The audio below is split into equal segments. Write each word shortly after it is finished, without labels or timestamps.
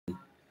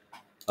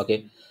ওকে,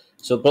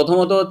 so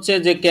প্রথমত হচ্ছে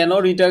যে কেন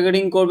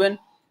রিটার্গেটিং করবেন,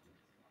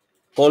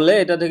 করলে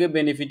এটা থেকে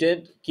বেনিফিটেড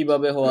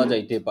কিভাবে হওয়া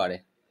যাইতে পারে।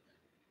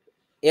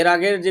 এর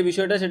আগের যে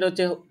বিষয়টা সেটা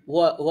হচ্ছে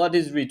হোয়াট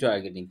ইজ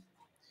রিটার্গেটিং,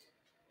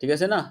 ঠিক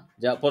আছে না?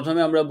 যা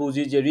প্রথমে আমরা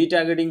বুঝি যে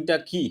রিটার্গেটিংটা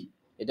কি,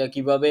 এটা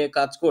কিভাবে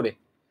কাজ করে।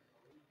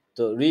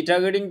 তো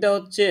রিটার্গেটিংটা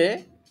হচ্ছে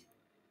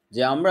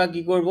যে আমরা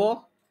কি করব,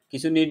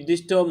 কিছু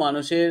নির্দিষ্ট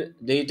মানুষের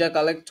ডেটা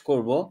কালেক্ট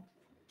করব,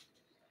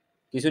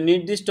 কিছু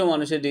নির্দিষ্ট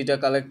মানুষের ডেটা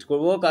কালেক্ট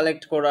করব,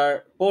 কালেক্ট করার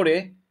পরে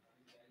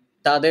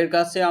তাদের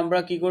কাছে আমরা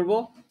কি করব,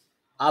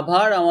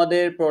 আবার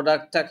আমাদের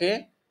প্রোডাক্টটাকে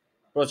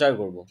প্রচার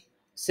করব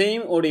সেম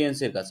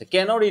অডিয়েন্সের কাছে।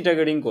 কেন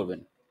রিটার্গেটিং করবেন?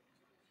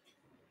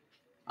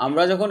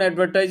 আমরা যখন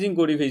অ্যাডভার্টাইজিং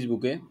করি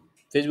ফেসবুকে,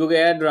 ফেসবুকে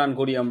অ্যাড রান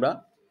করি আমরা,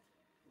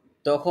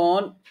 তখন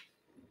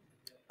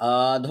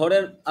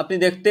ধরেন আপনি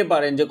দেখতে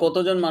পারেন যে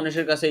কতজন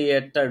মানুষের কাছে এই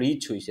অ্যাডটা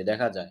রিচ হয়েছে,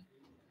 দেখা যায়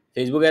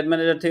ফেসবুক অ্যাড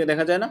ম্যানেজার থেকে,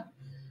 দেখা যায় না?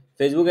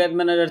 ফেসবুক অ্যাড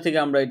ম্যানেজার থেকে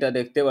আমরা এটা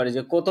দেখতে পারি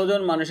যে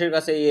কতজন মানুষের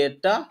কাছে এই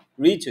অ্যাডটা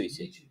রিচ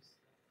হয়েছে।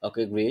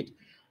 ওকে, গ্রেট।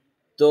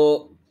 তো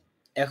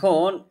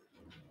এখন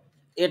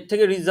এর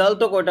থেকে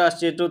রেজাল্টও কয়টা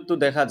আসছে এটা তো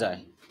দেখা যায়,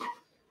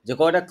 যে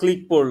কয়টা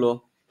ক্লিক পড়লো,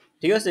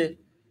 ঠিক আছে,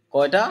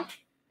 কয়টা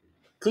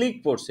ক্লিক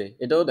পড়ছে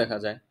এটাও দেখা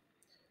যায়।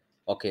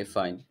 ওকে,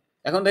 ফাইন।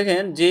 এখন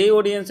দেখেন যেই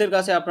অডিয়েন্সের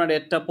কাছে আপনার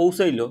অ্যাডটা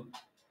পৌঁছাইলো,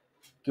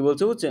 কি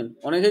বলছে বুঝছেন,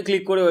 অনেকেই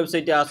ক্লিক করে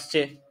ওয়েবসাইটে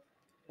আসছে,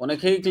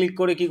 অনেকেই ক্লিক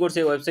করে কি করছে,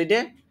 ওয়েবসাইটে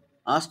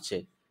আসছে,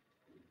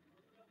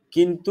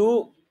 কিন্তু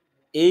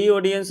এই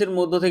অডিয়েন্সের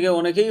মধ্য থেকে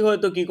অনেকেই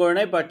হয়তো কি করে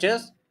নাই,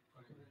 পারচেস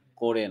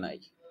করে নাই।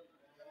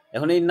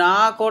 এখন এই না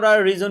করার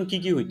রিজন কি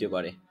কি হইতে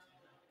পারে,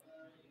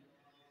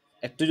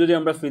 একটু যদি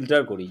আমরা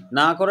ফিল্টার করি,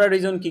 না করার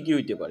রিজন কি কি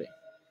হইতে পারে।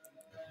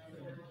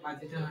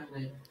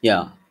 ইয়া,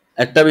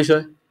 একটা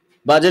বিষয়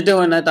বাজেটে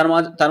হয় না,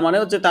 তার মানে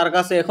হচ্ছে তার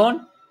কাছে এখন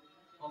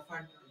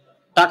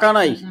টাকা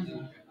নাই,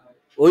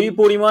 ওই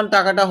পরিমাণ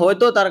টাকাটা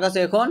হয়তো তার কাছে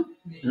এখন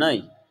নাই।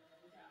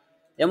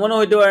 এমনও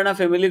হইতে পারে না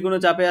ফ্যামিলির কোনো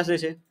চাপে আছে,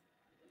 সে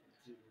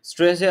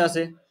স্ট্রেসে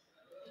আছে,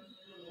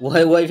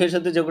 ওয়াইফের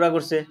সাথে ঝগড়া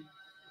করছে,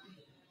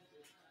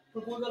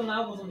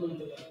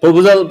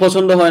 প্রপোজাল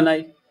পছন্দ হয় নাই,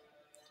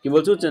 কি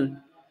বলতে বুঝছেন,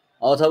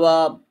 অথবা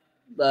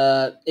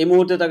এই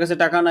মুহূর্তে তার কাছে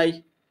টাকা নাই,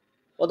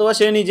 অথবা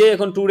সে নিজে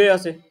এখন ট্যুরে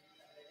আছে,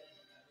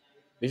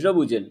 বিষয়টা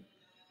বুঝেন,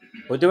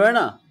 হইতে পারে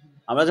না?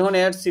 আমরা যখন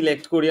অ্যাড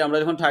সিলেক্ট করি, আমরা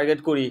যখন টার্গেট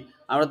করি,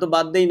 আমরা তো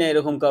বাদ দেই না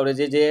এরকম কাউরে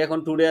যে যে এখন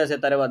ট্যুরে আছে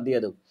তারে বাদ দিয়ে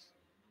দাও,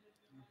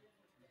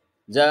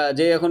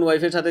 যে এখন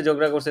ওয়াইফের সাথে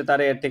ঝগড়া করছে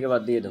তারে অ্যাড থেকে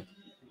বাদ দিয়ে দাও,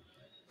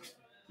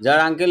 যার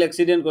আঙ্কেল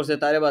অ্যাক্সিডেন্ট করছে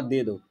তারে বাদ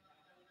দিয়ে দাও,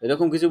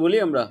 এরকম কিছু বলি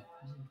আমরা?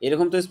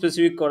 এরকম তো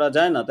স্পেসিফিক করা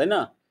যায় না, তাই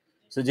না?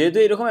 সো যেহেতু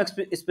এরকম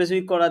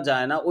স্পেসিফিক করা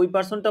যায় না, ওই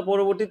পার্সনটা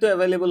পরবর্তীতে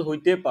অ্যাভেলেবল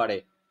হইতে পারে,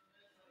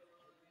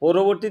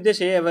 পরবর্তীতে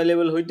সে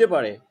অ্যাভেলেবল হইতে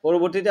পারে,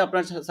 পরবর্তীতে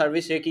আপনার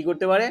সার্ভিস সে কি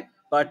করতে পারে,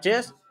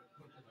 পারচেস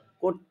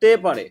করতে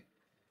পারে।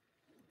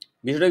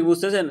 বিষয়টা কি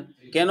বুঝতেছেন?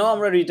 কেন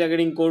আমরা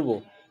রিটার্গেটিং করব,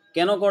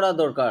 কেন করা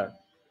দরকার?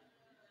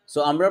 সো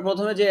আমরা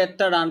প্রথমে যে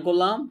অ্যাডটা রান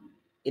করলাম,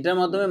 এটার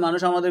মাধ্যমে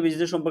মানুষ আমাদের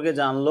বিজনেস সম্পর্কে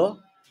জানলো।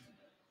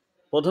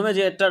 প্রথমে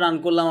যে অ্যাডটা রান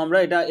করলাম আমরা,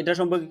 এটা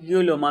সম্পর্কে কি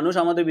হইলো, মানুষ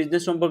আমাদের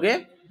বিজনেস সম্পর্কে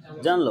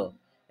জানলো।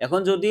 এখন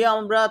যদি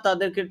আমরা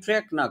তাদেরকে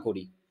ট্র্যাক না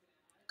করি,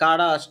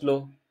 কারা আসলো,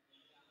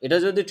 এটা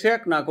যদি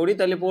ট্র্যাক না করি,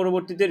 তাহলে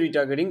পরবর্তীতে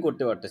রিটার্গেটিং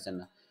করতে পারতেছেন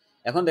না।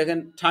 এখন দেখেন,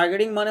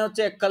 টার্গেটিং মানে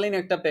হচ্ছে এককালীন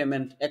একটা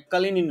পেমেন্ট,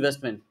 এককালীন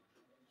ইনভেস্টমেন্ট।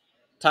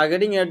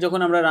 টার্গেটিং এর যখন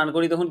আমরা রান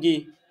করি তখন কি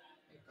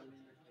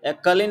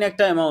এককালীন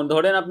একটা অ্যামাউন্ট,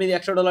 ধরেন আপনি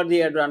 $100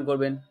 দিয়ে অ্যাড রান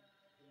করবেন,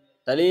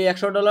 তাহলে এই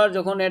 $100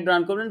 যখন অ্যাড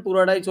রান করবেন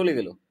পুরোটাই চলে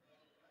গেল।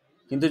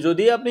 কিন্তু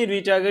যদি আপনি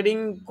রিটার্গেটিং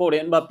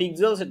করেন বা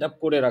পিক্সেল সেট আপ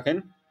করে রাখেন,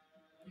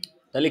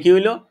 তাহলে কি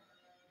হইলো,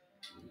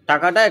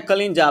 টাকাটা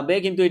এককালীন যাবে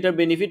কিন্তু এটার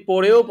বেনিফিট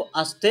পরেও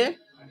আসতে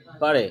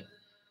পারে।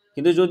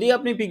 কিন্তু যদি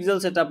আপনি পিক্সেল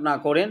সেট আপ না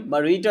করেন বা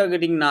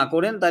রিটার্গেটিং না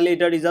করেন, তাহলে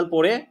এটা রেজাল্ট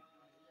পরে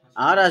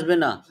আর আসবে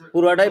না,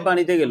 পুরোটাই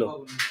পানিতে গেল,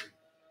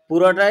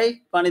 পুরোটাই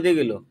পানিতে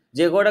গেল।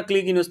 যে কটা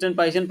ক্লিক ইনস্ট্যান্ট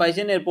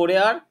পাইছেন এরপরে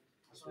আর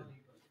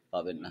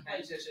পাবেন না।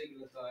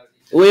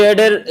 ওই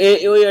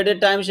অ্যাডের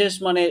টাইম শেষ,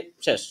 মানে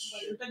শেষ।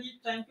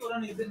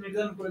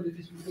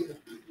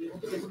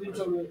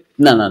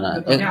 না না না,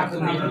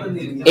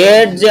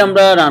 অ্যাড যে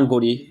আমরা রান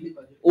করি,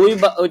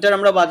 ওইটার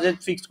আমরা বাজেট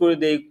ফিক্স করে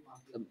দেই,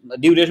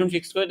 ডিউরেশন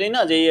ফিক্স করে দেই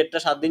না, যে এই অ্যাডটা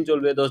 7 দিন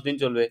চলবে, 10 দিন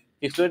চলবে,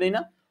 ফিক্স করে দেই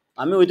না?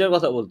 আমি ওইটার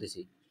কথা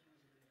বলতেছি।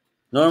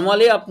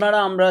 নর্মালি আপনারা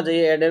আমরা যে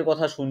অ্যাডের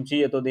কথা শুনছি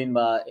এতদিন,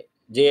 বা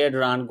যে অ্যাড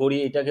রান করি,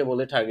 এটাকে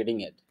বলে টার্গেটিং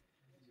অ্যাড।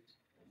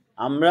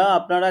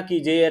 আপনারা কি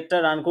যে অ্যাডটা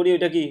রান করি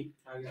ওইটা কি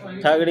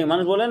টার্গেটিং?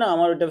 মানুষ বলে না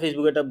আমার ওইটা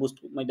ফেসবুকে একটা বুস্ট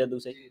মাইটা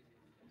দিছে,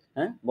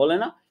 হ্যাঁ বলে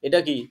না, এটা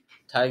কি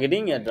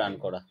টার্গেটিং অ্যাড রান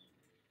করা।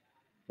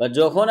 বা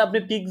যখন আপনি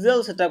পিক্সেল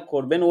সেটআপ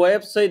করবেন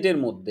ওয়েবসাইটের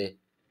মধ্যে,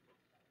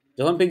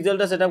 যখন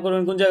পিক্সেলটা সেটআপ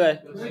করবেন কোন জায়গায়,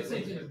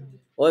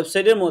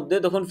 ওয়েবসাইটের মধ্যে,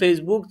 তখন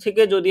ফেসবুক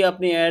থেকে যদি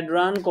আপনি অ্যাড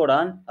রান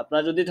করান,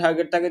 আপনার যদি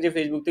টার্গেট থাকে যে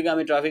ফেসবুক থেকে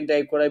আমি ট্রাফিক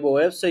ড্রাইভ করাইবো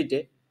ওয়েবসাইটে,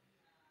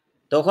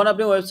 তখন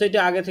আপনি ওয়েবসাইটে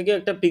আগে থেকে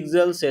একটা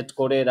পিক্সেল সেট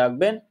করে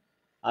রাখবেন।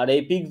 আর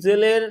এই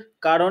পিক্সেলের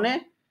কারণে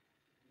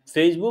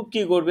ফেসবুক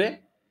কি করবে,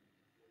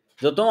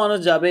 যত মানুষ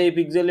যাবে এই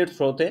পিক্সেলের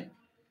থ্রোতে,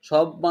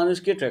 সব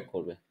মানুষকে ট্র্যাক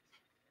করবে।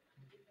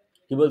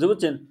 কি বলতে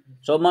বুঝছেন?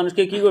 সব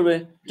মানুষকে কি করবে,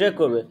 ট্র্যাক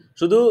করবে।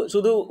 শুধু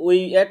শুধু ওই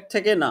অ্যাড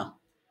থেকে না,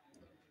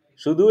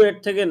 শুধু এর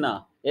থেকে না,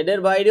 এদের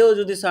বাইরেও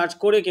যদি সার্চ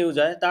করে কেউ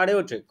যায় তারেও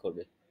ট্রেক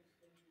করবে।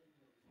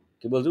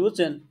 কি বলতে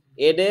বুঝছেন?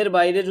 এদের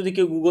বাইরে যদি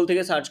কেউ গুগল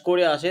থেকে সার্চ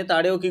করে আসে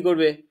তারেও কি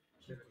করবে?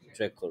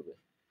 ট্র্যাক করবে।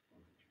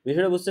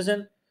 বিষয়টা বুঝতেছেন?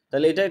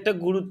 তাহলে এটা একটা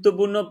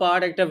গুরুত্বপূর্ণ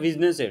পার্ট একটা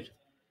বিজনেসের।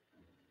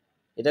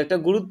 এটা একটা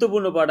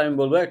গুরুত্বপূর্ণ পার্ট আমি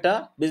বলবো একটা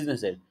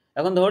বিজনেসের।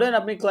 এখন ধরেন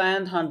আপনি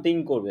ক্লায়েন্ট হান্টিং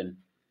করবেন।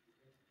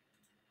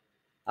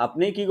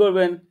 আপনি কি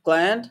করবেন?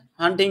 ক্লায়েন্ট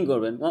হান্টিং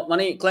করবেন,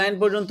 মানে ক্লায়েন্ট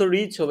পর্যন্ত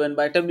রিচ হবেন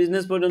বা একটা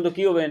বিজনেস পর্যন্ত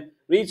কি হবেন?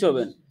 রিচ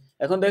হবেন।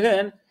 এখন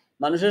দেখেন,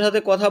 মানুষের সাথে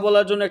কথা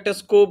বলার জন্য একটা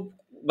স্কোপ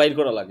বাইর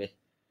করা লাগে।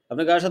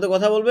 আপনি কার সাথে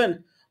কথা বলবেন?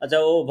 আচ্ছা,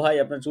 ও ভাই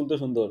আপনার চুল তো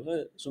সুন্দর,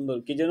 সুন্দর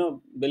কি যেন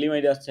বেলি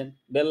মাইরে আসছেন,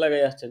 বেল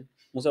লাগাই আসছেন,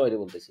 মুসা বাইরে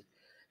বলতেছি,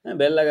 হ্যাঁ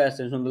বেল লাগাই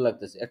আসছেন, সুন্দর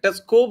লাগতেছে। একটা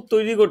স্কোপ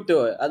তৈরি করতে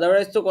হয়,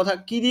 আদারওয়াইজ তো কথা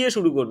কি দিয়ে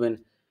শুরু করবেন?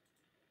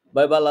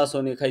 ভাই বালা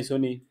শোনি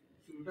খাইছনি।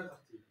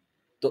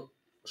 তো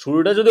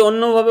শুরুটা যদি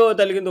অন্যভাবে হয়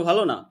তাহলে কিন্তু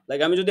ভালো না।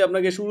 লাইক আমি যদি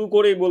আপনাকে শুরু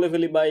করেই বলে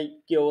ফেলি, ভাই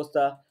কি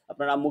অবস্থা,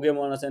 আপনার আম্মু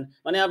কেমন আছেন,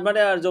 মানে আপনারে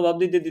আর জবাব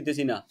দিতে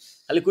দিতেছি না,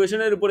 খালি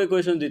কোয়েশনের উপরে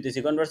কোয়েশন দিতেছি,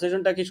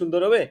 কনভারসেশনটা কি সুন্দর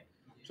হবে?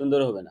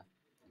 সুন্দর হবে না।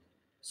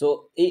 সো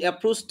এই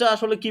অ্যাপ্রোচটা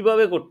আসলে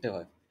কিভাবে করতে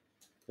হয়,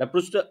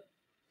 অ্যাপ্রোচটা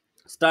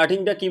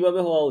স্টার্টিংটা কিভাবে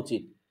হওয়া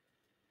উচিত,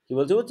 কি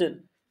বলতে বুঝছেন?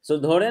 সো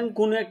ধরেন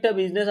কোনো একটা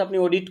বিজনেস আপনি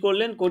অডিট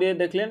করলেন, করিয়ে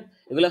দেখলেন,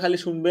 এগুলো খালি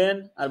শুনবেন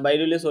আর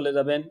বাইরে হলে চলে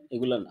যাবেন,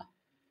 এগুলো না।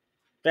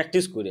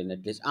 প্র্যাকটিস করেন,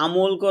 অ্যাটলিস্ট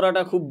আমল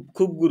করাটা খুব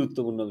খুব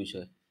গুরুত্বপূর্ণ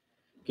বিষয়।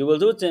 কি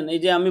বলতে বুঝছেন? এই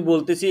যে আমি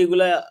বলতেছি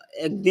এগুলা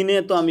একদিনে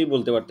তো আমি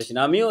বলতে পারতেছি না,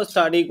 আমিও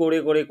স্টাডি করে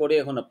করে করে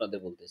এখন আপনাদের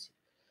বলতেছি।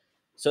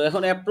 সো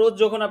এখন অ্যাপ্রোচ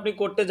যখন আপনি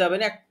করতে যাবেন,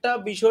 একটা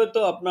বিষয় তো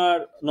আপনার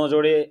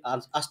নজরে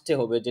আসতে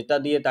হবে, যেটা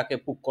দিয়ে তাকে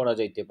পুক করা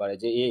যাইতে পারে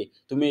যে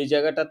তুমি এই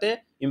জায়গাটাতে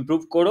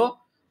ইমপ্রুভ করো,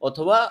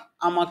 অথবা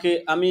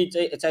আমি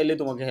চাইলে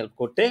তোমাকে হেল্প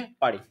করতে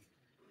পারি।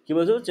 কি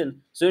বলতে পারছেন?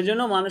 সো এর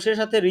জন্য মানুষের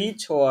সাথে রিচ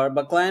হওয়ার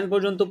বা ক্লায়েন্ট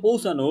পর্যন্ত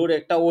পৌঁছানোর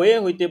একটা ওয়ে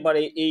হইতে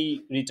পারে এই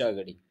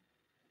রিটার্গেটিং।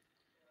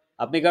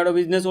 আপনি কারো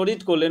বিজনেস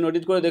অডিট করলেন,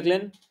 অডিট করে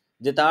দেখলেন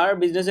যে তার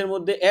বিজনেসের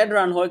মধ্যে অ্যাড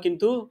রান হয়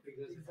কিন্তু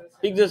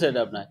পিক্সেল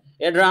সেটআপ নাই।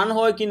 অ্যাড রান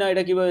হয় কিনা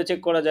এটা কিভাবে চেক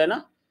করা যায় না?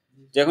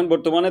 যে এখন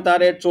বর্তমানে তার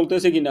অ্যাড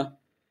চলতেছে কিনা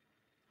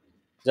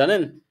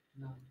জানেন?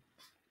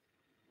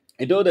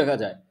 এটাও দেখা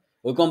যায়।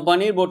 ওই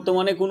কোম্পানির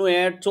বর্তমানে কোনো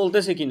অ্যাড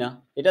চলতেছে কিনা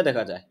এটা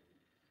দেখা যায়।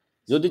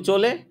 যদি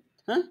চলে,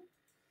 হ্যাঁ,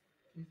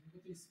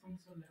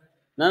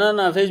 না না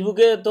না,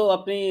 ফেসবুকে তো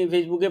আপনি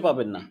ফেসবুকে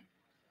পাবেন না।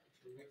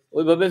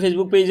 ওইভাবে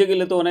ফেসবুক পেজে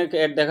গেলে তো অনেক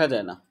অ্যাড দেখা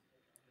যায় না।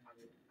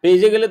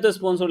 পেজে গেলে তো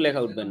স্পন্সর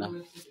লেখা উঠবে না,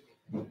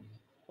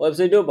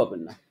 ওয়েবসাইটেও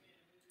পাবেন না।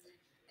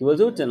 কি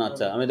বলতে বুঝছেন?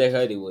 আচ্ছা আমি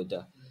দেখাই দিব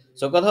এটা।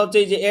 সো কথা হচ্ছে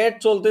এই যে অ্যাড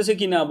চলতেছে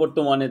কিনা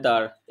বর্তমানে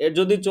তার, অ্যাড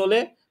যদি চলে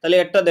তাহলে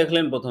অ্যাডটা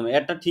দেখলেন, প্রথমে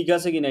অ্যাডটা ঠিক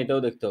আছে কিনা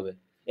এটাও দেখতে হবে।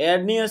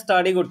 অ্যাড নিয়ে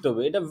স্টাডি করতে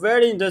হবে, এটা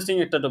ভেরি ইন্টারেস্টিং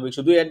একটা টপিক।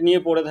 শুধু অ্যাড নিয়ে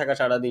পড়ে থাকা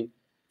সারাদিন,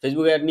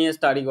 ফেসবুক অ্যাড নিয়ে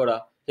স্টাডি করা।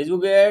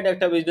 ফেসবুক অ্যাড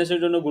একটা বিজনেসের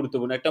জন্য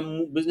গুরুত্বপূর্ণ, একটা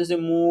বিজনেসে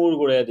মোড়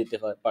ঘুরিয়ে দিতে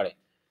পারে।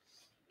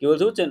 কি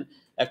বলতে বুঝছেন?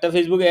 একটা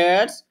ফেসবুক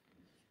অ্যাডস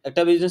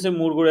একটা বিজনেসে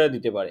মোড় ঘুরিয়ে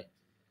দিতে পারে।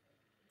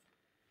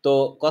 তো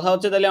কথা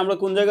হচ্ছে তাহলে আমরা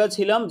কোন জায়গায়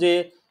ছিলাম, যে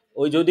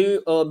ওই যদি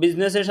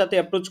বিজনেসের সাথে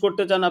অ্যাপ্রোচ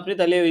করতে চান আপনি,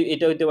 তাহলে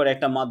এটা হইতে পারে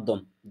একটা মাধ্যম,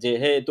 যে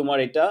হে তোমার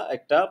এটা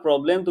একটা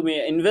প্রবলেম, তুমি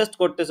ইনভেস্ট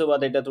করতেছো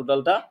বাট এটা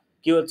টোটালটা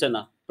কি হচ্ছে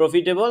না,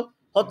 প্রফিটেবল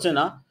হচ্ছে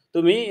না,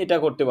 তুমি এটা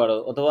করতে পারো,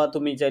 অথবা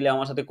তুমি চাইলে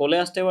আমার সাথে কলে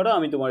আসতে পারো,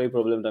 আমি তোমার এই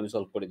প্রবলেমটা আমি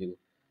সলভ করে দিব।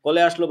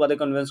 কলে আসলো বাদে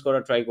কনভিন্স করা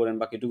ট্রাই করেন,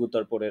 বাকিটুকু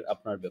তারপরে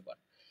আপনার ব্যাপার।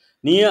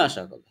 নিয়ে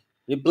আসা কলে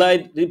রিপ্লাই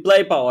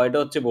রিপ্লাই পাওয়া, এটা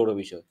হচ্ছে বড়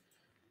বিষয়।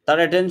 তার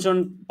অ্যাটেনশন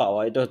পাওয়া,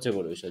 এটা হচ্ছে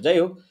বড় বিষয়। যাই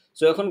হোক,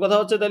 সো এখন কথা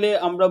হচ্ছে তাহলে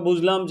আমরা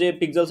বুঝলাম যে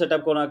পিক্সেল সেট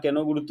আপ করা কেন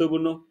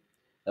গুরুত্বপূর্ণ,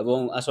 এবং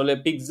আসলে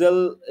পিক্সেল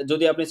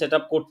যদি আপনি সেট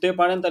আপ করতে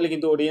পারেন তাহলে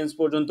কিন্তু অডিয়েন্স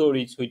পর্যন্ত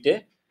রিচ হইতে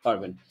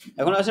পারবেন।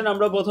 এখন আসেন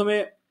আমরা প্রথমে,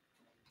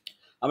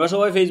 আমরা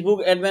সবাই ফেসবুক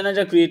অ্যাড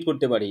ম্যানেজার ক্রিয়েট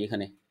করতে পারি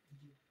এখানে,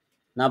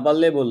 না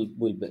পারলে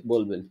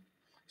বলবেন।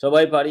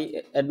 সবাই পারি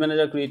অ্যাড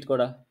ম্যানেজার ক্রিয়েট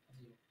করা?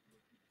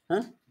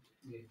 হ্যাঁ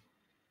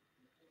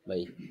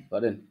ভাই,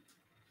 পারেন?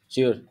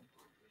 শিওর?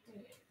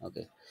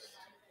 ওকে,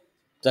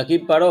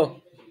 সাকিব পারো?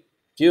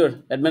 শিওর?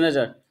 Add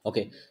manager?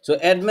 ওকে। সো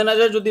অ্যাড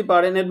ম্যানেজার যদি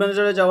পারেন, অ্যাড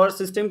ম্যানেজারে যাওয়ার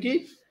সিস্টেম কি?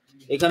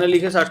 এখানে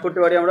লিখে সার্চ করতে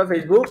পারি আমরা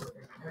Facebook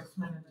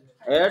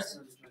ads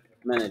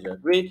manager.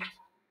 Great.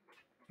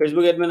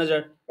 Facebook ad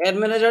manager, add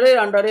ম্যানেজারের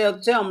আন্ডারে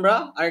হচ্ছে আমরা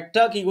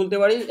আরেকটা কি খুলতে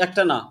পারি,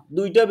 একটা না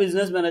দুইটা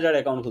বিজনেস ম্যানেজার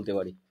অ্যাকাউন্ট খুলতে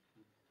পারি।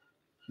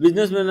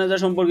 বিজনেস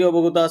ম্যানেজার সম্পর্কে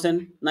অবগত আছেন?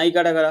 নাই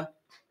কারা কারা?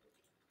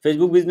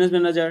 ফেসবুক বিজনেস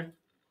ম্যানেজার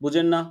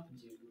বুঝেন না?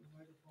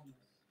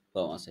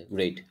 কম আছে,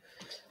 গ্রেট।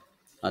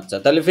 আচ্ছা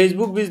তাহলে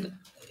ফেসবুক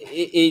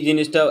এই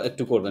জিনিসটা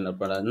একটু করবেন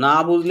আপনারা, না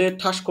বুঝলে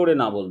ঠাস করে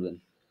না বলবেন,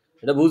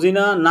 এটা বুঝি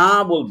না না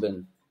বলবেন,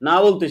 না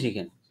বলতে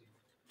শিখেন।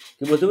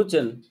 কি বলতে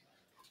বুঝছেন?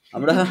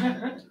 আমরা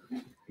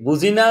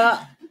বুঝি না,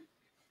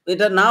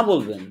 এটা না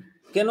বলবেন,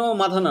 কেন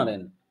মাথা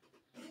নাড়েন,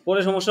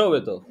 পরে সমস্যা হবে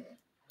তো।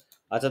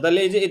 আচ্ছা তাহলে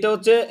এই যে এটা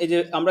হচ্ছে, এই যে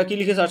আমরা কি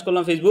লিখে সার্চ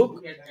করলাম, ফেসবুক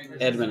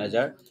অ্যাড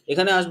ম্যানেজার,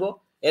 এখানে আসবো।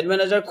 অ্যাড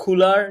ম্যানেজার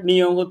খোলার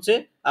নিয়ম হচ্ছে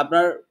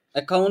আপনার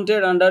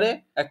অ্যাকাউন্টের আন্ডারে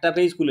একটা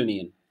পেজ খুলে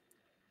নিন।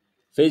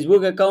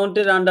 ফেসবুক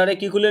অ্যাকাউন্টের আন্ডারে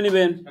কি খুলে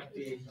নেবেন?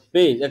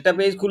 পেজ, একটা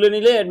পেজ খুলে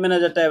নিলে অ্যাড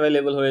ম্যানেজারটা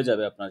অ্যাভেলেবল হয়ে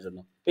যাবে আপনার জন্য।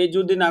 পেজ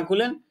যদি না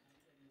খুলেন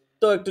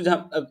তো একটু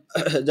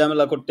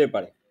ঝামেলা করতে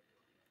পারে।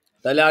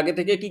 তাহলে আগে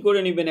থেকে কি করে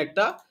নেবেন,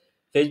 একটা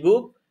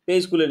ফেসবুক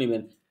পেজ খুলে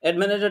নেবেন। অ্যাড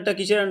ম্যানেজারটা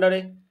কিসের আন্ডারে?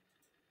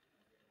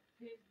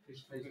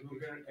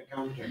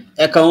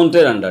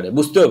 অ্যাকাউন্টের আন্ডারে।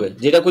 বুঝতে হবে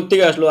যেটা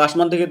কোত্থেকে আসলো,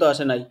 আসমান থেকে তো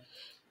আসে নাই।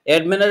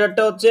 অ্যাড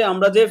ম্যানেজারটা হচ্ছে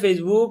আমরা যে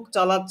ফেসবুক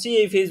চালাচ্ছি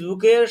এই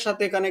ফেসবুকের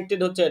সাথে কানেক্টেড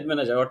হচ্ছে অ্যাড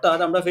ম্যানেজার। অর্থাৎ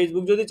আমরা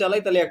ফেসবুক যদি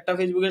চালাই তাহলে একটা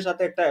ফেসবুকের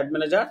সাথে একটা অ্যাড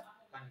ম্যানেজার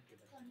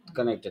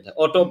কানেক্টেড হয়,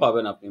 অটো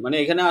পাবেন আপনি। মানে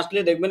এখানে আসলে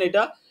দেখবেন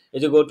এটা, এই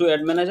যে go to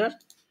add manager.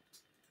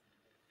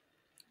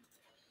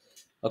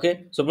 Okay,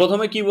 so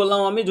প্রথমে কি বললাম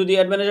আমি, যদি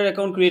অ্যাড ম্যানেজার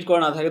অ্যাকাউন্ট ক্রিয়েট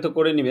করা না থাকে তো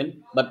করে নেবেন,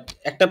 বাট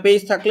একটা পেজ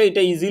থাকলে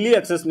এটা ইজিলি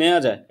অ্যাক্সেস নেওয়া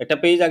যায়। একটা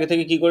পেজ আগে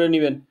থেকে কি করে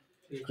নেবেন,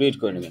 ক্রিয়েট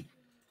করে নেবেন।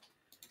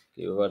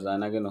 কি ব্যাপার, যায়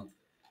না কেন?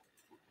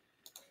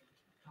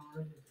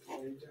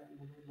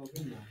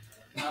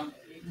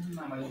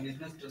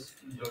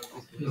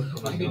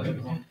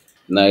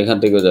 না এখান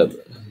থেকেও যাবে,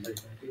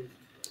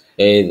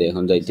 এই যে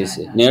এখন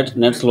যাইতেছে। নেট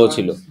নেট স্লো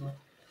ছিল,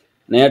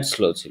 নেট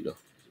স্লো ছিল,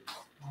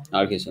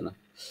 আর কিছু না।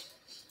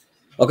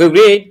 ওকে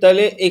গ্রেট,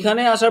 তাহলে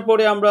এখানে আসার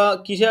পরে আমরা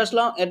কিসে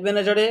আসলাম, অ্যাড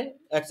ম্যানেজারে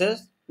অ্যাক্সেস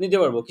নিতে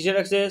পারবো। কিসের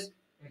অ্যাক্সেস?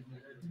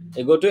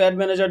 এই গো টু অ্যাড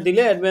ম্যানেজার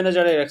দিলে অ্যাড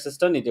ম্যানেজারের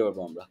অ্যাক্সেসটা নিতে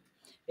পারবো আমরা।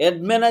 অ্যাড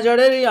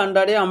ম্যানেজারের এই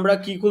আন্ডারে আমরা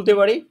কি খুলতে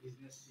পারি?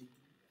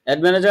 অ্যাড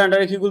ম্যানেজার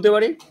আন্ডারে কি খুলতে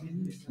পারি?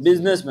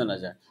 Business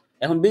manager.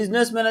 এখন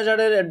বিজনেস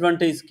ম্যানেজারের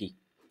অ্যাডভান্টেজ কি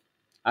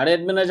আর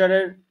অ্যাড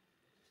ম্যানেজারের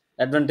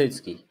অ্যাডভান্টেজ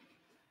কি,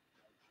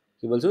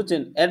 কি বলছি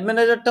বুঝছেন? অ্যাড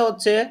ম্যানেজারটা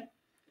হচ্ছে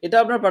এটা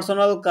আপনার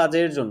পার্সোনাল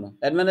কাজের জন্য।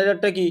 অ্যাড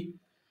ম্যানেজারটা কি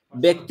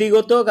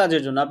ব্যক্তিগত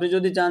কাজের জন্য। আপনি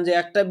যদি চান যে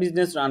একটা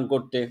বিজনেস রান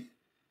করতে,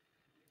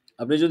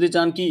 আপনি যদি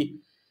চান কি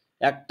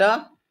একটা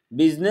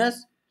বিজনেস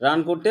রান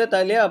করতে,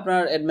 তাইলে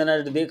আপনার অ্যাড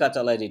ম্যানেজার দিয়ে কাজ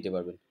চালায় দিতে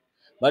পারবেন।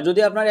 বা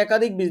যদি আপনার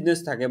একাধিক বিজনেস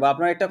থাকে বা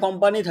আপনার একটা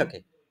কোম্পানি থাকে,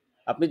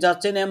 আপনি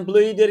চাচ্ছেন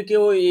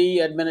এমপ্লয়ীদেরকেও এই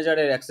অ্যাড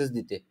ম্যানেজারের অ্যাক্সেস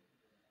দিতে,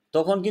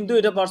 তখন কিন্তু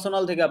এটা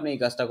পার্সোনাল থেকে আপনি এই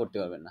কাজটা করতে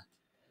পারবেন না।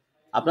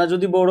 আপনার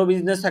যদি বড়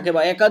বিজনেস থাকে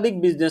বা একাধিক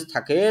বিজনেস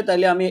থাকে,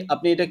 তাহলে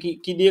আপনি এটা কি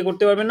কি দিয়ে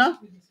করতে পারবেন না?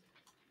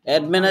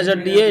 অ্যাড ম্যানেজার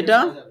দিয়ে এটা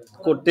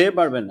করতে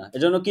পারবেন না।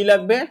 এজন্য কি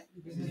লাগবে?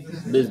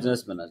 Business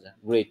manager.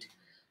 গ্রেট,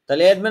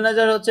 তাহলে অ্যাড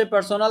ম্যানেজার হচ্ছে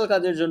পার্সোনাল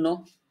কাজের জন্য,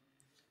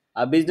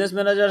 আর বিজনেস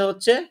ম্যানেজার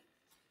হচ্ছে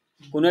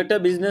কোনো একটা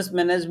বিজনেস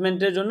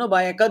ম্যানেজমেন্টের জন্য বা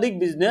একাধিক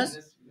বিজনেস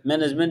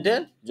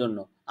ম্যানেজমেন্টের জন্য।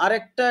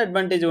 আরেকটা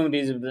অ্যাডভান্টেজ এবং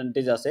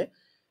ডিসঅ্যাডভান্টেজ আছে।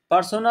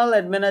 পার্সোনাল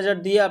অ্যাড ম্যানেজার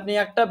দিয়ে আপনি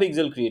একটা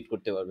পিক্সেল ক্রিয়েট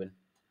করতে পারবেন।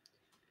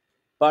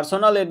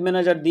 পার্সোনাল অ্যাড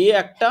ম্যানেজার দিয়ে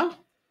একটা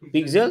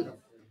পিক্সেল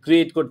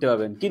ক্রিয়েট করতে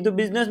পারবেন, কিন্তু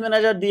বিজনেস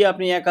ম্যানেজার দিয়ে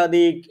আপনি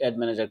একাধিক অ্যাড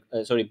ম্যানেজার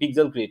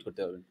পিক্সেল ক্রিয়েট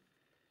করতে পারবেন।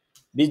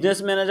 বিজনেস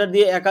ম্যানেজার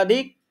দিয়ে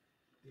একাধিক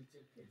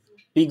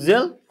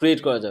পিক্সেল ক্রিয়েট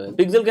করা যাবে।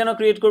 পিক্সেল কেন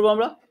ক্রিয়েট করব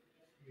আমরা?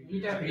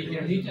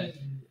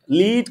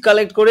 লিড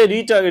কালেক্ট করে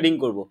রিটার্গেটিং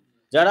করব।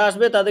 যারা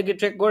আসবে তাদেরকে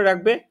ট্র্যাক করে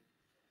রাখবে,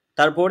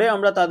 তারপরে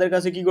আমরা তাদের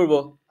কাছে কি করব,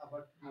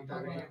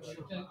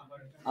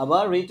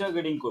 আবার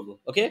রিটার্গেটিং করব।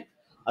 ওকে,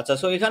 আচ্ছা,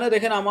 সো এখানে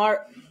দেখেন আমার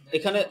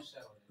এখানে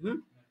হুম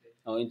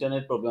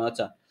ইন্টারনেট প্রবলেম।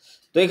 আচ্ছা,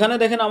 তো এখানে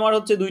দেখেন আমার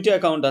হচ্ছে দুইটা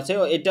অ্যাকাউন্ট আছে।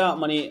 এটা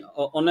মানে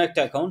অন্য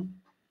একটা অ্যাকাউন্ট,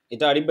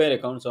 এটা আরিফ ভাইয়ের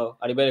অ্যাকাউন্ট। সো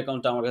আরিফ ভাইয়ের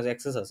অ্যাকাউন্টটা আমার কাছে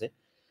অ্যাক্সেস আছে।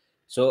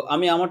 সো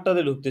আমি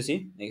আমারটাতে ঢুকতেছি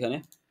এখানে।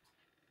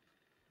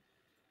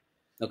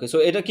 ওকে, সো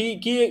এটা কি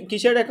কি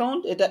কিসের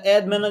অ্যাকাউন্ট? এটা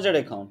অ্যাড ম্যানেজার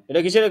অ্যাকাউন্ট। এটা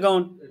কিসের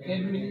account?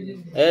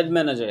 Add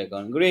manager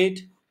account. Great,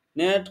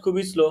 net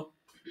খুবই স্লো।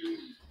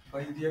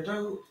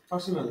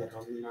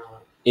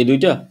 এই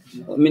দুইটা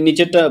আমি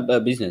নিচেরটা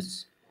বিজনেস,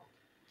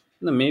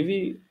 না মেবি,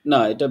 না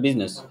এটা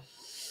বিজনেস।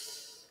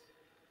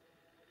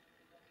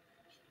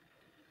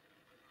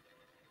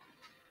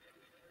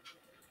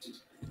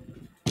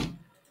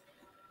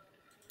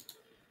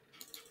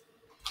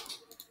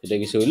 এটা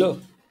কিছু হইলো?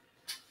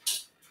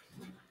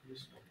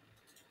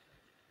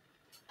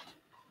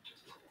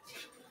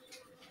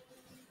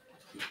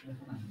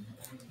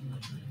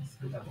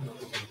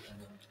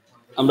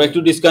 আমরা একটু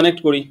ডিসকানেক্ট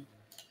করি,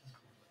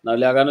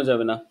 নাহলে আগানো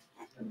যাবে না।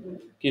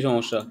 কি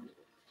সমস্যা?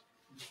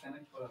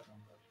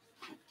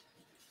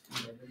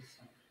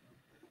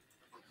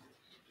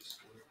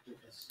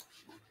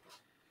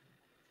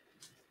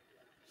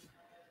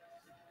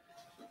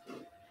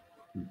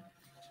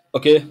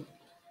 ওকে,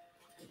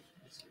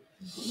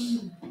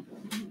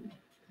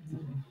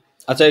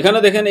 আচ্ছা এখানে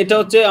দেখেন এটা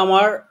হচ্ছে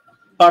আমার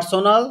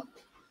পার্সোনাল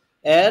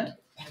অ্যাড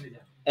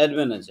অ্যাড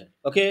ম্যানেজার।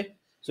 ওকে,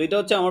 সো এটা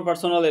হচ্ছে আমার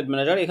পার্সোনাল অ্যাড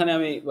ম্যানেজার। এখানে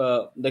আমি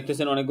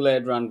দেখতেছেন অনেকগুলো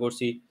অ্যাড রান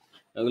করছি,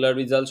 এগুলোর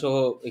রেজাল্ট সহ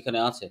এখানে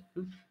আছে।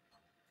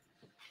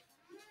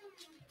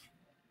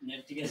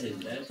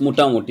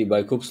 মোটামুটি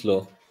ভাই, খুব স্লো,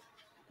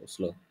 খুব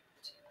স্লো।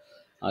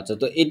 আচ্ছা,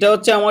 তো এটা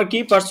হচ্ছে আমার কি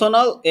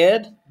পার্সোনাল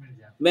অ্যাড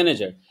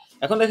ম্যানেজার।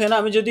 এখন দেখেন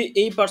আমি যদি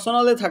এই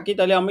পার্সোনালে থাকি,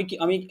 তাহলে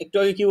আমি একটু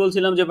আগে কি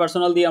বলছিলাম যে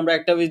পার্সোনাল দিয়ে আমরা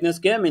একটা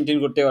বিজনেসকে মেনটেন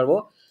করতে পারবো,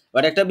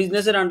 বাট একটা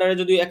বিজনেসের আন্ডারে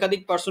যদি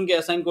একাধিক পার্সনকে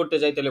অ্যাসাইন করতে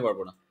চাই তাহলে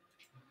পারবো না।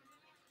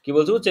 কি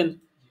বলতে বুঝছেন?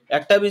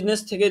 একটা বিজনেস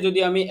থেকে যদি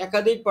আমি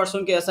একাধিক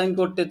পার্সনকে অ্যাসাইন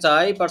করতে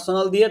চাই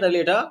পার্সোনাল দিয়ে, তাহলে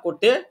এটা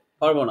করতে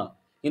পারবো না।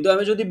 কিন্তু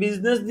আমি যদি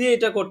বিজনেস দিয়ে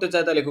এটা করতে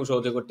চাই তাহলে খুব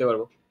সহজে করতে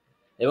পারবো।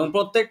 এবং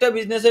প্রত্যেকটা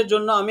বিজনেসের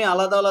জন্য আমি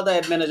আলাদা আলাদা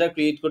অ্যাড ম্যানেজার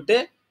ক্রিয়েট করতে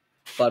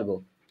পারবো।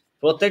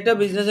 প্রত্যেকটা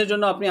বিজনেসের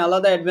জন্য আপনি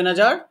আলাদা অ্যাড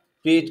ম্যানেজার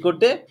ক্রিয়েট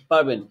করতে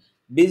পারবেন।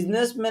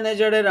 বিজনেস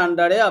ম্যানেজারের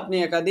আন্ডারে আপনি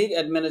একাধিক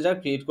অ্যাড ম্যানেজার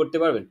ক্রিয়েট করতে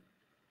পারবেন।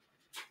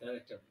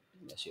 একটা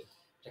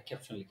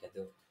ক্যাপশন লিখে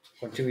দেবো,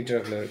 কন্ট্রিবিউটর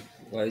হলো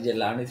ওই যে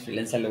লার্নিং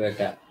ফ্রিল্যান্সার লোক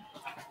একটা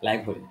লাইভ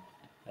বলি।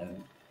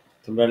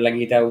 তোমরা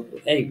লাগি তাও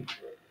এই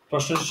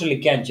প্রশ্ন টশ্ন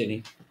লিখে আনছো নি?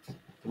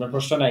 তোমার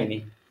প্রশ্ন নাই নি?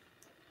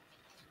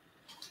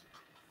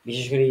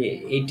 বিশেষ করে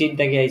 18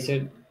 থেকে আইসো,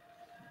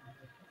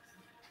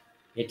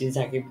 18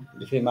 সাকিব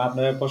ফিমা,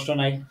 আপনার প্রশ্ন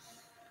নাই?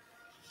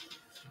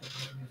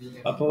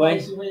 পাপু ভাই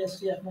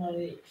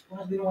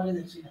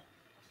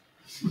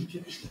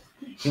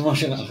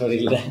ইমোশনাল করে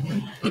দিলা।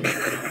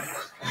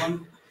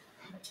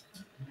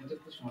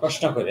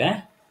 প্রশ্ন করে, হ্যাঁ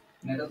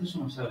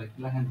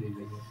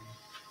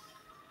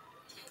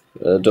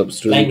Top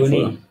student লাইভ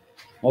নি for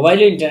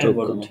মোবাইলে ইন্টারনেট top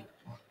করবো। content.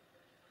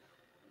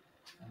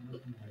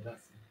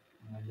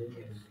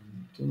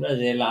 তোমরা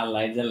যে লাল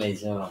লাইট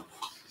জ্বালাইছ,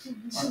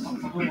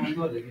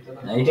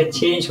 এটা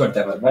চেঞ্জ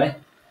করতে পারবে ভাই।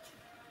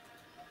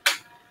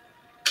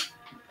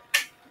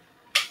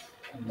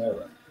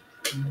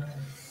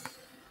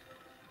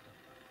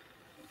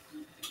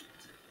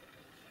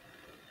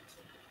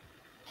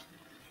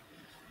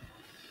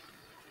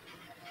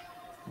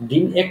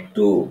 দিন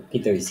একটু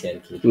কিতে হইছে আর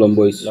কি,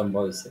 লম্বা হইছে। লম্বা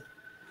হইছে।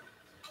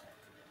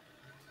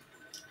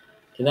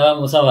 কিন্তু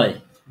মুসা ভাই,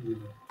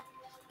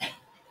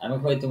 আমি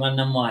কই তোমার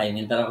নাম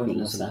মহাইমিন, তারা কই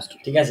মুসা,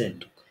 ঠিক আছে?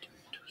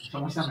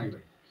 সমস্যা নাই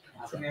ভাই,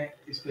 আপনি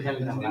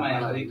স্পেশালি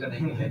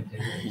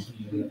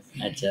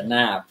আচ্ছা,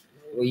 না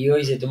ওই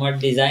হইছে তোমার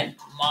ডিজাইন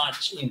মাচ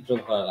ইমপ্রুভ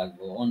করা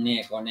লাগবে,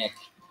 অনেক অনেক।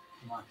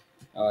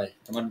 ওই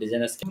তোমার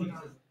ডিজাইন আজকে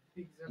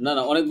না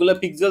না, অনেকগুলো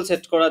পিক্সেল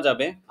সেট করা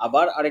যাবে।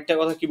 আবার আরেকটা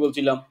কথা কি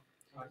বলছিলাম,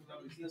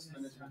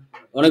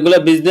 অনেকগুলো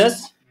বিজনেস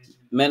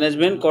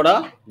ম্যানেজমেন্ট করা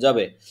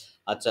যাবে।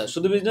 আচ্ছা,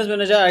 শুধু বিজনেস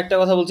ম্যানেজার, আরেকটা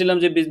কথা বলছিলাম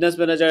যে বিজনেস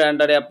ম্যানেজার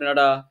আন্ডারে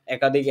আপনারা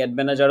একাধিক অ্যাড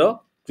ম্যানেজারও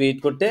ক্রিয়েট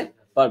করতে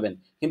পারবেন।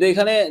 কিন্তু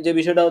এখানে যে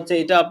বিষয়টা হচ্ছে,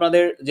 এটা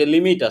আপনাদের যে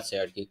লিমিট আছে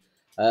আর কি,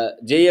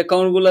 যেই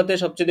অ্যাকাউন্টগুলোতে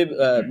সবচেয়ে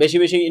বেশি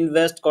বেশি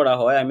ইনভেস্ট করা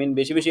হয়, আই মিন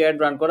বেশি বেশি অ্যাড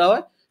রান করা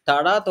হয়,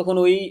 তারা তখন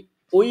ওই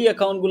ওই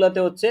অ্যাকাউন্টগুলোতে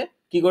হচ্ছে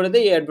কি করে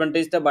দেয়, এই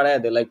অ্যাডভান্টেজটা বাড়ায়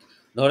দেয়। লাইক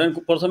ধরেন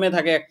প্রথমে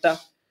থাকে একটা,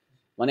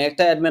 মানে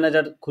একটা অ্যাড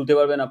ম্যানেজার খুলতে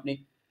পারবেন আপনি,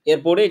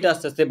 এরপরে এটা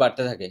আস্তে আস্তে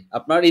বাড়তে থাকে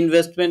আপনার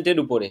ইনভেস্টমেন্টের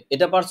উপরে।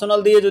 এটা পার্সোনাল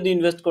দিয়ে যদি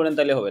ইনভেস্ট করেন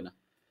তাহলে হবে না,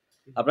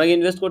 আপনাকে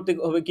ইনভেস্ট করতে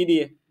হবে কি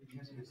দিয়ে,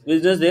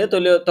 বিজনেস দিয়ে।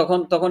 তাহলে তখন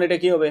তখন এটা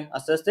কি হবে,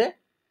 আস্তে আস্তে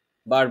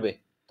বাড়বে।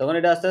 তখন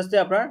এটা আস্তে আস্তে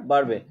আপনার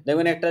বাড়বে,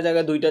 দেখবেন একটা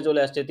জায়গায় 2টা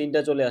চলে আসছে,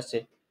 3টা চলে আসছে।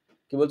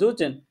 কি বলতে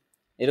বুঝছেন,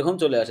 এরকম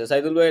চলে আসে।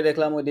 সাইদুল ভাই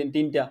দেখলাম ওই দিন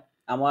 3টা।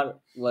 আমার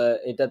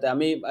এটাতে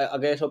আমি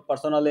আগে সব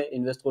পার্সোনালে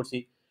ইনভেস্ট করছি,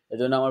 এর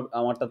জন্য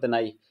আমার তাতে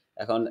নাই।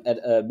 এখন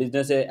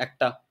বিজনেসে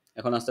একটা,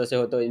 এখন আস্তে আস্তে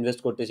হয়তো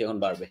ইনভেস্ট করতেছি, এখন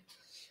বাড়বে।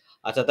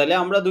 আচ্ছা, তাহলে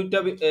আমরা দুইটা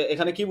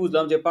এখানে কি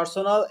বুঝলাম, যে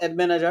পার্সোনাল অ্যাড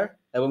ম্যানেজার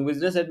এবং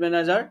business add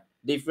manager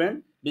different.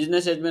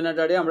 Business add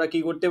ম্যানেজারে আমরা কি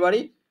করতে পারি,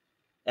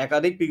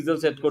 একাধিক পিক্সেল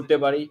সেট করতে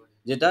পারি,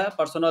 যেটা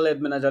পার্সোনাল অ্যাড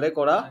ম্যানেজারে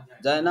করা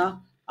যায় না।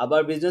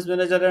 আবার বিজনেস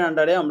ম্যানেজারের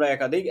আন্ডারে আমরা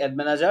একাধিক অ্যাড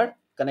ম্যানেজার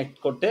কানেক্ট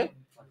করতে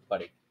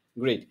পারি।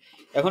 গ্রেট।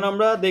 এখন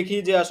আমরা দেখি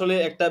যে আসলে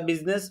একটা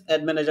বিজনেস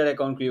অ্যাড ম্যানেজার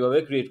অ্যাকাউন্ট কিভাবে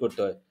ক্রিয়েট করতে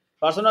হয়।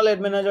 পার্সোনাল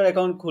অ্যাড ম্যানেজার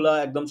অ্যাকাউন্ট খোলা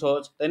একদম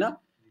সহজ, তাই না?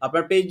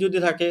 আপনার পেজ যদি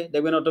থাকে,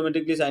 দেখবেন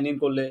অটোমেটিকলি সাইন ইন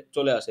করলে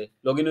চলে আসে,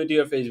 log in with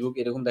your Facebook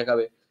এরকম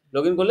দেখাবে।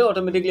 লগ ইন করলে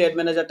অটোমেটিকলি অ্যাড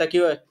ম্যানেজারটা কি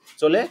হয়,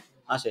 চলে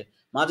আসে।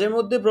 মাঝে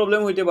মধ্যে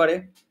প্রবলেম হইতে পারে,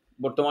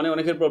 বর্তমানে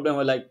অনেকের প্রবলেম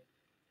হয়, লাইক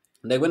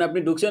দেখবেন আপনি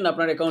ঢুকছেন,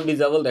 আপনার অ্যাকাউন্ট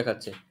ডিসেবল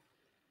দেখাচ্ছে,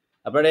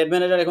 আপনার অ্যাড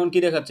ম্যানেজার অ্যাকাউন্ট কি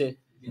দেখাচ্ছে,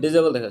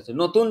 ডিসেবল দেখাচ্ছে।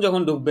 নতুন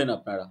যখন ঢুকবেন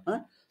আপনারা,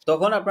 হ্যাঁ,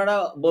 তখন আপনারা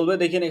বলবে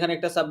দেখেন এখানে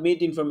একটা সাবমিট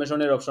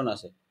ইনফরমেশনের অপশন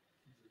আছে,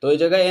 তো ওই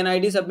জায়গায়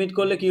এনআইডি সাবমিট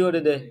করলে কি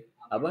করে দেয়,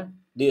 আবার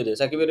দিয়ে দেয়।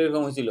 সাকিবের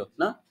এরকম হয়েছিল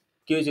না,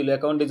 কি হয়েছিল,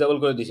 অ্যাকাউন্ট ডিসেবল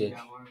করে দিছে।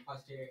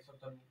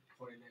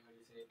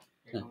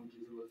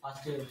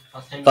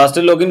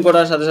 ফার্স্টে লগ ইন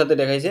করার সাথে সাথে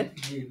দেখাইছে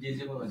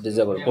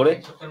ডিসেবল, পরে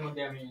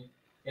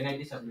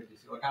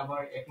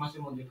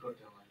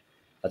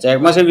আচ্ছা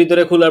 1 মাসের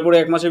ভিতরে খোলার পরে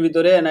 1 মাসের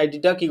ভিতরে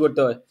এনআইডিটা কি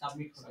করতে হয়,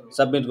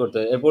 সাবমিট করতে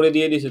হয়, এরপরে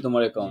দিয়ে দিছে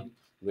তোমার অ্যাকাউন্ট।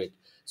 গ্রেট।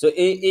 সো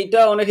এইটা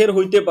অনেকের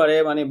হইতে পারে,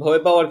 মানে ভয়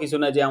পাওয়ার কিছু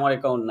না যে আমার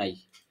অ্যাকাউন্ট নাই,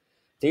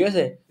 ঠিক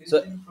আছে। সো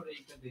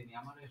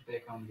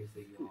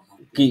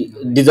কি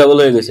ডিসেবল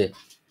হয়ে গেছে,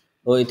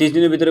 ওই 30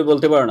 দিনের ভিতরে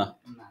বলতে পারো না?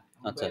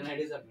 আচ্ছা,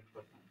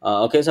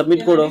 ওকে,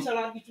 সাবমিট করো।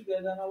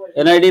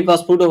 এনআইডি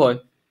পাসপোর্টও হয়,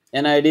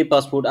 এনআইডি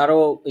পাসপোর্ট, আরও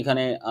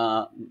এখানে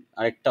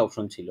আরেকটা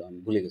অপশন ছিল আমি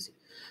ভুলে গেছি।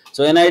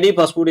 সো এনআইডি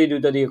পাসপোর্ট এই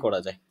দুইটা দিয়ে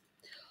করা যায়।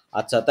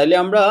 আচ্ছা, তাইলে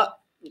আমরা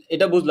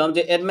এটা বুঝলাম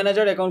যে অ্যাড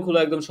ম্যানেজার অ্যাকাউন্ট খোলা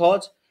একদম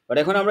সহজ। বাট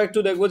এখন আমরা একটু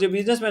দেখবো যে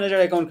বিজনেস ম্যানেজার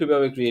অ্যাকাউন্ট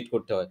কিভাবে ক্রিয়েট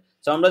করতে হয়।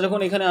 সো আমরা যখন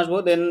এখানে আসবো,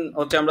 দেন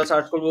হচ্ছে আমরা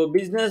সার্চ করবো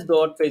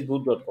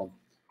business.facebook.com,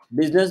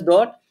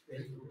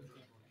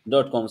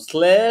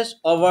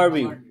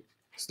 business.com/overview/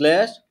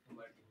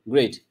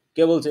 গ্রেট।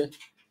 কে বলছে?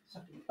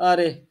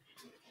 আরে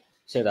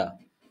সেরা।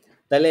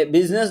 তাহলে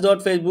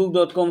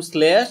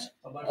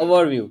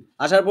business.facebook.com/overview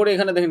আসার পরে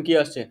এখানে দেখেন কি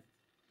আসছে,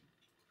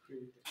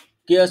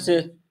 কি আসছে?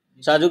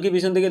 সাজু কি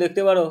পিছন থেকে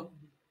দেখতে পারো?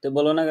 তো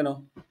বলো না কেন?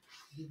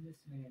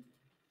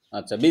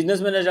 আচ্ছা, বিজনেস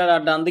ম্যানেজার,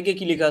 আর ডান দিকে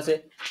কি লেখা আছে,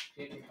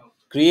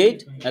 ক্রিয়েট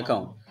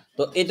অ্যাকাউন্ট।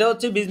 তো এটা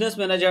হচ্ছে বিজনেস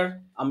ম্যানেজার।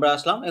 আমরা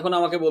আসলাম, এখন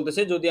আমাকে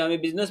বলতেছে যদি আমি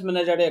বিজনেস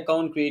ম্যানেজারে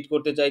অ্যাকাউন্ট ক্রিয়েট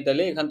করতে চাই,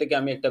 তাহলে এখান থেকে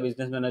আমি একটা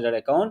বিজনেস ম্যানেজার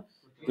অ্যাকাউন্ট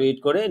ক্রিয়েট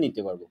করে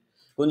নিতে পারবো।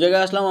 কোন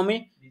জায়গায় আসলাম আমি,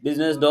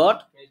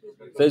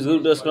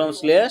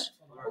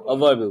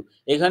 business.facebook.com/overview।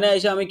 এখানে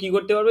এসে আমি কি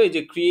করতে পারবো, এই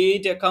যে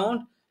ক্রিয়েট অ্যাকাউন্ট,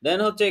 দেন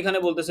হচ্ছে এখানে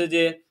বলতেছে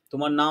যে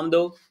তোমার নাম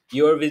দাও,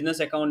 ইওর বিজনেস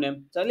অ্যাকাউন্ট নেম,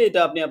 চাইলে এটা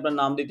আপনি আপনার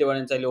নাম দিতে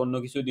পারেন, চাইলে অন্য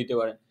কিছু দিতে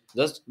পারেন,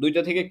 জাস্ট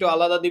দুইটা থেকে একটু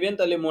আলাদা দিবেন,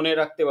 তাহলে মনে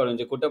রাখতে পারেন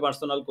যে কোনটা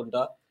পার্সোনাল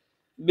কোনটা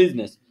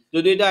বিজনেস।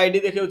 যদি এটা আইডি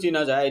দেখেও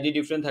চেনা যায়, আইডি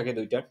ডিফারেন্ট থাকে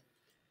দুইটার,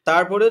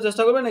 তারপরেও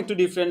চেষ্টা করবেন একটু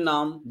ডিফারেন্ট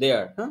নাম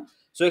দেয়ার। হ্যাঁ,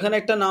 সো এখানে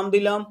একটা নাম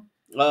দিলাম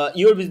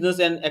your business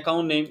and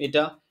account name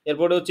এটা,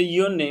 এরপরে হচ্ছে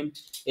ইওর নেম,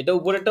 এটা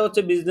উপরেরটা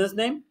হচ্ছে বিজনেস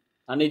নেম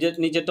আর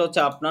নিচেরটা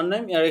হচ্ছে আপনার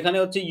নেম, আর এখানে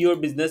হচ্ছে ইওর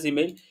বিজনেস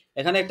ইমেল,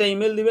 এখানে একটা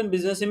ইমেল দিবেন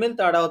বিজনেস ইমেল,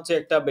 তারা হচ্ছে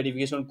একটা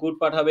ভেরিফিকেশন কোড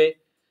পাঠাবে।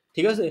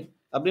 ঠিক আছে,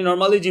 আপনি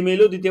নর্মালি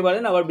জিমেইলও দিতে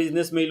পারেন, আবার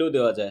বিজনেস মেইলও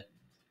দেওয়া যায়,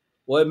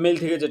 ওয়েব মেইল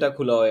থেকে যেটা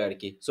খোলা হয় আর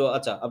কি। সো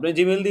আচ্ছা, আপনি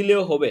জিমেইল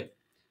দিলেও হবে,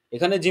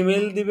 এখানে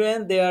জিমেইল দিবেন,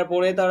 দেওয়ার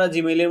পরে তারা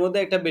জিমেইলের মধ্যে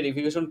একটা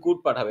ভেরিফিকেশন কোড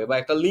পাঠাবে বা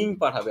একটা লিঙ্ক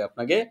পাঠাবে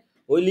আপনাকে,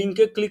 ওই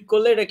লিঙ্কে ক্লিক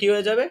করলে এটা কি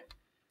হয়ে যাবে,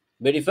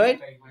 ভেরিফাইড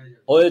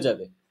হয়ে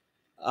যাবে।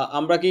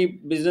 আমরা কি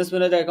বিজনেস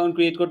ম্যানেজার অ্যাকাউন্ট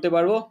ক্রিয়েট করতে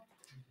পারবো?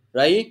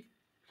 রাই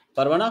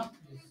পারবা না?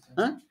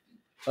 হ্যাঁ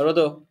পারবো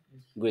তো,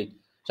 গ্রেট।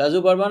 সাজু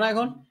পারবা না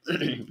এখন?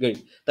 গ্রেট।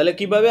 তাহলে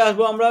কিভাবে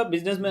আসবো আমরা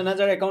বিজনেস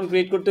ম্যানেজার অ্যাকাউন্ট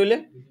ক্রিয়েট করতে হলে?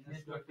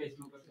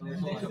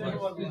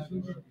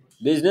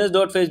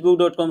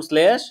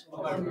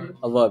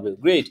 business.facebook.com/overview।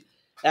 গ্রেট।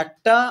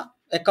 একটা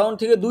অ্যাকাউন্ট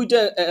থেকে দুইটা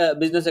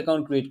বিজনেস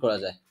অ্যাকাউন্ট ক্রিয়েট করা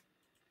যায়,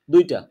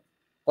 দুইটা।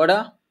 কটা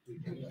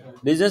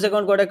বিজনেস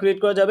অ্যাকাউন্ট কটা ক্রিয়েট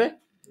করা যাবে?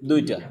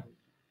 দুইটা।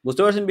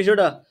 বুঝতে পারছেন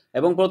বিষয়টা?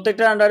 এবং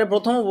প্রত্যেকটার আন্ডারে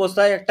প্রথম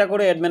অবস্থায় একটা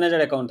করে অ্যাড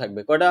ম্যানেজার অ্যাকাউন্ট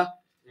থাকবে। কটা?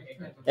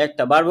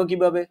 একটা। বাড়বো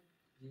কিভাবে?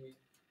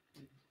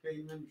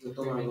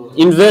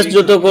 ইনভেস্ট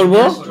যত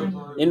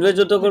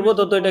করব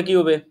তত এটা কি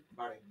হবে?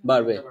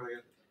 বাড়বে।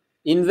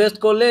 ইনভেস্ট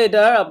করলে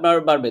এটা আপনার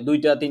বাড়বে,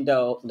 দুইটা তিনটা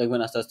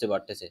দেখবেন আস্তে আস্তে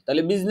বাড়তেছে।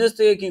 তাহলে বিজনেস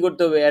থেকে কি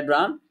করতে হবে? অ্যাড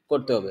রান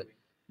করতে হবে।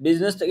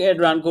 বিজনেস থেকে অ্যাড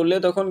রান করলে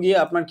তখন গিয়ে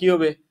আপনার কি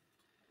হবে?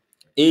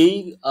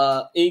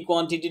 এই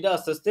কোয়ান্টিটিটা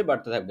আস্তে আস্তে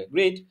বাড়তে থাকবে।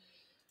 গ্রেট।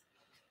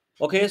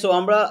 ওকে, সো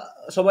আমরা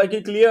সবাই কি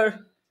ক্লিয়ার?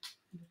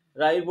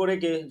 রাইট পরে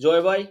কে?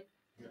 জয় ভাই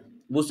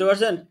বুঝতে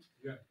পারছেন?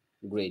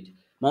 গ্রেট।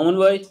 মামুন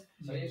ভাই?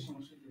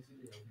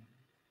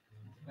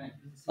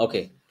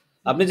 ওকে,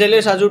 আপনি চাইলে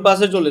সাজুর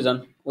পাশে চলে যান,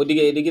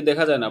 ওইদিকে, এদিকে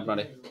দেখা যায় না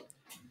আপনারে।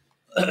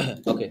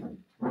 ওকে,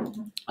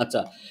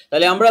 আচ্ছা,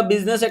 তাহলে আমরা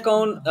বিজনেস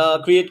অ্যাকাউন্ট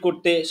ক্রিয়েট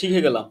করতে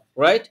শিখে গেলাম,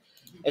 রাইট?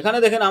 এখানে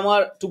দেখেন আমার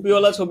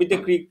টুপিওয়ালা ছবিতে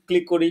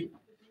ক্লিক করি।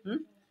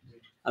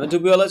 আমি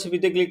টুপিওয়ালা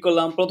ছবিতে ক্লিক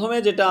করলাম, প্রথমে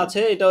যেটা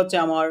আছে এটা হচ্ছে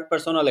আমার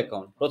পার্সোনাল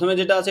অ্যাকাউন্ট, প্রথমে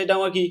যেটা আছে এটা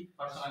আমার কি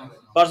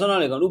পার্সোনাল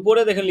অ্যাকাউন্ট।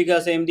 উপরে দেখেন লেখা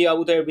আছে এমডি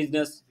আবু তাহের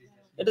বিজনেস,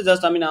 এটা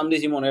জাস্ট আমি নাম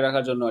দিয়েছি মনে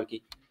রাখার জন্য আর কি,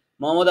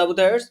 মোহাম্মদ আবু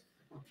তাহের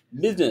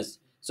বিজনেস।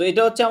 সো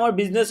এটা হচ্ছে আমার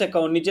বিজনেস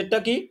অ্যাকাউন্ট, নিচেরটা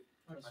কি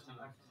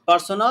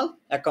পার্সোনাল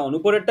অ্যাকাউন্ট,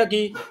 উপরেরটা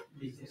কি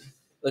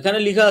এখানে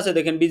লেখা আছে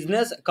দেখেন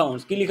বিজনেস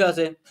অ্যাকাউন্টস, কি লেখা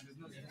আছে?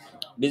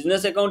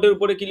 বিজনেস অ্যাকাউন্টের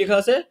উপরে কি লেখা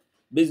আছে?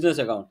 Business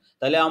account.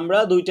 তাহলে আমরা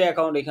দুইটা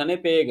অ্যাকাউন্ট এখানে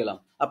পেয়ে গেলাম।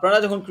 আপনারা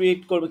যখন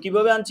ক্রিয়েট করবেন,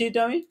 কিভাবে আনছি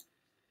এটা আমি?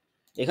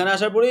 এখানে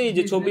আসার পরে এই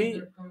যে ছবি,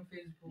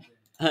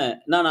 হ্যাঁ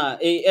না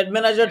এই অ্যাড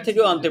ম্যানেজার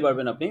থেকেও আনতে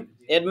পারবেন আপনি।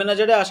 অ্যাড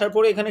ম্যানেজারে আসার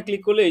পরে এখানে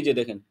ক্লিক করলে এই যে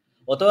দেখেন,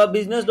 অথবা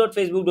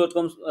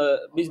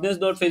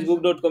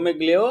business.facebook.com এ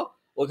গেলেও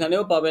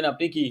ওখানেও পাবেন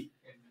আপনি কি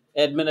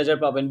অ্যাড ম্যানেজার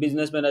পাবেন,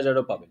 বিজনেস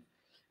ম্যানেজারও পাবেন।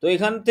 তো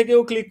এখান থেকেও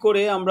ক্লিক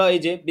করে আমরা এই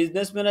যে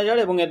বিজনেস ম্যানেজার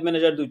এবং অ্যাড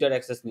ম্যানেজার দুইটার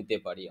অ্যাক্সেস নিতে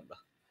পারি আমরা।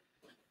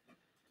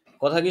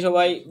 কথা কি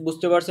সবাই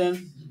বুঝতে পারছেন?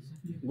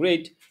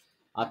 গ্রেট।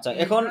 আচ্ছা,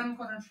 এখন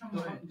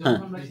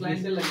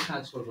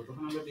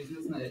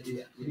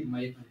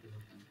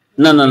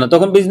না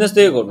তখন বিজনেস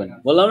থেকে করবেন,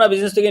 বললাম না,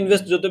 বিজনেস থেকে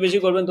ইনভেস্ট যত বেশি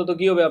করবেন তত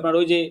কি হবে আপনার,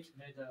 ওই যে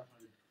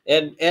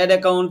অ্যাড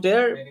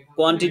অ্যাকাউন্টের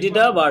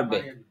কোয়ান্টিটিটা বাড়বে।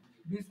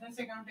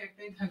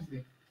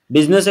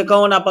 বিজনেস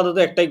অ্যাকাউন্ট আপাতত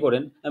একটাই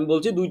করেন, আমি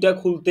বলছি দুইটা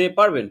খুলতে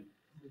পারবেন।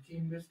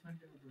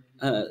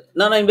 হ্যাঁ,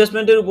 না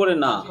ইনভেস্টমেন্টের উপরে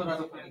না,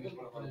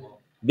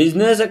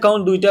 বিজনেস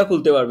অ্যাকাউন্ট দুইটা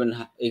খুলতে পারবেন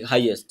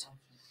হাইয়েস্ট,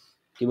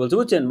 কি বলতে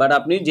বুঝছেন? বাট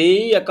আপনি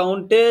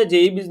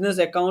যেই বিজনেস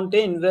অ্যাকাউন্টে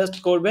ইনভেস্ট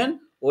করবেন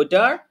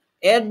ওইটার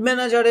অ্যাড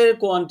ম্যানেজারের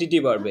কোয়ান্টিটি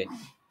বাড়বে।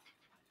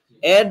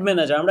 অ্যাড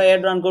ম্যানেজার, আমরা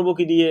অ্যাড রান করব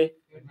কি দিয়ে?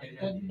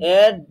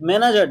 অ্যাড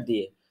ম্যানেজার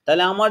দিয়ে।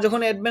 তাহলে আমার যখন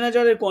অ্যাড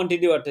ম্যানেজারের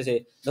কোয়ান্টিটি বাড়তেছে,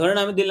 ধরেন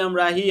আমি দিলাম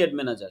রাহি অ্যাড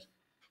ম্যানেজার,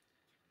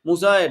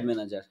 মুসা অ্যাড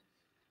ম্যানেজার,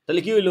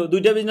 তাহলে কি হইলো?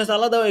 দুইটা বিজনেস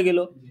আলাদা হয়ে গেল।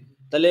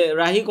 তাহলে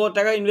রাহি কত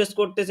টাকা ইনভেস্ট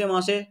করতেছে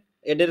মাসে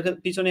এডের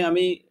পিছনে,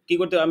 আমি কি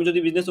করতে, আমি যদি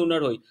বিজনেস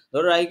ওনার হই,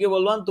 ধরো রাহিকে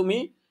বললাম তুমি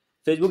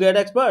ফেসবুক অ্যাড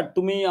এক্সপার্ট,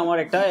 তুমি আমার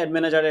একটা অ্যাড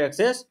ম্যানেজারের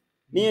অ্যাক্সেস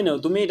নিয়ে নাও,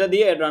 তুমি এটা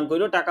দিয়ে অ্যাড রান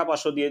করো, টাকা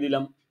 500 দিয়ে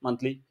দিলাম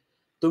মান্থলি,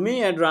 তুমি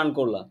অ্যাড রান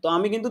করলা, তো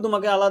আমি কিন্তু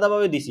তোমাকে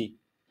আলাদাভাবে দিছি,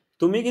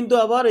 তুমি কিন্তু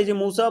আবার এই যে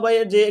মুসা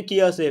ভাইয়ের যে কি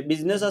আছে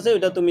বিজনেস আছে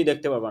ওটা তুমি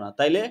দেখতে পারবে না।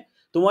 তাইলে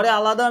তোমারে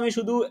আলাদা আমি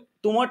শুধু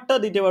তোমারটা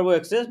দিতে পারবো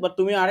অ্যাক্সেস, বাট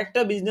তুমি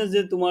আরেকটা বিজনেস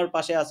যে তোমার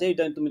পাশে আছে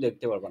এটা তুমি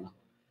দেখতে পারবে না,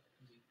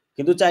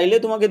 কিন্তু চাইলে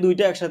তোমাকে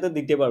দুইটা একসাথে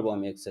দিতে পারবো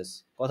আমি অ্যাক্সেস।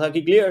 কথা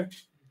কি ক্লিয়ার?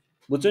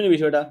 বুঝছো নি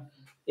বিষয়টা?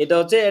 এটা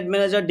হচ্ছে অ্যাড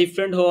ম্যানেজার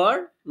ডিফারেন্ট হওয়ার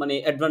মানে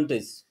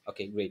অ্যাডভান্টেজ।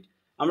 ওকে, গ্রেট।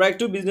 আমরা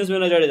একটু বিজনেস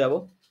ম্যানেজারে যাব।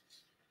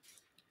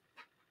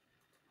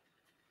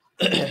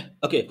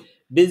 ওকে,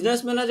 বিজনেস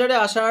ম্যানেজারে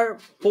আসার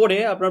পরে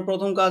আপনার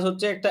প্রথম কাজ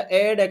হচ্ছে একটা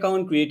অ্যাড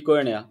অ্যাকাউন্ট ক্রিয়েট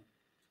করে নেওয়া।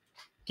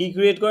 কি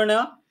ক্রিয়েট করে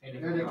নেওয়া?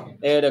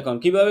 Add account.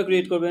 কিভাবে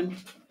ক্রিয়েট করবেন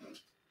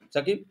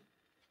সাকিব?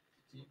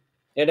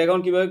 অ্যাড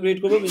অ্যাকাউন্ট কিভাবে ক্রিয়েট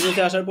করব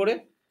বিজনেসে আসার পরে?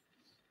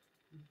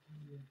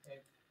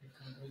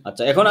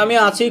 আচ্ছা, এখন আমি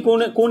আছি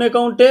কোন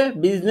অ্যাকাউন্টে?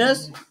 বিজনেস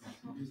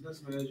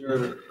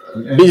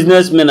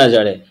বিজনেস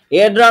ম্যানেজারে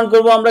অ্যাড রান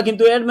করব আমরা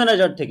কিন্তু অ্যাড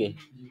ম্যানেজার থেকে।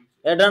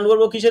 অ্যাড রান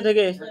করব কিসে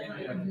থেকে?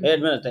 অ্যাড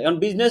ম্যানেজার থেকে। কারণ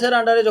বিজনেসের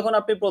আন্ডারে যখন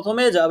আপনি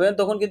প্রথমে যাবেন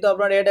তখন কিন্তু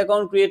আপনার অ্যাড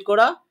অ্যাকাউন্ট ক্রিয়েট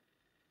করা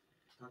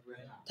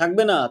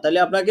থাকবে না। তাহলে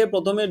আপনাকে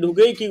প্রথমে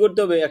ঢুকেই কি করতে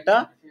হবে? একটা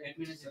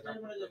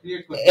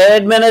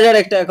অ্যাড ম্যানেজার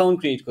একটা অ্যাকাউন্ট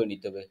ক্রিয়েট করে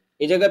নিতে হবে।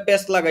 এই জায়গায়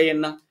পেস্ট লাগাইয়েন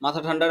না, মাথা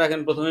ঠান্ডা রাখেন।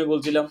 প্রথমেই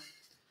বলছিলাম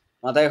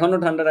মাথা এখনো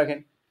ঠান্ডা রাখেন।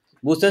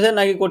 বুঝতেছেন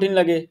নাকি কঠিন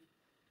লাগে?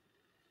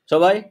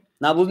 সবাই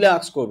না বুঝলে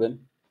আস্ক করবেন।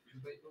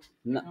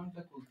 না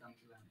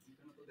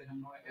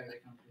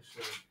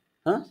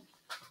হ্যাঁ,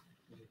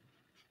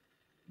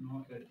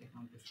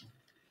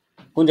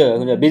 কোন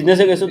জায়গায়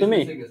বিজনেসে গেছো তুমি?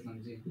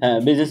 হ্যাঁ,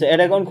 বিজনেসে অ্যাড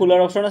অ্যাকাউন্ট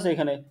খোলার অপশন আছে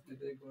এখানে।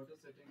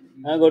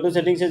 হ্যাঁ, গো টু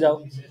সেটিংসে যাও।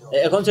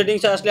 এখন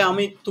সেটিংসে আসলে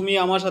তুমি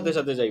আমার সাথে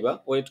সাথে যাইবা,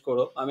 ওয়েট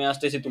করো, আমি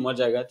আসতেছি তোমার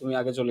জায়গায়, তুমি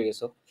আগে চলে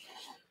গেছো।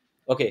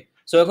 ওকে,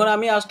 সো এখন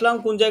আমি আসলাম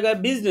কোন জায়গায়?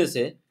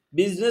 বিজনেসে।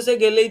 বিজনেসে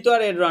গেলেই তো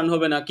আর অ্যাড রান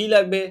হবে না, কি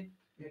লাগবে?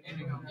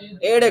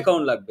 অ্যাড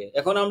অ্যাকাউন্ট লাগবে।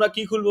 এখন আমরা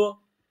কি খুলবো?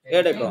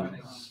 Add account.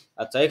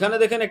 আচ্ছা, এখানে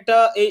দেখেন একটা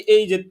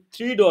এই যে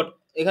 3 ডট,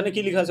 এখানে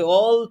কি লেখা আছে?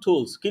 All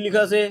tools. কি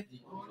লেখা আছে?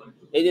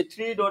 এই যে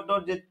 3 ডট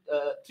ডট যে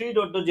 3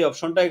 ডট ডট যে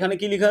অপশনটা, এখানে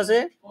কি লেখা আছে?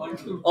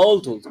 All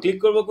tools. ক্লিক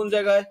করব কোন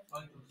জায়গায়?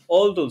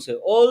 অল টুলসে।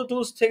 অল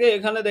টুলস থেকে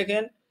এখানে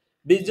দেখেন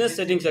বিজনেস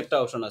সেটিংস একটা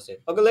অপশন আছে।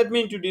 ওকে, let me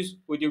introduce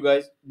with you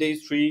guys this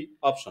 3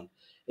 option.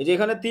 এই যে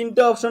এখানে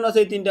 3টা অপশন আছে,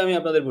 এই 3টা আমি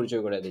আপনাদের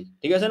পরিচয় করে দেই।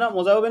 ঠিক আছে না?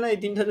 মজা হবে না এই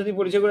 3টা যদি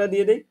পরিচয় করে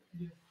দিয়ে দেই?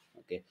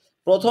 ওকে,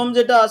 প্রথম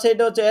যেটা আছে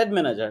এটা হচ্ছে অ্যাড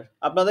ম্যানেজার।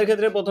 আপনাদের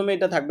ক্ষেত্রে প্রথমে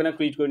এটা থাকবে না,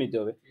 ক্রিয়েট করে নিতে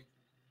হবে।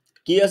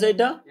 কি আছে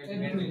এটা?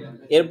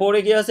 এরপরে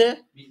কি আছে?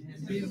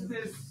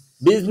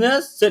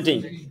 Business setting.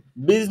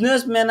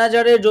 বিজনেস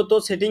ম্যানেজারের যত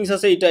সেটিংস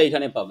আছে এটা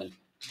এখানে পাবেন।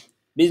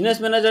 বিজনেস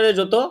ম্যানেজারের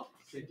যত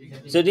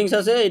সেটিংস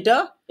আছে এটা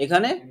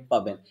এখানে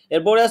পাবেন।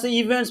 এরপরে আছে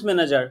events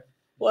manager.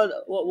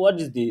 What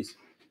is this?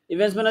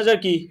 Events manager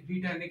কি?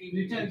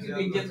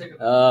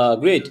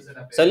 গ্রেট।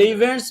 তাহলে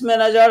ইভেন্টস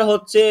ম্যানেজার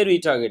হচ্ছে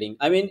রিটার্গেটিং।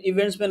 আই মিন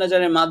ইভেন্টস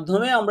ম্যানেজারের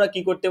মাধ্যমে আমরা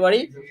কি করতে পারি?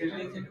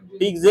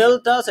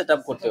 পিক্সেলটা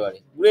সেটআপ করতে পারি।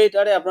 গ্রেট,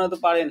 আরে আপনারা তো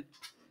পারেন।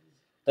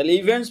 তাহলে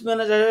ইভেন্টস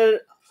ম্যানেজারের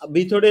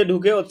ভিতরে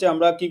ঢুকে হচ্ছে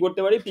আমরা কি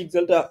করতে পারি?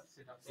 পিক্সেলটা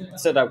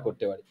সেটআপ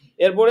করতে পারি।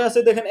 এরপরে আছে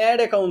দেখেন add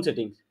account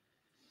settings.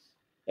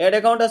 Add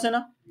account আছে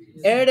না?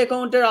 অ্যাড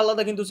অ্যাকাউন্টের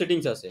আলাদা কিন্তু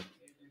সেটিংস আছে।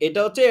 এটা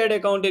হচ্ছে অ্যাড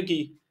অ্যাকাউন্টের কি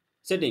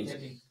সেটিংস।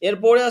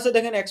 এরপরে আছে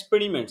দেখেন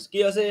এক্সপেরিমেন্টস। কি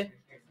আছে?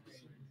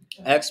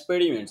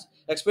 এক্সপেরিমেন্টস।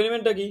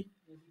 এক্সপেরিমেন্টটা কি?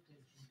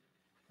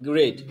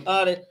 গ্রেট।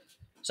 আরে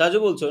সাজু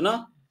বলছো না?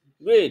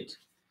 গ্রেট,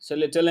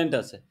 ট্যালেন্ট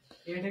আছে।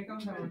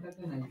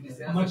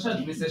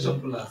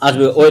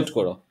 আসবে, ওয়েট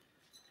করো।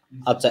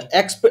 আচ্ছা,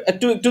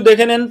 একটু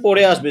দেখে নেন,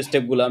 পরে আসবে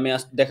স্টেপগুলো, আমি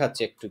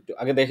দেখাচ্ছি। একটু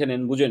আগে দেখে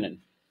নেন, বুঝে নেন।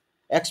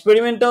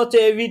 এক্সপেরিমেন্টটা হচ্ছে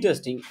এভি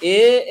টেস্টিং, এ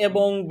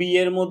এবং বি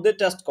এর মধ্যে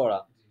টেস্ট করা।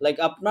 লাইক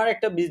আপনার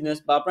একটা বিজনেস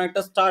বা আপনার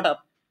একটা স্টার্টআপ,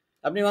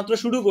 আপনি মাত্র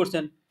শুরু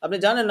করছেন, আপনি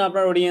জানেন না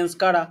আপনার অডিয়েন্স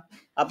কারা,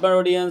 আপনার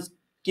অডিয়েন্স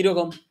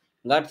কিরকম,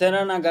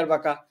 গাড়তেরা না গাড়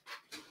বাঁকা,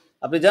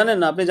 আপনি জানেন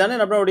না। আপনি জানেন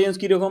আপনার অডিয়েন্স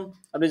কিরকম,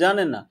 আপনি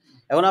জানেন না।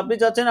 এখন আপনি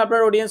চাচ্ছেন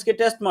আপনার অডিয়েন্সকে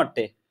টেস্ট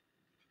মারতে।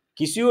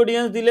 কিছু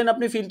অডিয়েন্স দিলেন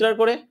আপনি ফিল্টার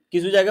করে,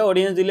 কিছু জায়গায়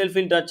অডিয়েন্স দিলেন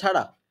ফিল্টার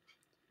ছাড়া।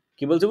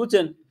 কি বলছে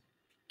বুঝছেন?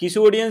 কিছু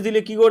অডিয়েন্স দিলে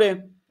কি করে?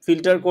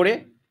 ফিল্টার করে,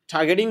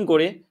 টার্গেটিং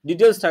করে,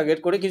 ডিটেলস টার্গেট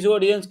করে। কিছু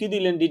অডিয়েন্স কি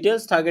দিলেন?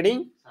 ডিটেলস টার্গেটিং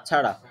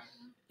ছাড়া।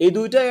 এই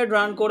দুইটা অ্যাড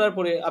রান করার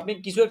পরে আপনি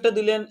কিছু একটা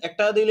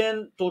দিলেন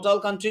টোটাল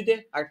কান্ট্রিতে,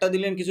 একটা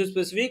দিলেন কিছু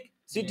স্পেসিফিক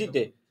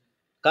সিটিতে।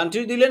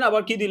 কান্ট্রি দিলেন,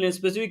 আবার কি দিলেন?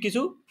 স্পেসিফিক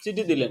কিছু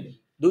সিটি দিলেন।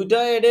 দুইটা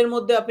অ্যাডের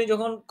মধ্যে আপনি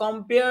যখন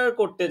কম্পেয়ার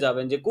করতে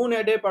যাবেন যে কোন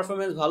অ্যাডের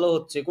পারফরমেন্স ভালো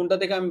হচ্ছে, কোনটা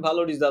থেকে আমি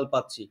ভালো রেজাল্ট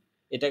পাচ্ছি,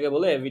 এটাকে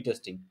বলে এভি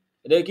টেস্টিং।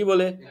 এটা কি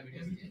বলে?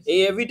 এই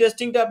এভি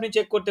টেস্টিংটা আপনি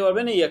চেক করতে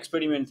পারবেন এই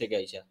এক্সপেরিমেন্ট থেকে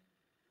আইসা।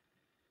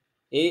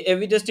 এই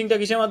এভি টেস্টিংটা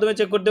কিসের মাধ্যমে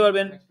চেক করতে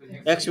পারবেন?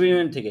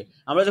 এক্সপেরিমেন্ট থেকে।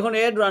 আমরা যখন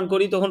অ্যাড রান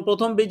করি তখন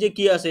প্রথম পেজে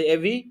কি আছে?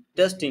 AV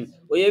testing.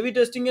 ওই এভি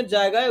টেস্টিং এর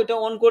জায়গায় ওটা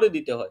অন করে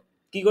দিতে হয়।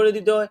 কি করে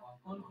দিতে হয়?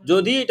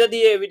 যদি এটা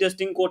দিয়ে এভি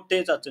টেস্টিং করতে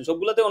চাচ্ছেন,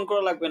 সবগুলোতে অন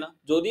করা লাগবে না,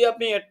 যদি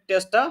আপনি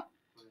টেস্টটা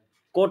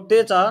করতে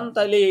চান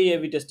তাহলে এই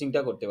এভি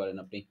টেস্টিংটা করতে পারেন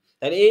আপনি।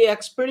 তাহলে এই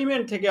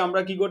এক্সপেরিমেন্ট থেকে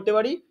আমরা কি করতে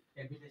পারি?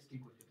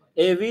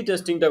 এভি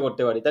টেস্টিংটা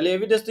করতে পারি। তাহলে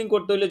এভি টেস্টিং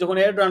করতে হলে যখন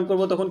অ্যাড রান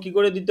করব তখন কি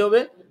করে দিতে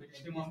হবে?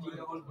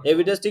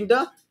 এভি টেস্টিংটা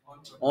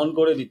অন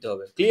করে দিতে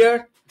হবে। ক্লিয়ার?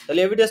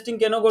 তাহলে এভি টেস্টিং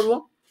কেন করব?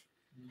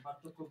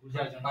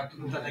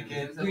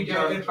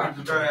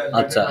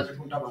 আচ্ছা,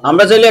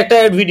 আমরা চাইলে একটা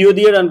অ্যাড ভিডিও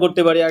দিয়ে রান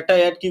করতে পারি, একটা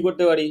অ্যাড কি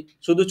করতে পারি?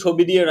 শুধু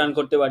ছবি দিয়ে রান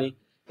করতে পারি।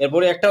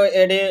 এরপরে একটা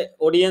অ্যাডে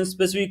অডিয়েন্স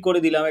স্পেসিফিক করে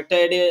দিলাম, একটা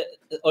অ্যাডে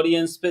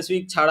অডিয়েন্স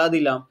স্পেসিফিক ছাড়া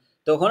দিলাম।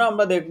 তখন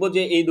আমরা দেখব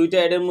যে এই দুইটা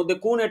অ্যাডের মধ্যে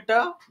কোন একটা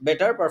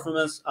বেটার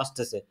পারফরমেন্স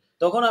আসতেছে।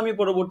 তখন আমি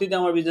পরবর্তীতে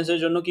আমার বিজনেসের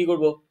জন্য কি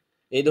করব?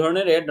 এই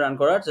ধরনের অ্যাড রান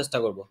করার চেষ্টা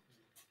করব।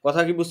 কথা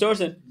কি বুঝতে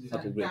পারছেন?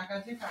 ওকে, গ্রেট।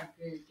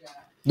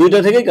 দুইটা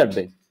থেকেই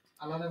কাটবে।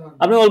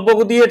 আপনি অল্প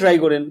দিয়ে ট্রাই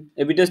করেন,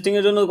 এবি টেস্টিং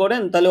এর জন্য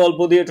করেন, তাহলে অল্প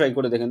দিয়ে ট্রাই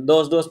করে দেখেন,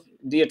 10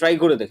 দিয়ে ট্রাই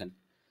করে দেখেন,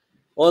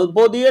 অল্প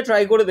দিয়ে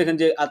ট্রাই করে দেখেন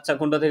যে আচ্ছা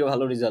কোনটা থেকে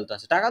ভালো রেজাল্ট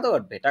আসে। টাকা তো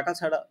কাটবে, টাকা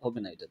ছাড়া হবে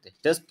না, এটাতে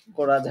টেস্ট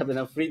করা যাবে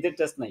না, ফ্রিতে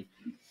টেস্ট নাই।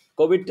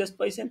 কোভিড টেস্ট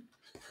পাইছেন?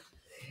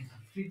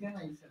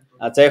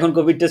 আচ্ছা, এখন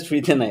কোভিড টেস্ট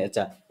ফ্রিতে নাই।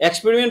 আচ্ছা,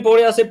 এক্সপেরিমেন্ট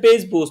পরে আছে পেজ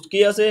পোস্ট। কি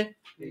আছে?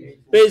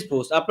 Page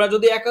post. আপনার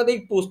যদি একাধিক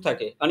পোস্ট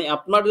থাকে, মানে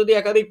আপনার যদি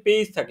একাধিক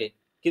পেজ থাকে,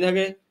 কি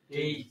থাকে,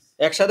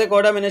 একসাথে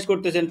কয়টা ম্যানেজ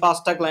করতেছেন,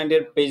 5টা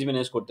ক্লায়েন্টের পেজ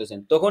ম্যানেজ করতেছেন,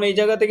 তখন এই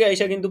জায়গা থেকে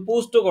এসে কিন্তু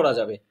পোস্টও করা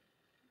যাবে।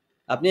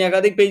 আপনি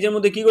একাধিক পেজের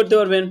মধ্যে কি করতে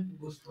পারবেন,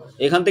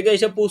 এখান থেকে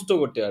এসে পোস্টও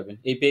করতে পারবেন,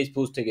 এই পেজ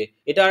পোস্ট থেকে।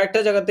 এটা আরেকটা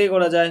জায়গা থেকে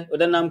করা যায়,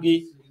 ওটার নাম কি,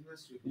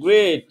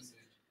 গ্রেট।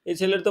 এই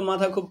ছেলের তো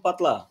মাথা খুব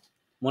পাতলা,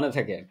 মনে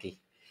থাকে আর কি।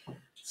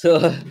 সো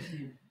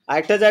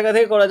আরেকটা জায়গা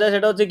থেকে করা যায়,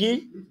 সেটা হচ্ছে কি,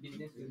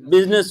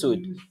 বিজনেস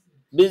সুইট।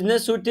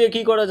 বিজনেস সুইট থেকে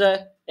কি করা যায়,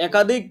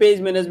 একাধিক পেজ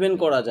ম্যানেজমেন্ট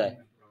করা যায়।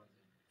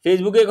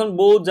 ফেসবুকে এখন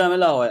বহুত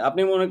ঝামেলা হয়,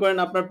 আপনি মনে করেন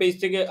আপনার পেজ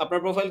থেকে, আপনার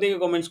প্রোফাইল থেকে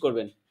কমেন্টস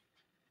করবেন,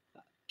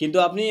 কিন্তু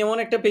আপনি এমন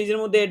একটা পেজের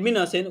মধ্যে অ্যাডমিন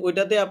আছেন,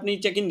 ওইটাতে আপনি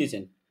চেক ইন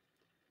দিছেন,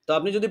 তো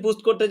আপনি যদি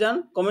পোস্ট করতে যান,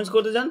 কমেন্টস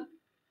করতে যান,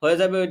 হয়ে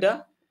যাবে ওইটা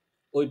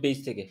ওই পেজ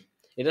থেকে।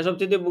 এটা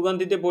সবচেয়ে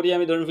ভোগান্তিতে পড়ি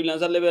আমি, ধরুন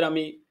ফ্রিল্যান্সার লেভেল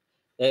আমি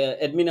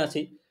অ্যাডমিন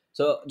আছি,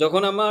 সো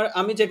যখন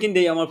আমি চেক ইন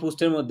দিই আমার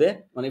পোস্টের মধ্যে,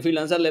 মানে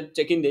ফ্রিল্যান্সার ল্যাব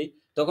চেক ইন দিই,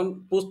 তখন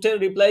পোস্টের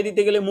রিপ্লাই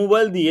দিতে গেলে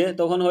মোবাইল দিয়ে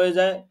তখন হয়ে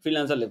যায়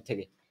ফ্রিল্যান্সার ল্যাব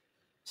থেকে,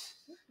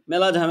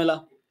 মেলা ঝামেলা,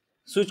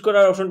 সুইচ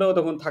করার অপশনটাও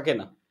তখন থাকে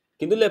না,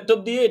 কিন্তু ল্যাপটপ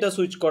দিয়ে এটা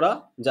সুইচ করা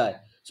যায়।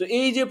 সো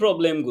এই যে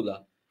প্রবলেমগুলা,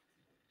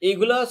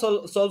 এইগুলা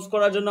সলভ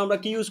করার জন্য আমরা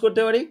কি ইউজ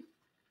করতে পারি,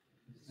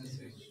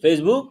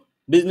 ফেসবুক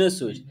বিজনেস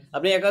সুইচ।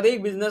 আপনি একাধিক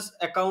বিজনেস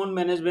অ্যাকাউন্ট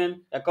ম্যানেজমেন্ট,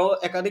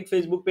 একাধিক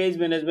ফেসবুক পেজ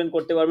ম্যানেজমেন্ট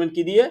করতে পারবেন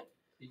কি দিয়ে,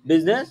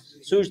 বিজনেস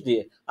সুইচ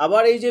দিয়ে।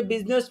 আবার এই যে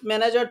বিজনেস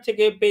ম্যানেজার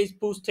থেকে পেজ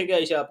পোস্ট থেকে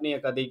এসে আপনি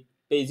একাধিক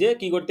পেজে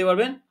কি করতে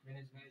পারবেন,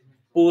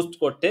 পোস্ট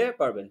করতে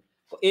পারবেন।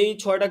 এই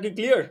 6টা কি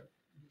ক্লিয়ার?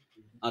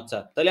 আচ্ছা,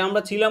 তাহলে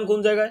আমরা ছিলাম কোন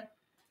জায়গায়,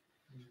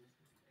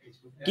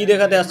 কি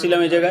দেখাতে আসছিলাম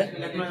এই জায়গায়,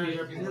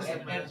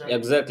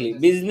 এক্স্যাক্টলি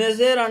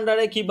বিজনেসের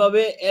আন্ডারে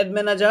কিভাবে অ্যাড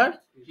ম্যানেজার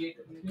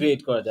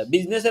ক্রিয়েট করা যায়,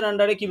 বিজনেসের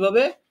আন্ডারে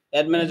কিভাবে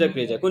অ্যাড ম্যানেজার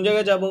ক্রিয়েট যায়, কোন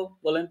জায়গায় যাব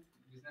বলেন,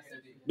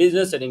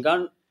 বিজনেস সেটিং।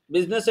 কারণ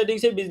বিজনেস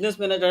সেটিংসে বিজনেস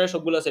ম্যানেজারের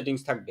সবগুলো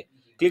সেটিংস থাকবে।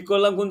 ক্লিক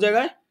করলাম কোন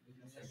জায়গায়,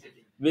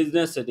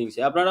 বিজনেস সেটিংসে।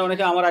 আপনারা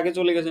অনেকে আমার আগে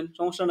চলে গেছেন,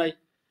 সমস্যা নাই,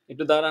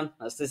 একটু দাঁড়ান,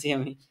 আসতেছি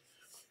আমি।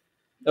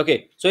 ওকে,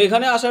 সো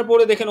এখানে আসার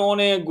পরে দেখেন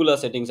অনেকগুলা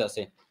সেটিংস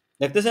আছে,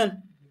 দেখতেছেন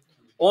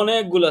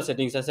অনেকগুলা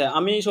সেটিংস আছে।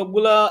 আমি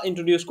সবগুলা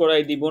ইন্ট্রোডিউস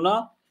করাই দিব না,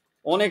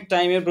 অনেক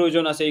টাইমের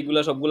প্রয়োজন আছে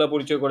এইগুলা সবগুলা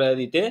পরিচয় করাই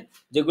দিতে,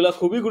 যেগুলা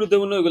খুবই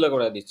গুরুত্বপূর্ণ ওইগুলা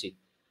করাই দিচ্ছি।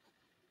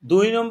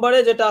 2 নম্বরে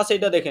যেটা আছে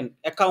এটা দেখেন,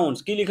 অ্যাকাউন্টস,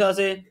 কি লেখা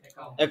আছে,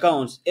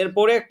 অ্যাকাউন্টস।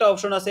 এরপরে একটা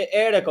অপশন আছে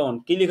অ্যাড অ্যাকাউন্ট,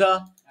 কি লেখা,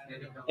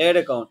 অ্যাড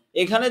অ্যাকাউন্ট।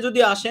 এখানে যদি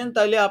আসেন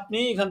তাহলে আপনি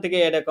এখান থেকে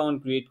অ্যাড অ্যাকাউন্ট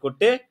ক্রিয়েট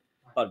করতে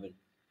পারবেন।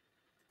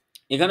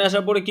 এখানে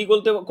আসার পরে কি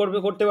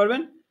করতে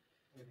পারবেন,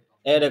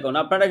 অ্যাড অ্যাকাউন্ট।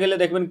 আপনারা গেলে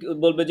দেখবেন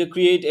বলবে যে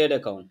ক্রিয়েট অ্যাড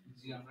অ্যাকাউন্ট,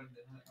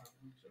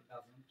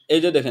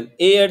 এই যে দেখেন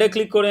এই অ্যাডে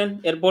ক্লিক করেন,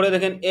 এরপরে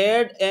দেখেন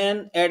অ্যাড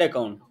অ্যাড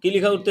অ্যাকাউন্ট, কি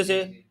লেখা উঠতেছে,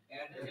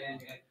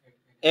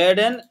 অ্যাড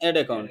অ্যাড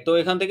অ্যাকাউন্ট। তো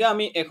এখান থেকে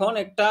আমি এখন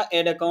একটা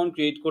অ্যাড অ্যাকাউন্ট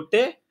ক্রিয়েট করতে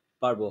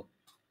পারবো,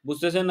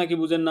 বুঝতেছেন নাকি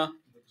বুঝেন না?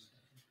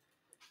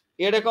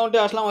 অ্যাড অ্যাকাউন্টে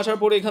আসলাম, আসার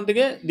পরে এখান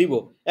থেকে দিব,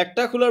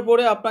 একটা খোলার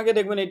পরে আপনাকে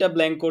দেখবেন এটা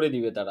ব্ল্যাঙ্ক করে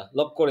দিবে, তারা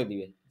লক করে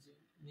দিবে।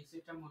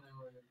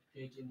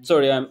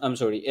 Sorry I am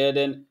sorry, add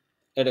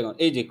account,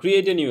 এই যে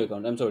create a new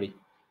account, I am sorry,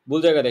 ভুল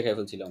জায়গা দেখাই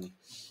ফেলছিলাম আমি।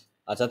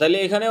 আচ্ছা, তাহলে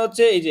এখানে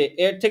হচ্ছে এই যে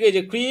অ্যাড থেকে এই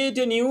যে create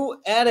a new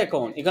add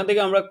account, এখান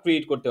থেকে আমরা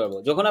ক্রিয়েট করতে পারবো।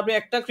 যখন আপনি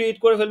একটা ক্রিয়েট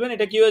করে ফেলবেন,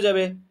 এটা কি হয়ে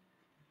যাবে,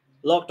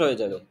 লকড হয়ে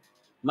যাবে,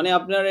 মানে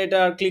আপনার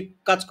এটা ক্লিক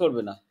কাজ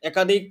করবে না,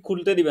 একাধিক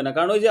খুলতে দিবে না,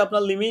 কারণ ওই যে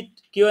আপনার লিমিট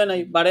কি হয় নাই,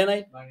 বাড়ে নাই,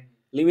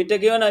 লিমিটটা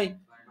কি হয় নাই,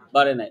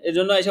 বাড়ে নাই। এর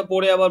জন্য এসব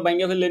পরে আবার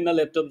ভাঙিয়ে ফেললেন না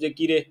ল্যাপটপ, যে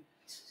কি রে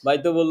ভাই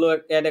তো বললো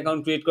অ্যাড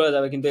অ্যাকাউন্ট ক্রিয়েট করা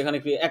যাবে, কিন্তু এখানে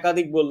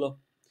একাধিক বললো।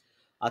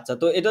 আচ্ছা,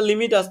 তো এটা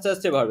লিমিট আস্তে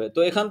আস্তে বাড়বে। তো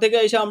এখান থেকে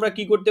এসে আমরা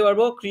কি করতে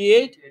পারবো,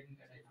 ক্রিয়েট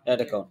অ্যাড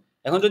অ্যাকাউন্ট।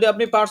 এখন যদি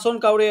আপনি পার্সন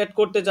কাউরে অ্যাড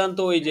করতে চান,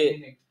 তো ওই যে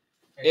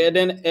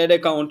অ্যাড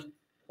অ্যাকাউন্ট,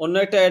 অন্য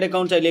একটা অ্যাড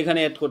অ্যাকাউন্ট চাইলে এখানে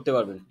অ্যাড করতে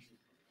পারবেন।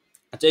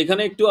 আচ্ছা,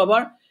 এখানে একটু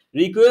আবার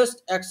request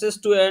access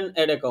to an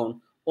add account,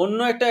 অন্য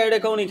একটা অ্যাড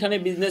অ্যাকাউন্ট এখানে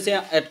বিজনেসে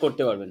অ্যাড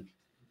করতে পারবেন,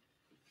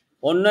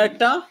 অন্য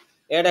একটা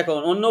অ্যাড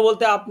অ্যাকাউন্ট, অন্য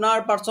বলতে আপনার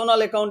পার্সোনাল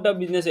অ্যাকাউন্টটা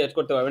বিজনেসে অ্যাড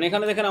করতে পারবেন।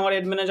 এখানে দেখেন আমার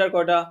অ্যাড ম্যানেজার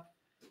কয়টা,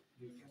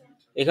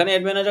 এখানে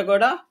অ্যাড ম্যানেজার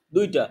কয়টা,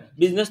 2টা।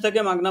 বিজনেস থেকে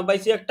মাগনা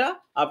পাইছি একটা,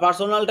 আর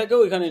পার্সোনালটাকেও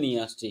এখানে নিয়ে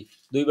আসছি,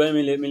 2 ভাই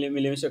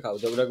মিলেমিশে খাও,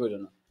 ঝগড়া করো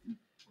না,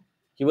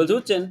 কি বলতে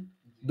বুঝছেন,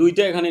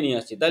 2টা এখানে নিয়ে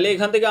আসছি। তাহলে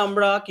এখান থেকে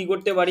আমরা কি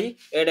করতে পারি,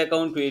 অ্যাড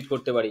অ্যাকাউন্ট ক্রিয়েট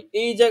করতে পারি।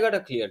 এই জায়গাটা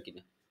ক্লিয়ার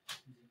কিনা,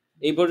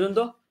 এই পর্যন্ত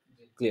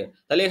ক্লিয়ার?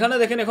 তাহলে এখানে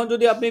দেখেন, এখন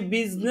যদি আপনি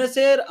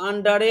বিজনেসের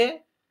আন্ডারে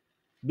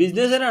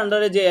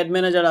যে অ্যাড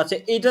ম্যানেজার আছে,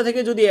 এইটা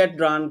থেকে যদি অ্যাড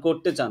রান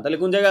করতে চান, তাহলে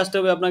কোন জায়গায় আসতে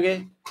হবে আপনাকে,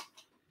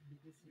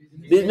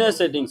 বিজনেস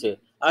সেটিংসে।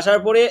 আসার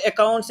পরে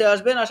অ্যাকাউন্টসে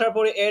আসবেন, আসার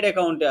পরে অ্যাড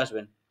অ্যাকাউন্টে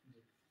আসবেন।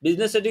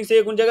 বিজনেস সেটিংসে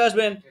কোন জায়গায়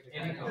আসবেন,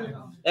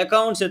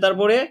 অ্যাকাউন্টসে,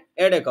 তারপরে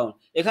অ্যাড অ্যাকাউন্ট।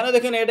 এখানে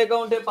দেখেন অ্যাড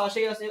অ্যাকাউন্টের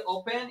পাশেই আছে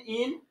ওপেন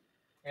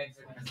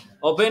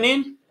ইন,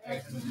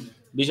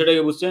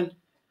 বিষয়টাকে বুঝছেন,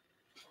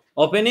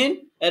 ওপেন ইন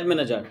অ্যাড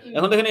ম্যানেজার।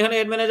 এখন দেখেন এখানে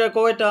অ্যাড ম্যানেজার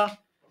কয়টা,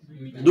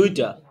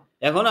 2টা।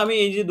 এখন আমি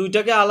এই যে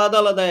 2টাকে আলাদা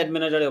আলাদা অ্যাড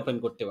ম্যানেজারে ওপেন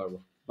করতে পারবো,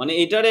 মানে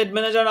এটার অ্যাড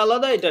ম্যানেজার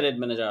আলাদা, এটার অ্যাড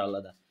ম্যানেজার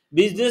আলাদা।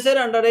 বিজনেসের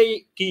আন্ডারে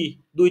কি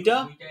 2টা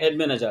অ্যাড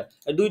ম্যানেজার,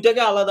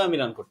 2টাকে আলাদা আমি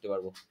রান করতে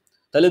পারবো।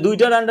 তাহলে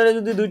 2টার আন্ডারে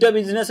যদি 2টা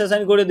বিজনেস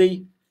অ্যাসাইন করে দেই,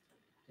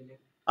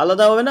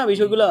 আলাদা হবে না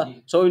বিষয়গুলা,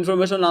 সব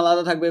ইনফরমেশন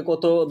আলাদা থাকবে,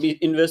 কত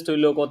ইনভেস্ট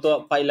হইলো, কত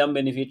পাইলাম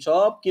বেনিফিট,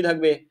 সব কি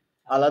থাকবে,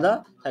 আলাদা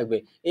থাকবে।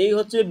 এই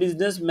হচ্ছে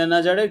বিজনেস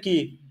ম্যানেজারের কি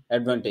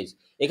অ্যাডভান্টেজ।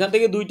 এখান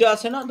থেকে দুইটা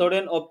আছে না,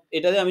 ধরেন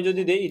এটাতে আমি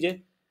যদি দেই যে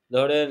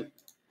ধরেন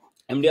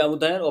MD Abu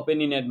Taher open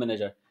in add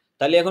manager,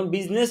 তাহলে এখন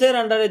বিজনেসের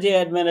আন্ডারে যে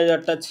অ্যাড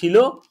ম্যানেজারটা ছিল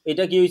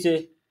এটা কি হয়েছে,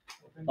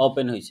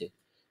 ওপেন হয়েছে।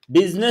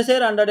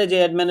 বিজনেসের আন্ডারে যে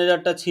অ্যাড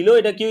ম্যানেজারটা ছিল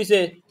এটা কি হয়েছে,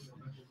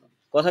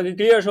 কথা কি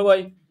ক্লিয়ার সবাই?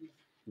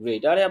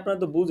 গ্রেট, আরে আপনারা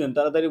তো বুঝেন,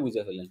 তাড়াতাড়ি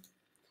বুঝে ফেলেন।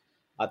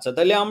 আচ্ছা,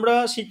 তাহলে আমরা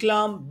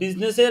শিখলাম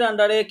বিজনেসের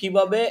আন্ডারে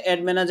কিভাবে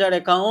অ্যাড ম্যানেজার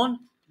অ্যাকাউন্ট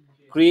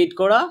ক্রিয়েট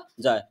করা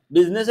যায়,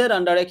 বিজনেসের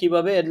আন্ডারে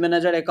কিভাবে অ্যাড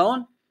ম্যানেজার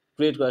অ্যাকাউন্ট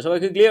ক্রিয়েট করা, সবাই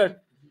কি ক্লিয়ার?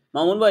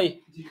 মামুন ভাই,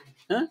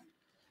 হ্যাঁ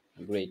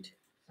গ্রেট।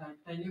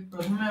 তাইলে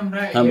প্রথমে আমরা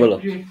হ্যাঁ, বলো।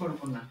 ক্রিয়েট করব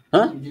না,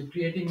 হ্যাঁ যে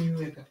ক্রিয়েটিং নিউ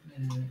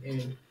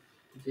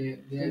যে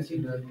দেয়া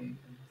ছিল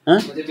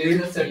হ্যাঁ যে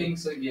বিজনেস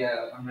সেটিংস এ গিয়া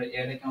আমরা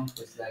অ্যাড অ্যাকাউন্ট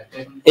করছি,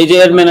 এখন এই যে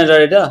অ্যাড ম্যানেজার,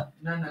 এটা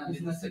না না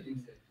বিজনেস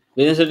সেটিংস এ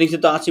বিজনেস সেটিংসে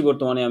তো আছি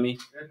বর্তমানে আমি।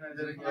 অ্যাড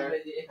ম্যানেজারে কি আমরা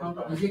যে অ্যাকাউন্ট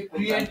যে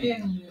ক্রিয়েটিং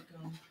নিউ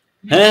অ্যাকাউন্ট,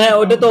 হ্যাঁ হ্যাঁ,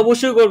 ওটা তো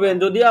অবশ্যই করবেন।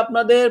 যদি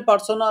আপনাদের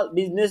পার্সোনাল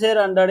বিজনেসের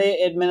আন্ডারে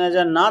অ্যাড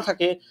ম্যানেজার না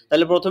থাকে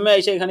তাহলে প্রথমে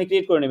এসে এখানে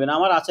ক্রিয়েট করে নেবেন।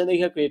 আমার আছে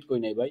দেখে ক্রিয়েট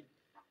করি নাই ভাই।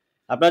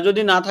 আপনার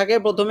যদি না থাকে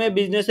প্রথমে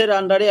বিজনেসের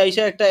আন্ডারে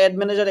এসে একটা অ্যাড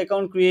ম্যানেজার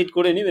অ্যাকাউন্ট ক্রিয়েট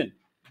করে নেবেন।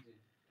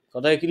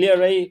 কথা ক্লিয়ার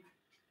ভাই?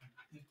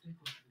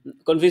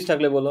 কনফিউজ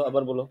থাকলে বলো,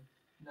 আবার বলো।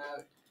 না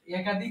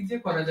একাধিক যে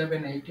করা যাবে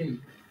না এটাই।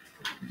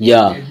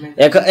 ইয়া,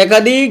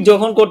 একাধিক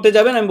যখন করতে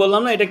যাবেন, আমি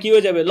বললাম না এটা কি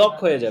হয়ে যাবে, লক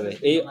হয়ে যাবে।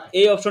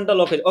 এই অপশনটা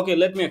লক হয়ে, ওকে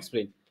লেট মি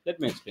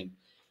এক্সপ্লেইন।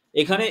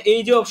 এখানে এই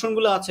যে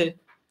অপশনগুলো আছে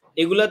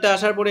এগুলাতে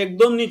আসার পরে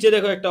একদম নিচে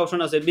দেখো একটা অপশন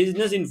আছে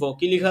বিজনেস ইনফো,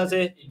 কি লেখা আছে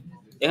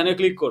এখানে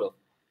ক্লিক করো।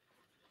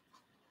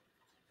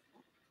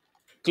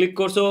 ক্লিক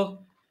করছো,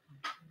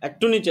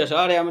 একটু নিচে আসো।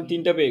 আরে আমি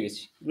 3টা পেয়ে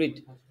গেছি, গ্রেট।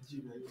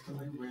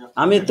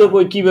 আমি তো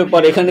কই কি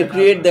ব্যাপার, এখানে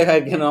ক্রিয়েট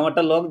দেখায় কেন,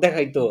 আমারটা লক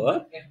দেখাই তো।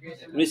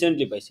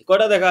 রিসেন্টলি পাইছি,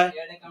 কয়টা দেখায়?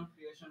 অ্যাড অ্যাকাউন্ট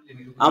ক্রিয়েশন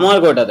লিমিট আমার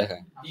কয়টা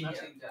দেখায়? আপনার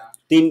তিনটা।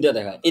 3টা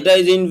দেখায়। এটা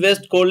এই যে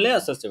ইনভেস্ট করলে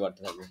আস্তে আস্তে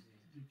বাড়তে থাকবে।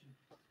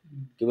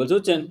 কি বলতে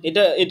বুঝছেন?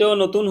 এটাও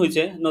নতুন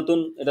হয়েছে, নতুন,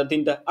 এটা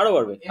 3টা, আরো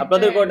বাড়বে।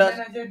 আপনাদের কয়টা?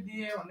 ম্যানেজার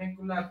দিয়ে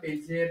অনেকগুলা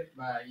পেজের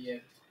বা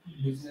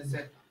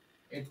বিজনেসের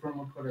এড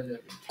প্রমোট করা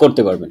যাবে,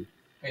 করতে পারবেন।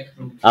 এড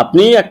প্রমোট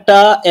আপনি একটা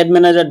অ্যাড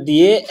ম্যানেজার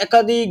দিয়ে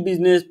একাধিক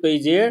বিজনেস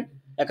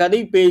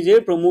পেজে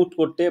প্রমোট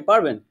করতে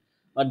পারবেন।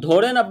 আর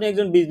ধরেন আপনি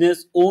একজন বিজনেস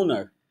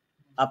ওনার,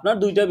 আপনার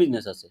 2টা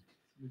বিজনেস আছে।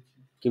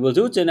 কি বলতে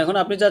বুঝছেন? এখন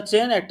আপনি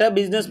চাচ্ছেন একটা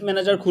বিজনেস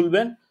ম্যানেজার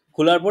খুলবেন,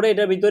 খোলার পরে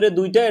এটার ভিতরে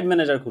 2টা অ্যাড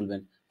ম্যানেজার খুলবেন,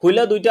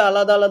 খুলে 2টা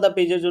আলাদা আলাদা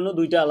পেজের জন্য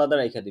 2টা আলাদা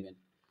রেখে দিবেন।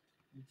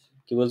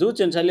 কি বলতে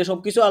বুঝছেন? চাইলে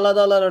সবকিছু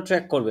আলাদা আলাদা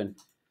ট্র্যাক করবেন,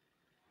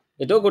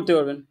 এটাও করতে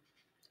পারবেন।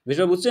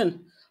 বিষয় বুঝছেন?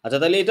 আচ্ছা,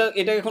 তাহলে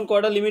এটা এখন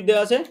কয়টা লিমিট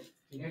দেওয়া আছে?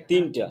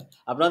 3টা।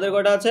 আপনাদের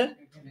কয়টা আছে?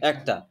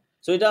 একটা।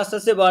 সো এটা আস্তে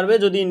আস্তে বাড়বে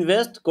যদি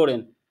ইনভেস্ট করেন।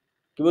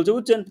 কি বলতে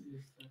বুঝছেন?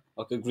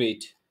 Okay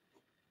great.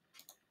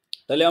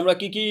 তাহলে আমরা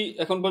কি কি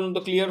এখন পর্যন্ত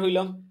ক্লিয়ার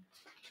হইলাম?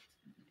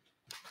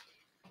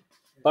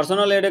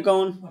 Personal add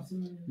account,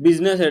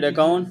 business add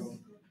account,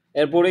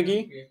 এরপরে কি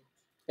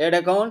অ্যাড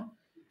অ্যাকাউন্ট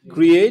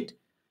ক্রিয়েট,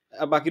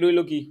 আর বাকি রইল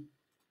কি?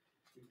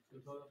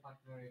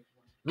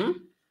 হুম,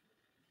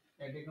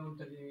 এড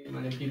অ্যাকাউন্টটা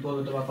মানে পিপল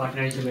অথবা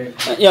পার্টনার হিসেবে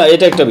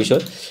এটা একটা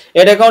বিষয়।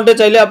 অ্যাড অ্যাকাউন্টে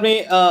চাইলে আপনি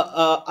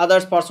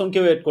আদার্স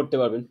পারসনকেও অ্যাড করতে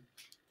পারবেন।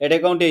 অ্যাড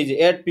অ্যাকাউন্টে এই যে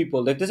অ্যাড পিপল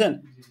দেখতেছেন,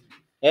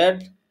 অ্যাড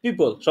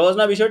পিপল সহজ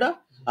না বিষয়টা?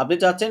 আপনি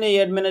চাচ্ছেন এই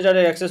অ্যাড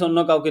ম্যানেজারের অ্যাক্সেস অন্য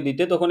কাউকে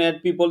দিতে, তখন অ্যাড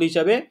পিপল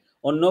হিসাবে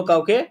অন্য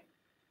কাউকে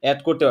অ্যাড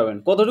করতে পারবেন।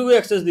 কতটুকু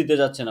অ্যাক্সেস দিতে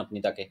যাচ্ছেন আপনি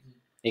তাকে,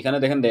 এখানে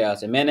দেখেন দেয়া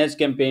আছে manage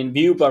campaign,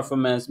 view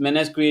performance,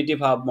 manage creative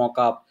hub,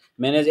 mockup,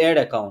 manage add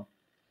account.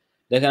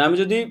 দেখেন আমি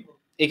যদি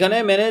এখানে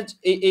ম্যানেজ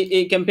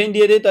এই ক্যাম্পেইন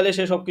দিয়ে দিই তাহলে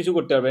সে সব কিছু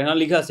করতে পারবে। এখানে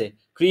লেখা আছে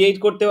ক্রিয়েট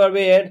করতে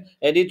পারবে, অ্যাড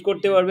এডিট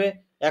করতে পারবে,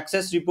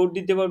 অ্যাক্সেস রিপোর্ট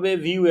দিতে পারবে,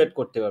 ভিউ অ্যাড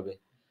করতে পারবে,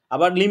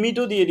 আবার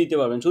লিমিটও দিয়ে দিতে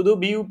পারবেন। শুধু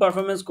ভিউ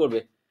পারফরমেন্স করবে,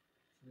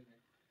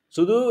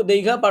 শুধু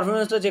দেখা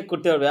পারফরমেন্সটা চেক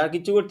করতে পারবে, আর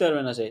কিছু করতে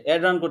পারবে না, সে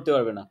অ্যাড রান করতে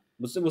পারবে না।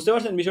 বুঝতে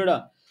পারছেন বিষয়টা?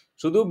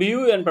 শুধু ভিউ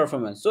এন্ড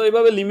পারফরমেন্স। সো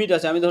এইভাবে লিমিট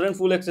আছে। আমি ধরেন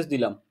ফুল অ্যাক্সেস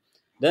দিলাম,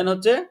 দেন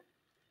হচ্ছে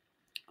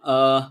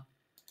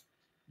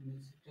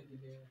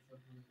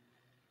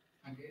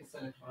আগে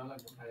সিলেক্ট করা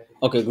লাগবে।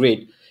 Okay great.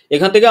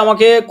 এখান থেকে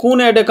আমাকে কোন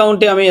অ্যাড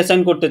অ্যাকাউন্টে আমি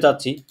অ্যাসাইন করতে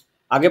চাচ্ছি,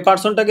 আগে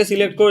পার্সনটাকে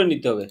সিলেক্ট করে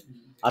নিতে হবে।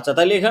 আচ্ছা,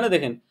 তাহলে এখানে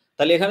দেখেন,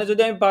 তাহলে এখানে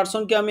যদি আমি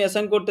পার্সনকে আমি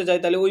অ্যাসাইন করতে চাই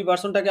তাহলে ওই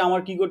পার্সনটাকে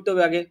আমার কি করতে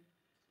হবে, আগে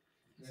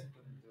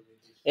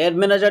অ্যাড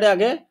ম্যানেজারে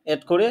আগে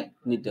অ্যাড করে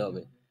নিতে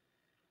হবে।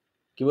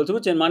 কি বলতে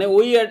বুঝছেন? মানে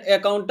ওই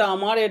অ্যাকাউন্টটা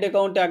আমার অ্যাড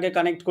অ্যাকাউন্টে আগে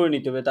কানেক্ট করে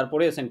নিতে হবে,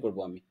 তারপরে অ্যাসাইন করব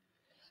আমি।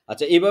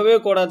 আচ্ছা, এইভাবেও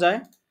করা যায়।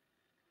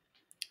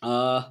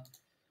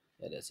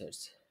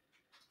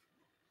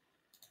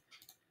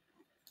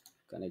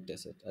 কানেক্ট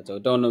অ্যাসেট, আচ্ছা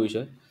ওটা অন্য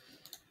বিষয়,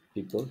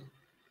 পিপল।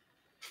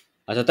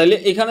 আচ্ছা, তাহলে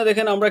এখানে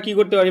দেখেন আমরা কি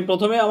করতে পারি।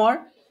 প্রথমে আমার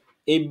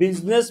এই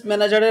বিজনেস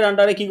ম্যানেজারের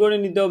আন্ডারে কি করে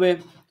নিতে হবে,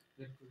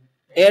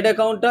 অ্যাড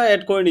অ্যাকাউন্টটা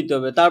অ্যাড করে নিতে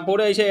হবে।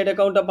 তারপরে এসে অ্যাড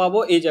অ্যাকাউন্টটা পাবো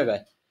এই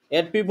জায়গায়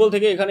অ্যাড পিপল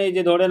থেকে। এখানে এই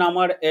যে ধরেন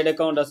আমার অ্যাড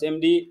অ্যাকাউন্ট আছে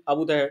এমডি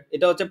আবু তাহের,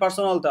 এটা হচ্ছে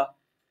পার্সোনালটা।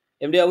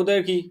 এমডি আবু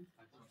তাহের কি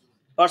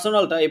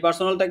পার্সোনালটা, এই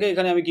পার্সোনালটাকে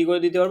এখানে আমি কি করে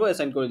দিতে পারবো,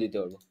 অ্যাসাইন করে দিতে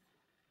পারবো।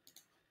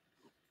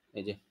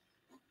 এই যে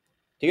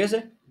ঠিক আছে,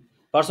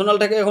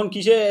 পার্সোনালটাকে এখন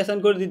কিসে অ্যাসাইন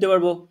করে দিতে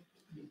পারবো,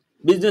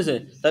 বিজনেসে।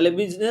 তাহলে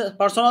বিজনেস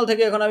পার্সোনাল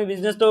থেকে এখন আমি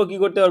বিজনেসটাও কি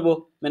করতে পারবো,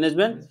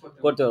 ম্যানেজমেন্ট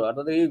করতে পারবো।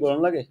 আপনাদের কি গরম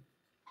লাগে?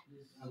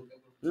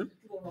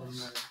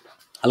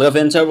 হালকা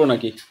ফ্যান ছাড়বো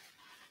নাকি?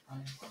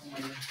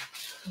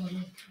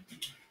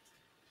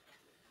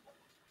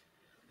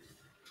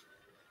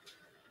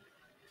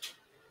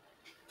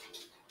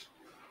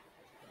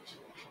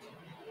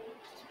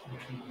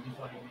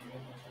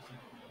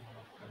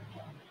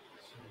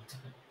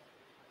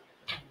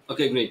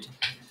 Okay great.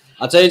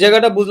 আচ্ছা এই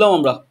জায়গাটা বুঝলাম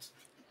আমরা,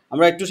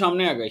 আমরা একটু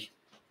সামনে আগাই।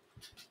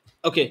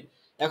 ওকে,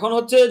 এখন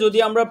হচ্ছে যদি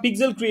আমরা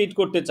পিক্সেল ক্রিয়েট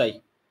করতে চাই,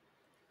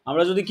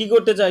 আমরা যদি কি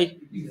করতে চাই,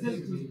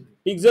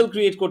 পিক্সেল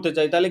ক্রিয়েট করতে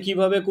চাই, তাহলে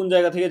কিভাবে কোন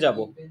জায়গা থেকে যাব?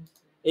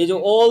 এই যে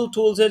অল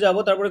টুলসে যাব,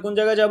 তারপরে কোন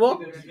জায়গায় যাব?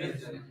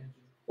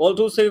 অল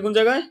টুলস থেকে কোন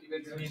জায়গায়?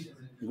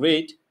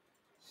 গ্রেট,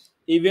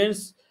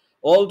 ইভেন্টস,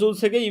 অল টুলস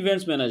থেকে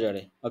ইভেন্টস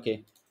ম্যানেজারে। ওকে,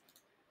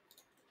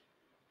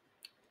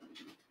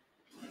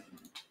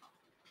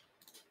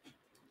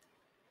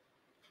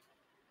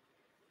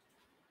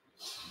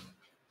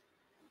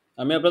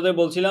 আমি আপনাদের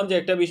বলছিলাম যে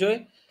একটা বিষয়,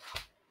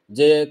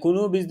 যে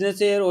কোনো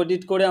বিজনেসের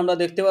অডিট করে আমরা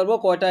দেখতে পারবো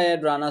কয়টা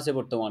অ্যাড রান আছে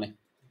বর্তমানে।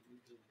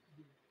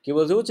 কি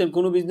বলতে বুঝছেন?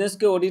 কোনো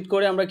বিজনেসকে অডিট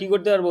করে আমরা কি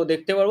করতে পারবো,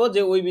 দেখতে পারবো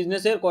যে ওই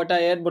বিজনেসের কয়টা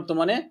অ্যাড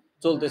বর্তমানে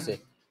চলতেছে।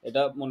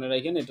 এটা মনে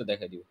রাখেন, এটা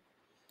দেখা দিব।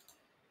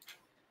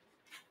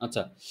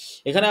 আচ্ছা,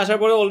 এখানে আসার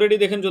পরে অলরেডি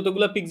দেখেন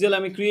যতগুলো পিক্সেল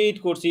আমি ক্রিয়েট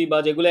করছি বা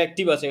যেগুলো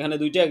অ্যাক্টিভ আছে, এখানে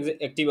দুইটা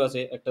অ্যাক্টিভ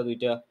আছে, একটা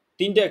দুইটা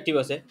তিনটা অ্যাক্টিভ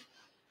আছে,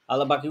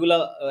 আলাদা বাকিগুলো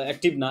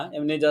অ্যাক্টিভ না,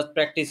 এমনি জাস্ট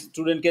প্র্যাকটিস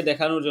স্টুডেন্টকে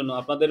দেখানোর জন্য,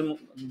 আপনাদের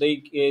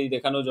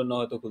দেখানোর জন্য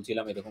হয়তো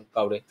খুলছিলাম এরকম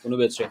কাউরে কোনো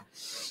বেচে।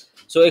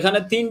 সো এখানে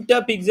তিনটা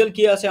পিক্সেল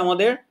কি আছে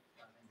আমাদের,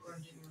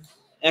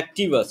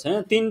 অ্যাক্টিভ আছে।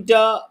 হ্যাঁ, তিনটা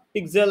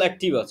পিক্সেল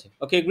অ্যাক্টিভ আছে।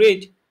 Okay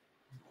great.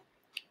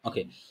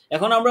 ওকে,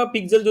 এখন আমরা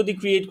পিক্সেল যদি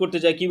ক্রিয়েট করতে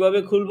চাই কিভাবে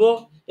খুলবো?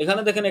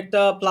 এখানে দেখেন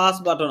একটা প্লাস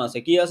বাটন আছে,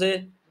 কি আছে?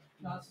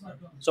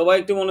 সবাই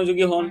একটু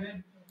মনোযোগী হন।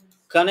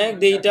 Connect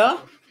data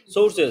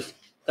sources,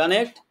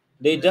 connect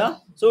data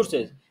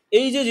sources,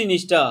 এই যে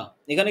জিনিসটা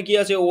এখানে কি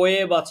আছে,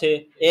 ওয়েব আছে,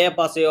 অ্যাপ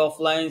আছে,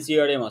 অফলাইন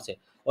সিআরএম আছে,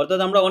 অর্থাৎ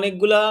আমরা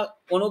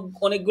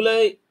অনেকগুলা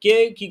কে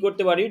কি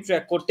করতে পারি,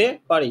 ট্র্যাক করতে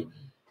পারি।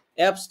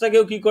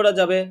 অ্যাপসটাকেও কি করা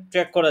যাবে,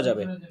 ট্র্যাক করা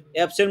যাবে।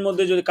 অ্যাপসের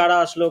মধ্যে যদি কারা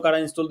আসলো, কারা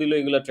ইনস্টল দিল,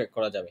 এগুলো ট্র্যাক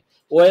করা যাবে।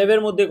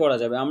 ওয়েবের মধ্যে করা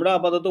যাবে। আমরা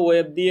আপাতত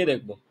ওয়েব দিয়ে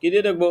দেখবো। কি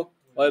দিয়ে দেখবো?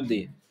 ওয়েব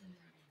দিয়ে।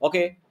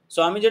 ওকে, সো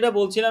আমি যেটা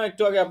বলছিলাম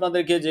একটু আগে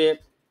আপনাদেরকে, যে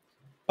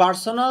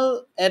পার্সোনাল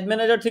অ্যাড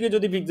ম্যানেজার থেকে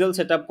যদি পিক্সেল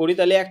সেট আপ করি,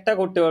 তাহলে একটা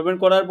করতে পারবেন,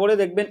 করার পরে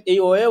দেখবেন এই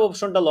ওয়েব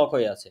অপশনটা লক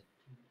হয়ে আছে।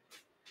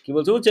 কি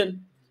বলতে বুঝছেন?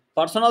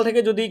 পার্সোনাল থেকে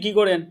যদি কি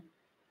করেন,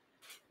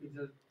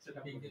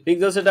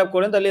 পিক্সেল সেট আপ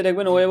করেন, তাহলে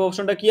দেখবেন ওয়েব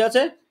অপশনটা কি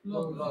আছে,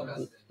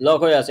 লক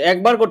হয়ে আছে।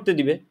 একবার করতে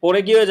দিবে, পরে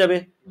কি হয়ে যাবে,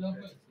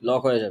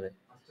 লক হয়ে যাবে,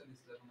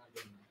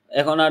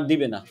 এখন আর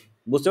দিবে না।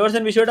 বুঝতে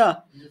পারছেন বিষয়টা?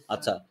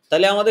 আচ্ছা,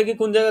 তাহলে আমাদেরকে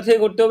কোন জায়গা থেকে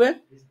করতে হবে?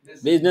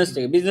 বিজনেস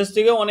থেকে। বিজনেস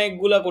থেকে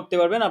অনেকগুলা করতে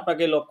পারবেন,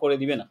 আপনাকে লক করে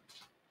দিবে না।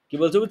 কি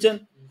বলতে বুঝছেন?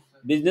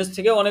 বিজনেস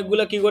থেকে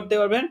অনেকগুলা কি করতে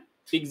পারবেন,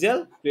 পিক্সেল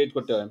ক্রিয়েট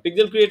করতে পারবেন।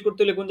 পিক্সেল ক্রিয়েট করতে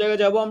হলে কোন জায়গায়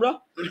যাব আমরা?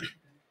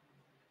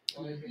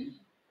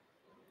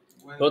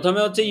 প্রথমে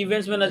হচ্ছে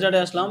ইভেন্টস ম্যানেজারে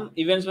আসলাম,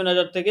 ইভেন্টস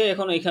ম্যানেজার থেকে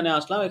এখন এখানে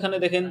আসলাম, এখানে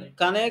দেখেন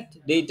কানেক্ট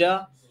ডেটা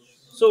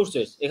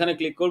সোর্সেস, এখানে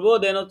ক্লিক করব,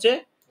 দেন হচ্ছে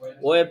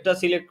ওয়েবটা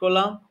সিলেক্ট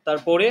করলাম,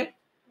 তারপরে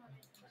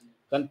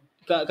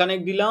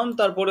কানেক্ট দিলাম,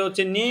 তারপরে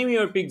হচ্ছে name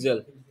your pixel,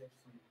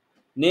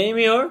 name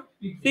your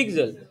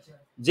pixel,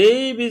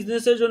 যেই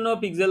বিজনেসের জন্য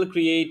পিক্সেল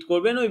ক্রিয়েট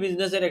করবেন ওই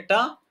বিজনেসের একটা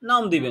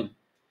নাম দিবেন।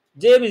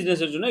 যে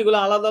বিজনেসের জন্য, এগুলো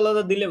আলাদা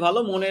আলাদা দিলে ভালো,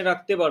 মনে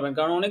রাখতে পারবেন,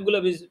 কারণ অনেকগুলো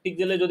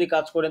পিক্সেলে যদি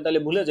কাজ করেন তাহলে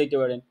ভুলে যাইতে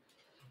পারেন।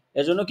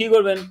 এজন্য কি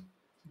করবেন,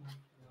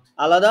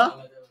 আলাদা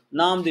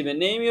নাম দিবেন।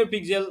 নেম ইওর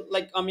পিক্সেল,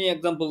 লাইক আমি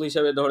এক্সাম্পল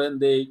হিসাবে ধরেন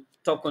দেই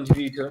টপ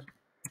কন্ট্রিবিউটর।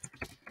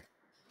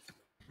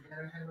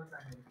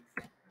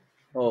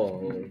 ও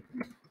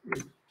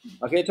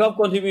ওকে, টপ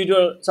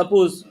কন্ট্রিবিউটর,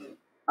 সাপোজ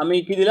আমি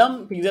কি দিলাম,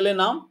 পিক্সেলের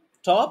নাম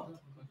টপ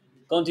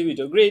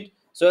কন্ট্রিবিউটর। গ্রেট।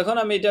 সো এখন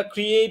আমি এটা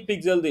ক্রিয়েট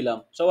পিক্সেল দিলাম।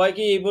 সবাই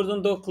কি এই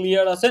পর্যন্ত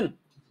ক্লিয়ার আছেন?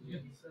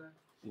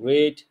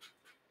 গ্রেট।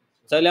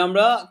 তাহলে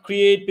আমরা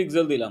ক্রিয়েট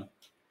পিক্সেল দিলাম।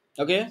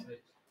 ওকে,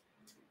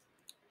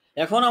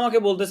 এখন আমাকে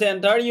বলতেছে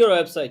এন্টার ইওর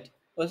ওয়েবসাইট।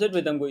 ওয়েবসাইট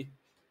পেতাম কই?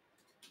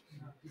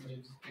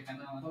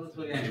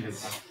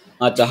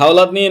 আচ্ছা,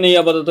 হাওলাত নিয়ে নেই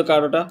আপাতত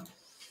কারোটা,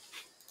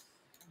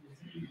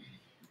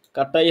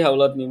 কারটাই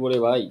হাওলাত নিব রে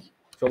ভাই,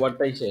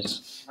 সবারটাই শেষ।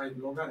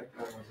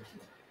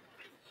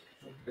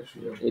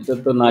 এটা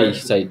তো নাই,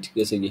 সাইট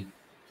গেছে কি?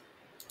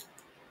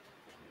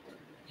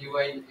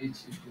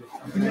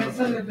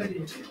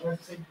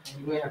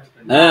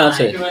 হ্যাঁ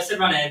আছে।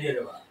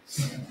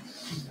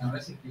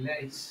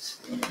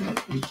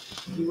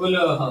 কি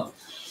বলো,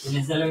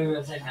 ইনস্টলের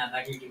ওয়েবসাইট না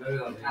থাকে কিভাবে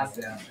হবে?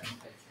 আছে আছে,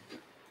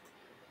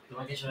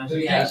 তোমাকে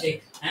সরাসরি আসে।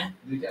 হ্যাঁ,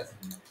 দুইটা আছে।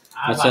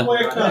 আচ্ছা,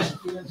 একটা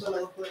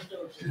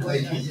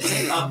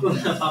আপু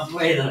আপু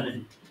এই ধরেন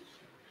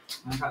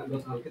আমি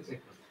কালকে চেক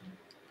করব।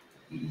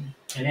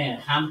 এনে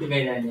হাম তো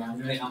গাইরা নি,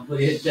 আমরা কাম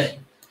করে যাই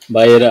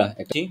ভাইয়েরা।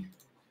 একটি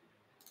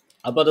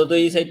আপাতত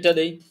এই সাইটটা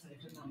দেই,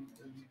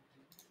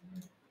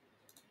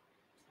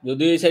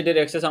 যদিও এই সাইটের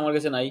অ্যাক্সেস আমার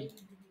কাছে নাই।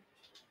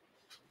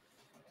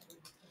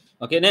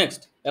 ওকে,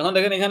 নেক্সট। এখন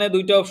দেখেন এখানে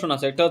দুইটা অপশন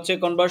আছে, একটা হচ্ছে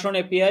কনভার্সন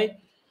এপিআই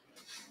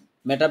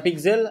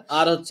মেটাপিক্সেল,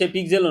 আর হচ্ছে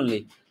পিক্সেল অনলি।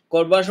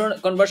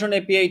 কনভার্সন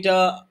এপিআইটা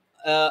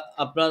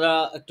আপনারা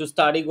একটু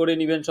স্টাডি করে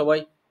নেবেন সবাই।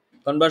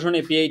 কনভার্সন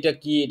এপিআইটা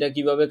কি, এটা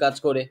কিভাবে কাজ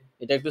করে,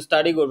 এটা একটু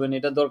স্টাডি করবেন,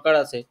 এটা দরকার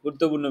আছে,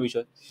 গুরুত্বপূর্ণ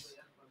বিষয়।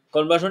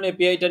 কনভার্সন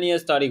এপিআইটা নিয়ে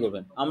স্টাডি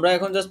করবেন। আমরা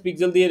এখন জাস্ট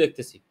পিক্সেল দিয়ে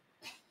দেখতেছি,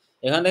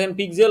 এখানে দেখেন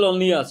পিক্সেল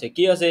অনলি আছে,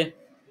 কি আছে,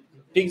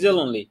 পিক্সেল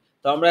অনলি।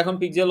 তো আমরা এখন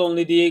পিক্সেল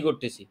অনলি দিয়েই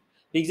করতেছি।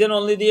 পিক্সেল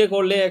অনলি দিয়ে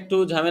করলে একটু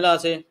ঝামেলা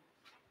আছে,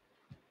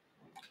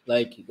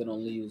 like you can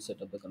only use set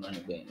up the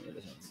conversion.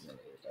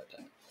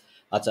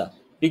 আচ্ছা,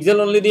 পিক্সেল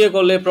অনলি দিয়ে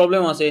করলে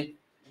প্রবলেম আছে,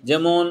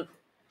 যেমন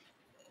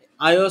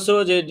আইওএসও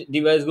যে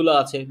ডিভাইসগুলো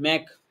আছে,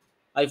 ম্যাক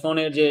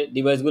আইফোনের যে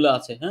ডিভাইসগুলো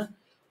আছে, হ্যাঁ,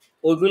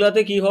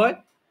 ওইগুলাতে কি হয়,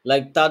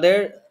 লাইক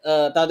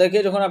তাদেরকে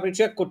যখন আপনি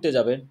চেক করতে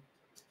যাবেন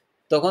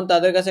তখন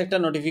তাদের কাছে একটা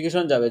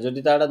নোটিফিকেশন যাবে, যদি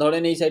তারা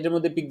ধরেন এই সাইটের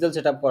মধ্যে পিক্সেল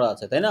সেট আপ করা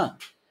আছে, তাই না,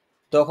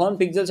 তখন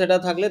পিক্সেল সেট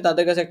আপ থাকলে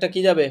তাদের কাছে একটা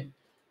কি যাবে,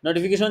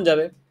 নোটিফিকেশন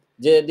যাবে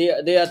যে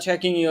দে আর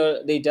চেকিং ইউর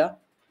ডেটা।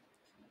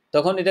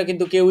 তখন এটা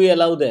কিন্তু কেউই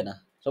অ্যালাউ দেয় না,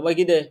 সবাই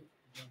কি দেয়,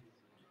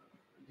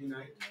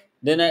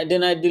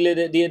 ডেনাইট দিলে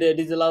দিয়ে দেয়,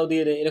 ডিসঅ্যালাউ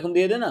দিয়ে দেয়, এরকম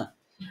দিয়ে দেয় না।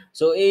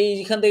 সো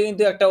এইখান থেকে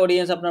কিন্তু একটা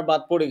অডিয়েন্স আপনার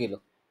বাদ পড়ে গেল,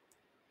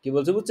 কি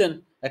বলছে বুঝছেন,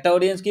 একটা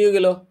অডিয়েন্স কি হয়ে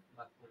গেল,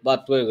 বাদ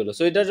পড়ে গেল।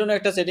 সো এটার জন্য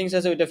একটা সেটিংস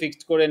আছে, ওইটা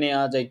ফিক্সড করে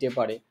নেওয়া যাইতে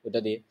পারে, ওটা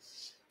দিয়ে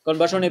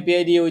কনভার্সন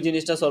এপিআই দিয়ে ওই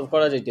জিনিসটা সলভ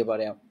করা যেতে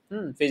পারে।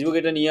 ফেসবুক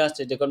এটা নিয়ে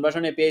আসছে যে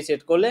কনভার্সন এপিআই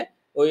সেট করলে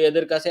ওই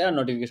এদের কাছে আর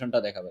নোটিফিকেশনটা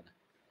দেখাবে না,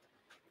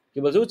 কি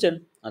বলছে বুঝছেন।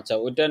 আচ্ছা,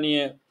 ওইটা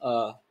নিয়ে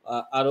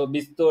আরো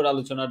বিস্তর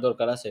আলোচনার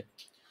দরকার আছে।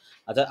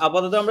 আচ্ছা,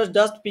 আপাতত আমরা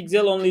জাস্ট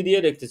পিক্সেল অনলি দিয়ে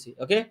দেখতেছি।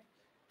 ওকে,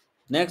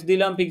 নেক্সট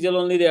দিলাম পিক্সেল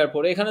অনলি দেওয়ার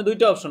পরে এখানে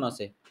দুইটা অপশন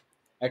আছে,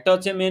 একটা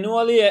হচ্ছে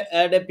manually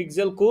add a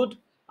pixel code,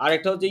 আর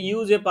একটা হচ্ছে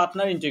ইউজ এ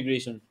পার্টনার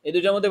ইন্টিগ্রেশন। এই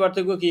দুইটার মধ্যে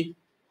পার্থক্য কি?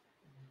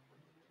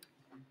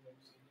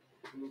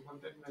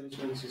 কন্টেন্ট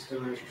ম্যানেজমেন্ট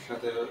সিস্টেমের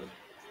সাথে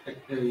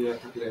একটা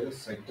থাকলে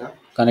সাইটটা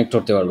কানেক্ট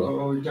করতে পারবো,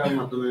 ওইটার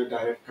মাধ্যমে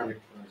ডাইরেক্ট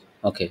কানেক্ট করা যায়।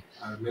 ওকে,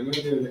 আর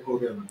ম্যানুয়ালি হলে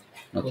কোডের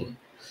মাধ্যমে। ওকে,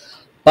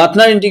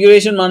 পার্টনার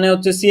ইন্টিগ্রেশন মানে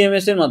হচ্ছে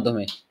সিএমএস এর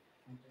মাধ্যমে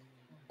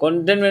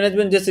কন্টেন্ট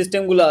ম্যানেজমেন্ট যে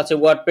সিস্টেমগুলো আছে,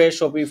 ওয়ার্ডপ্রেস,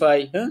 শপিফাই,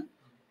 হ্যাঁ,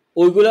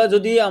 ওইগুলা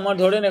যদি আমার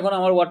ধরেন এখন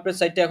আমার ওয়ার্ডপ্রেস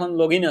সাইটটা এখন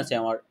লগ ইন আছে,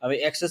 আমি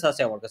অ্যাক্সেস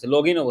আছে আমার কাছে,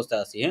 লগ ইন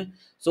অবস্থায় আছি, হ্যাঁ,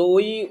 সো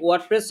ওই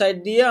ওয়ার্ডপ্রেস সাইট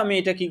দিয়ে আমি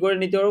এটা কি করে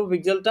নিতে পারবো,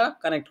 পিক্সেলটা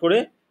কানেক্ট করে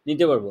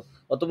নিতে পারবো,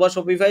 অথবা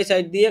শপিফাই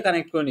সাইট দিয়ে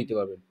কানেক্ট করে নিতে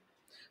পারবেন।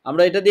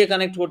 আমরা এটা দিয়ে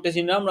কানেক্ট করতেছি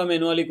না, আমরা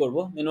ম্যানুয়ালি করব।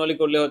 ম্যানুয়ালি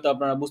করলে হয়তো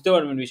আপনারা বুঝতে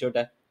পারবেন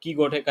বিষয়টা কি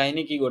ঘটে,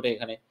 কাহিনী কি ঘটে।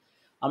 এখানে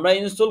আমরা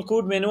ইনস্টল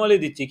কোড ম্যানুয়ালি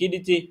দিচ্ছি, কি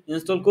দিচ্ছি,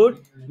 ইনস্টল কোড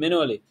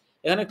ম্যানুয়ালি।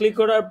 এখানে ক্লিক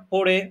করার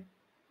পরে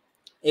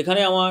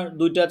এখানে আমার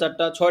দুইটা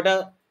চারটা ছয়টা,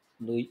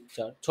 2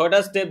 4 6টা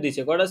স্টেপ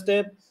দিছে, কয়টা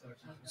স্টেপ,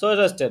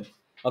 6টা স্টেপ।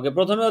 ওকে,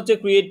 প্রথমে হচ্ছে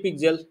create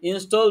pixel,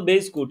 install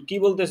base code, কি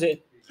বলতেছে,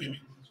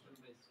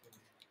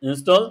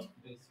 ইনস্টল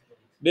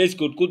বেস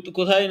কোড,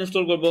 কোথায়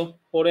ইনস্টল করব,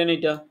 পড়েন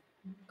এটা,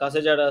 কাছে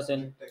যারা আছেন,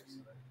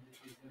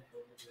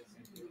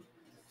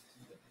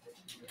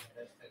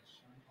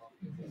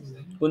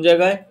 কোন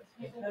জায়গায়,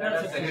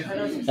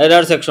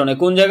 হেডার সেকশনে।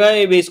 কোন জায়গায়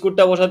এই বেস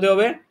কোডটা বসাতে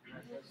হবে,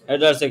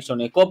 হেডার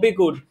সেকশনে। কপি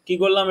কোড, কি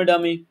করলাম, এটা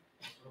আমি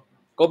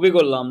কপি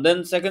করলাম। দেন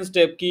সেকেন্ড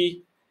স্টেপ কি,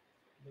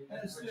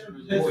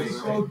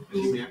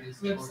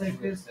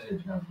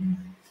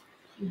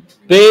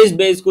 paste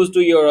base code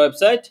to your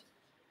website.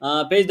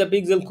 Paste the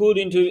pixel code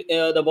into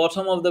the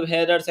bottom of the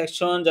header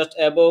section just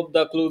above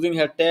the closing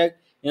head tag.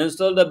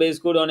 Install the base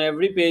code on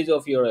every page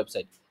of your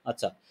website.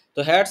 আচ্ছা, তো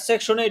head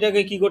সেকশনে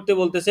এটাকে কি করতে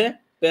বলতেছে,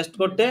 paste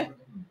করতে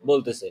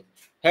বলতেছে।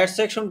 Head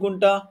section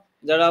কোনটা,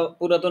 যারা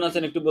পুরাতন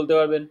আছেন একটু বলতে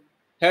পারবেন,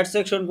 হেড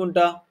সেকশন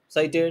কোনটা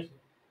সাইটের,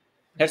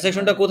 হেড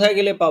সেকশনটা কোথায়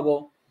গেলে পাবো,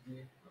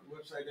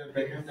 ওয়েবসাইটের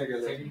ব্যাকএন্ডে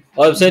গেলে,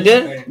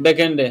 ওয়েবসাইটের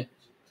ব্যাকএন্ডে,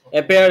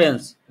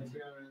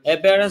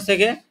 অ্যাপিয়ারেন্স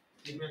থেকে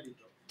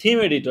থিম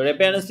এডিটর,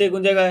 অ্যাপিয়ারেন্স থেকে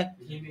কোন জায়গায়,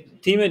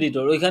 থিম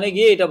এডিটর, ওইখানে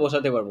গিয়ে এটা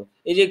বসাতে পারবো।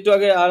 এই যে একটু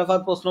আগে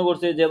আরাফাত প্রশ্ন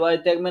করছে যে ভাই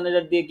ট্যাগ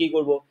ম্যানেজার দিয়ে কি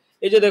করব,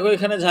 এই যে দেখো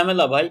এখানে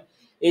ঝামেলা ভাই,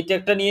 এই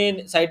ট্যাগটা নিয়ে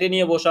সাইটে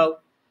নিয়ে বসাও।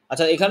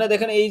 আচ্ছা, এখানে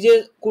দেখেন এই যে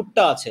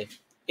কোডটা আছে,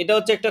 এটা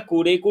হচ্ছে একটা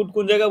কোড, এই কোড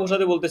কোন জায়গায়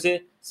বসাতে বলতেছে,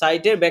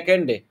 সাইটের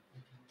ব্যাকএন্ডে।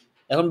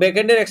 এখন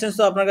ব্যাকএন্ডের অ্যাক্সেস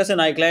তো আপনার কাছে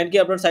নাই, ক্লায়েন্ট কি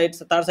আপনার সাইট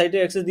তার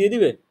সাইটের অ্যাক্সেস দিয়ে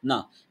দিবে না।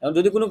 এখন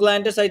যদি কোনো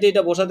ক্লায়েন্টের সাইটে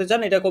এটা বসাতে চান,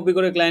 এটা কপি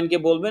করে ক্লায়েন্টকে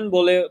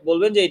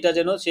বলবেন যে এটা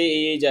যেন সে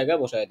এই জায়গায়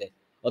বসায় দেয়,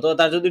 অথবা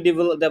তার যদি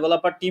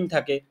ডেভেলপার টিম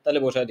থাকে তাহলে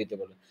বসায় দিতে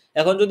বলবেন।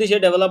 এখন যদি সে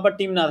ডেভেলপার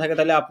টিম না থাকে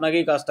তাহলে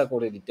আপনাকেই কাজটা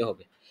করে দিতে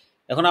হবে।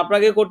 এখন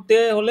আপনাকে করতে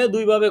হলে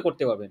দুইভাবে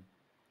করতে পারবেন,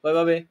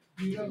 কয়ভাবে,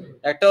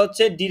 একটা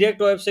হচ্ছে ডিরেক্ট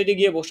ওয়েবসাইটে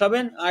গিয়ে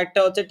বসাবেন, আর একটা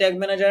হচ্ছে ট্যাগ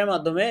ম্যানেজারের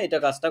মাধ্যমে এটা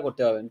কাজটা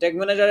করতে পারবেন। ট্যাগ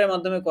ম্যানেজারের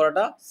মাধ্যমে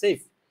করাটা সেফ,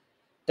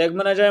 ট্যাগ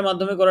ম্যানেজারের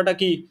মাধ্যমে করাটা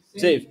কি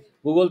সেফ।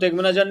 গুগল ট্যাগ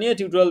ম্যানেজার নিয়ে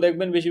টিউটোরিয়াল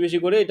দেখবেন বেশি বেশি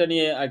করে, এটা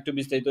নিয়ে একটু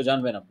বিস্তারিত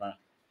জানবেন আপনারা।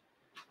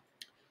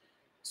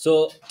 সো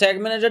ট্যাগ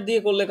ম্যানেজার দিয়ে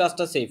করলে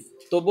কাজটা সেফ।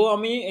 তবুও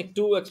আমি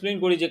একটু এক্সপ্লেন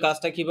করি যে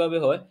কাজটা কিভাবে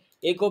হয়।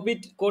 এই কপি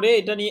করে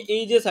এটা নিয়ে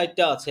এই যে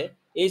সাইটটা আছে,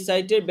 এই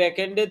সাইটের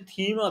ব্যাকএন্ডে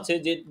থিম আছে,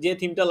 যে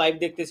থিমটা লাইভ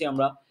দেখতেছি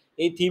আমরা,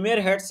 এই থিমের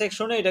হেড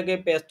সেকশনে এটাকে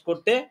পেস্ট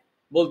করতে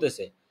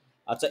বলতেছে।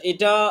 আচ্ছা,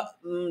 এটা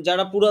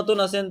যারা পুরাতন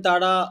আছেন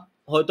তারা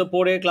হয়তো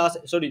পরে ক্লাস,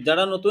 সরি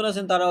যারা নতুন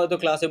আছেন তারা হয়তো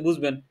ক্লাসে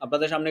বুঝবেন,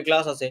 আপনাদের সামনে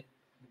ক্লাস আছে,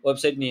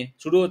 ওয়েবসাইট নিয়ে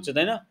শুরু হচ্ছে,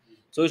 তাই না,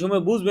 তো ওই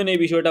সময় বুঝবেন এই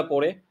বিষয়টা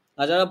পরে।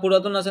 আর যারা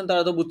পুরাতন আছেন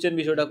তারা তো বুঝছেন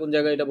বিষয়টা কোন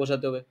জায়গায় এটা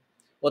বসাতে হবে।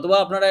 অথবা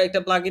আপনারা একটা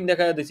প্লাগইন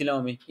দেখা দিয়েছিলাম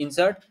আমি,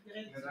 ইনসার্ট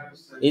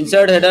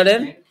হেডার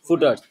এন্ড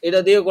ফুটার্স, এটা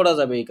দিয়ে করা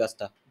যাবে এই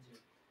কাজটা,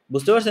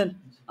 বুঝতে পারছেন?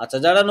 আচ্ছা,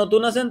 যারা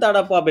নতুন আছেন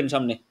তারা পাবেন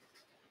সামনে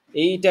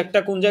এই ট্যাগটা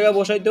কোন জায়গায়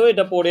বসাইতে হয়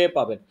এটা পরে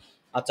পাবেন।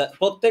 আচ্ছা,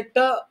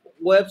 প্রত্যেকটা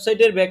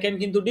ওয়েবসাইটের ব্যাকএন্ড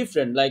কিন্তু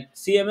ডিফারেন্ট। লাইক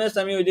সিএমএস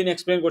আমি ওই দিন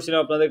এক্সপ্লেন করছিলাম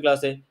আপনাদের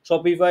ক্লাসে,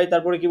 শপিফাই,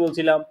 তারপরে কি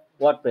বলছিলাম,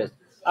 ওয়ার্ডপ্রেস,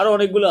 আরো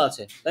অনেকগুলো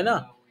আছে, তাই না?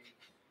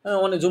 হ্যাঁ,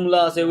 অনেক জুমলা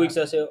আছে, উইক্স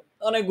আছে,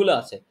 অনেকগুলো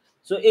আছে।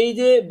 সো এই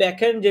যে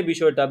ব্যাকএন্ড যে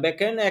বিষয়টা,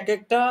 ব্যাকএন্ড এক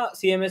একটা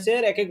সিএমএস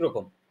এর এক এক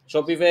রকম,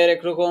 শপিফাই এর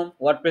এক রকম,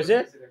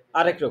 ওয়ার্ডপ্রেসের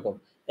আরেক রকম,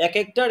 এক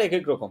একটার এক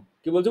এক রকম।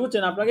 কি বলতে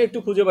বুঝছেন? আপনাকে একটু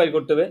খুঁজে বাইর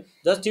করতে হবে।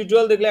 জাস্ট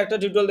টিউটোরিয়াল দেখলে, একটা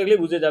টিউটোরিয়াল দেখলে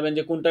বুঝে যাবেন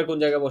যে কোনটার কোন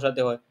জায়গায়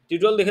বসাতে হয়।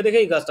 টিউটোরিয়াল দেখে দেখে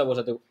এই কাজটা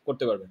বসাতে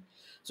করতে পারবেন।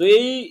 সো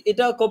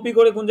এটা কপি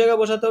করে কোন জায়গায়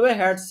বসাতে হবে?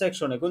 হেড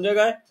সেকশনে। কোন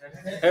জায়গায়?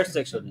 হেড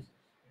সেকশনে।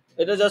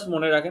 এটা জাস্ট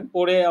মনে রাখেন,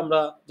 পরে আমরা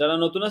যারা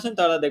নতুন আছেন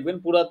তারা দেখবেন,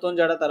 পুরাতন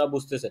যারা তারা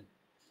বুঝতেছেন।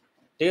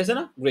 ঠিক আছে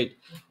না? গ্রেট।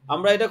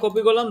 আমরা এটা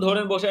কপি করলাম,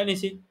 ধরেন বসায়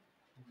নিছি,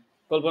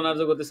 কল্পনার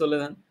জগতে চলে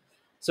যান।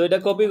 সো এটা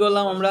কপি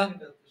করলাম আমরা।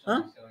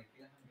 হ্যাঁ,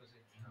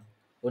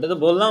 ওটা তো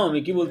বললাম, আমি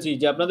কি বলছি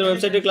যে আপনাদের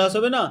ওয়েবসাইটে ক্লাস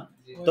হবে না,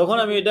 তখন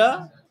আমি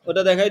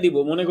ওটা দেখাই দিব,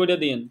 মনে করে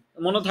দিয়েন,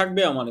 মনে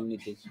থাকবে আমার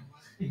এমনিতে।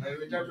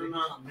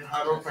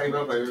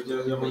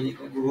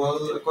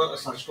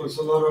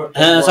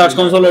 হ্যাঁ, সার্চ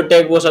কনসোলের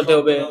ট্যাগ বসাতে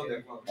হবে,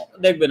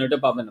 দেখবেন ওটা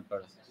পাবেন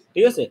আপনারা।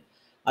 ঠিক আছে?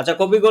 আচ্ছা,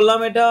 কপি করলাম,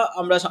 এটা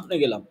আমরা সামনে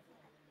গেলাম।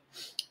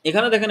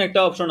 এখানে দেখেন একটা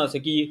অপশন আছে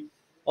কি,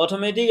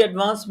 automatic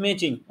advance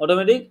matching.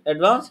 Automatic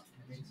advance,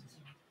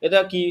 এটা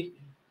কি?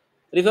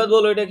 রিফাত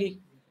বলো, এটা কি?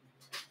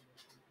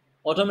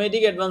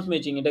 অটোমেটিক অ্যাডভান্স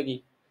ম্যাচিং এটা কি?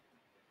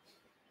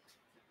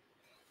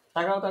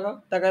 তাকাও তাকাও,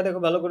 তাকায় দেখো,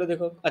 ভালো করে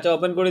দেখো। আচ্ছা,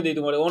 ওপেন করে দিই,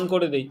 তোমার অন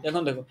করে দিই,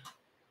 এখন দেখো।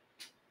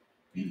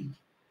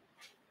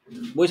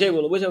 বসেই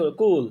বলো, বসে বলো,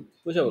 কুল,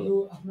 বসে বলো।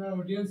 আপনার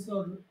অডিয়েন্স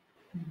ওর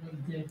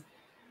যে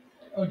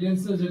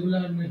অডিয়েন্স যেগুলা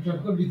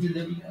নেটওয়ার্কের ভিতরে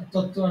যেগুলা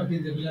তথ্য আর কি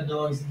যেগুলা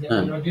দেওয়া হয়েছে,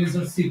 যেমন অডিয়েন্স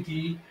ওর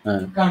সিটি,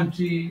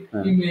 কান্ট্রি,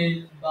 ইমেল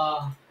বা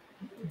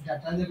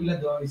ডাটা যেগুলা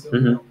দেওয়া হয়েছে,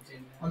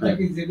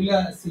 ওটাকে যেগুলা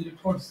সিলেক্ট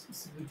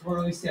করা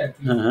হয়েছে আর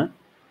কি,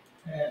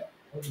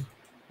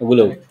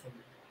 ওগুলো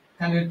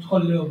কানেক্ট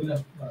করলে ওগুলা।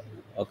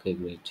 ওকে,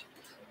 গ্রেট।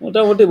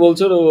 মোটামুটি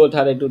বলছো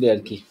ঠার একটু দিয়ে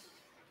আর কি।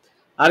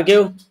 আর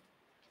কেউ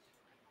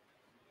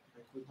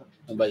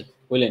ভাই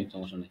বললেন?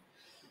 সমস্যা নেই।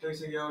 এটা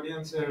হচ্ছে কি,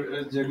 অডিয়েন্সের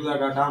যেগুলা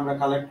ডাটা আমরা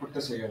কালেক্ট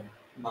করতেছি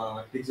বা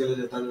পিক্সেলে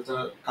যে ডাটা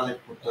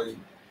কালেক্ট করতে হয়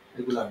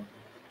এগুলা।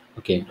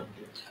 ওকে,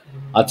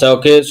 আচ্ছা,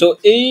 ওকে। সো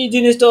এই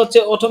জিনিসটা হচ্ছে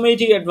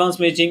অটোমেটিক অ্যাডভান্স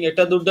ম্যাচিং,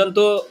 একটা দুর্দান্ত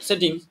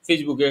সেটিং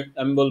ফেসবুকের,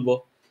 আমি বলবো।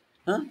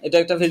 হ্যাঁ, এটা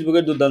একটা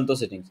ফেসবুকের দুর্দান্ত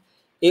সেটিংস।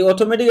 এই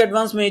অটোমেটিক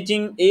অ্যাডভান্স ম্যাচিং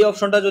এই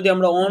অপশনটা যদি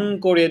আমরা অন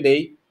করে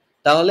দেই,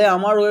 তাহলে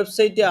আমার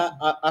ওয়েবসাইটে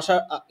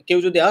কেউ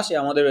যদি আসে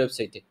আমাদের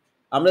ওয়েবসাইটে,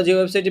 আমরা যে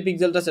ওয়েবসাইটে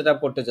পিক্সেলটা সেট আপ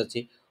করতে চাচ্ছি,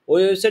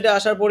 ওই ওয়েবসাইটে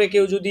আসার পরে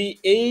কেউ যদি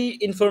এই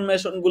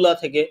ইনফরমেশনগুলা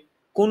থেকে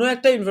কোনো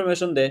একটা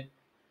ইনফরমেশন দেয়,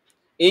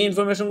 এই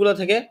ইনফরমেশনগুলো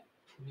থেকে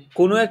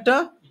কোনো একটা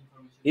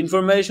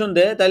ইনফরমেশন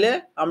দেয়, তাহলে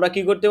আমরা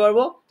কি করতে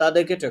পারবো?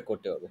 তাদেরকে ট্র্যাক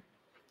করতে পারবো।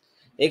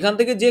 এখান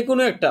থেকে যে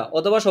কোনো একটা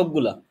অথবা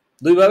সবগুলা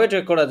দুইভাবে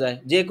ট্র্যাক করা যায়,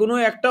 যে কোনো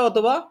একটা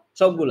অথবা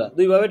সবগুলা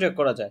দুইভাবে ট্র্যাক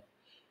করা যায়।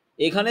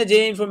 এখানে যে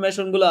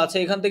ইনফরমেশনগুলো আছে,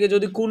 এখান থেকে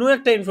যদি কোনো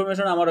একটা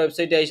ইনফরমেশন আমার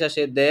ওয়েবসাইটে এসে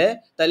সে দেয়,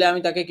 তাহলে আমি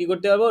তাকে কি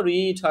করতে পারবো?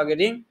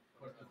 রিটার্গেটিং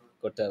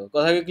করতে পারবো।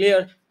 কথা কি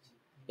ক্লিয়ার?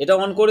 এটা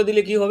অন করে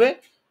দিলে কি হবে?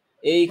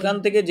 এইখান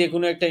থেকে যে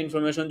কোনো একটা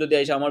ইনফরমেশন যদি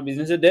এসে আমার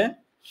বিজনেসে দেয়,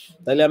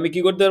 তাহলে আমি কি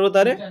করতে পারবো?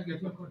 তারে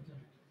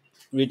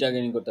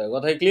রিটার্গেটিং করতে পারবো।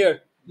 কথা ক্লিয়ার?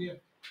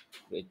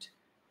 গ্রেট।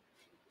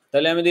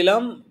 তাহলে আমি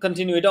দিলাম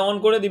কন্টিনিউ, এটা অন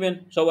করে দিবেন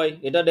সবাই,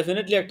 এটা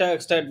ডেফিনেটলি একটা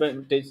এক্সট্রা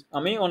অ্যাডভান্টেজ।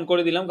 আমি অন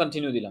করে দিলাম,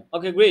 কন্টিনিউ দিলাম।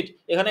 ওকে, গ্রেট।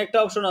 এখানে একটা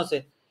অপশন আছে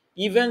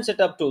ইভেন্ট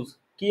সেটআপ টুলস।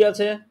 কি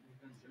আছে?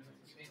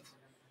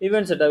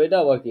 Event setup. এটা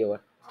আবার কি? আবার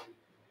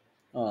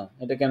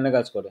এটা কেমনে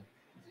কাজ করে?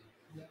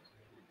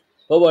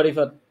 ও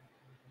বারিফাত,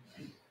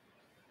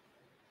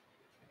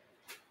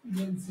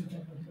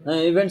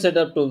 হ্যাঁ, ইভেন্ট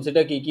সেটআপ টুলস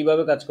এটা কি,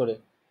 কিভাবে কাজ করে?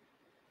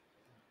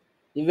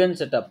 ইভেন্ট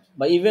সেটআপ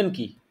বা ইভেন্ট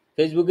কি?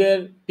 ফেসবুকের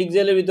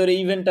পিক্সেলের ভিতরে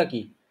ইভেন্টটা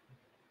কি?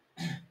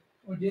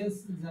 অডিয়েন্স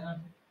যারা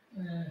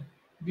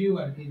ভিউ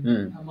আর কি,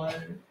 আমার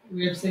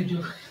ওয়েবসাইটে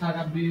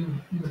সারা ভিউ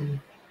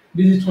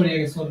ভিজিট করে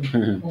গেছে,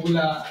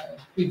 ওগুলা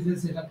পিক্সেল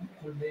সেটআপ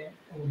করবে,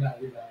 ওগুলা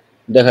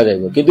দেখা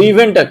যাবে। কিন্তু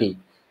ইভেন্টটা কি?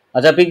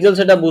 আচ্ছা, পিক্সেল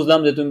সেটআপ বুঝলাম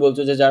যে তুমি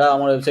বলছো যে যারা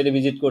আমার ওয়েবসাইটে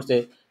ভিজিট করছে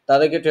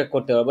তাদেরকে ট্র্যাক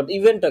করতে হবে, বাট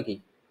ইভেন্টটা কি?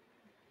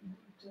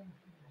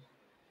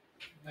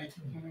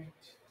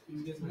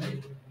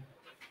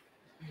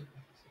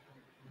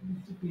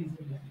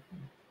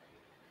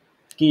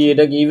 কি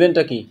এটা কি?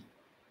 ইভেন্টটা কি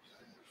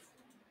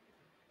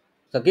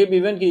সাকিব?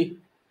 ইভেন্ট কি?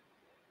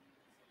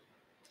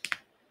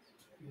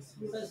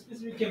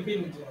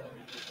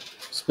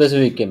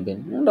 Specific campaign.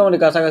 মোটামুটি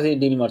কাছাকাছি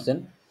ডিল মারছেন,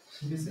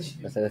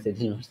 কাছাকাছি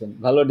ডিল মারছেন,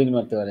 ভালো ডিল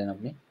মারতে পারেন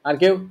আপনি। আর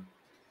কেউ?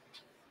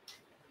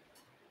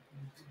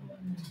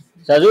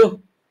 সাজু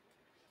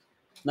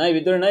নাই,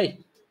 ভিতরে নাই?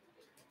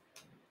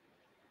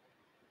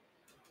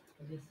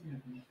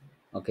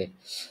 ওকে,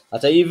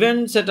 আচ্ছা,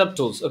 ইভেন্ট সেটআপ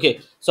টুলস। ওকে,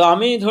 সো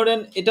আমি ধরেন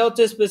এটা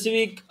হচ্ছে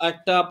স্পেসিফিক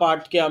একটা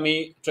পার্টকে আমি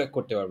ট্র্যাক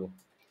করতে পারবো,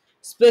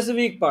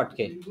 স্পেসিফিক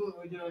পার্টকে।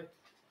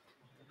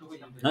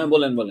 হ্যাঁ,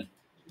 বলেন বলেন।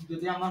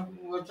 যদি আমার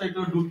ওয়েবসাইটে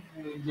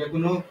যে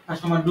কোনো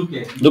কাস্টমার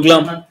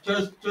ঢুকলাম।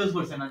 চয়েস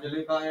করছে না তাহলে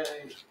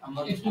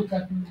আমরা একটু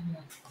কাট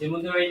যেমন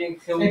ধরো এই যে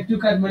কেউ একটু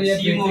কাট মারিয়া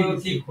সিম বেঁকে ও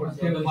গেছে। ক্লিক করছে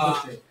বেঁকে অথবা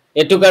গেছে।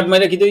 একটু কাট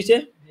মেরে কি হইছে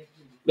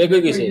বেক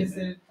হয়ে গেছে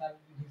তার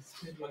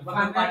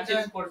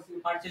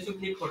পারচেজও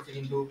ক্লিক করছে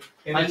কিন্তু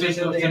Purchase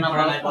করছে না,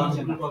 করা নাই বা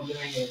করছে না। কোনো প্রবলেম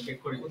নাই চেক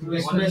করে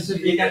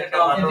এটা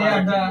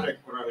আমরা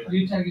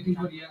রিটার্গেটিং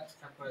করিয়া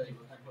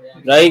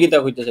রাই কিতা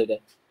কইতেছে এটা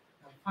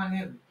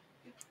ফানের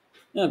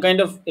কাইন্ড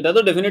অফ এটা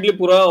তো ডেফিনেটলি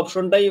পুরো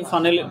অপশনটাই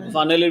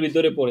ফানেলের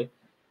ভিতরে পড়ে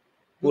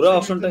পুরো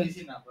অপশনটাই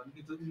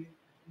কিন্তু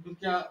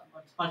ঢুকিয়া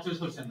পারচেজ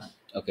করছে না।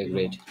 ওকে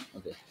গ্রেট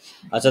ওকে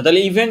আচ্ছা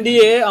তাহলে ইভেন্ট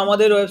দিয়ে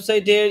আমাদের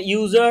ওয়েবসাইটের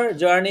ইউজার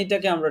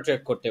জার্নিটাকে আমরা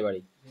ট্র্যাক করতে পারি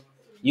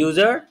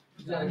ইউজার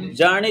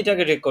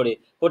জার্নিটাকে ট্র্যাক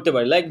করতে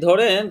পারি লাইক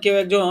ধরেন কেউ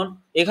একজন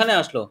এখানে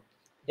আসলো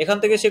এখান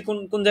থেকে সে কোন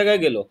কোন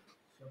জায়গায় গেল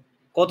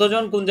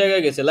কতজন কোন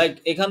জায়গায় গেছে লাইক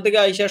এখান থেকে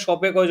আইসা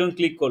শপে কয়জন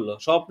ক্লিক করলো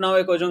শপ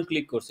নাওয়ে কয়জন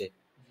ক্লিক করছে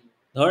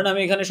ধরেন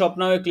আমি এখানে শপ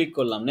নাওয়ে ক্লিক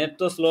করলাম নেট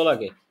তো স্লো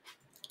লাগে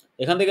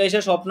এখান থেকে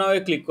আইসা শপ নাওয়ে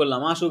ক্লিক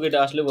করলাম আসুক এটা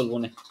আসলে বলবো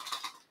না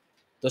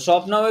তো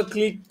শপ নাওয়ে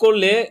ক্লিক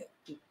করলে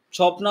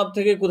শপ নাও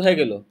থেকে কোথায়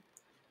গেল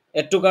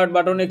এড টু কার্ট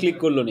বাটনে ক্লিক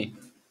করলো নি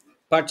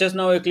পারচেস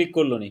নাও ক্লিক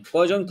করলো নি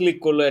কয়জন ক্লিক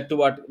করলো এড টু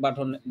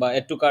বাটন বা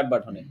এড টু কার্ট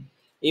বাটনে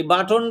এই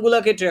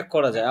বাটনগুলোকে ট্র্যাক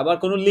করা যায় আবার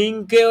কোনো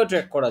লিঙ্কেও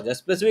ট্র্যাক করা যায়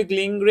স্পেসিফিক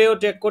লিঙ্কেও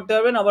ট্র্যাক করতে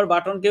পারবেন আবার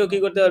বাটনকেও কি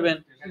করতে পারবেন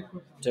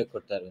ট্র্যাক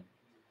করতে পারবেন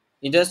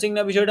ইন্টারেস্টিং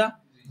না বিষয়টা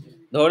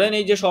ধরেন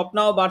এই যে শপ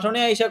নাও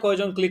বাটনে আইসা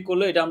কয়জন ক্লিক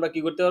করলো এটা আমরা কি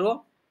করতে পারবো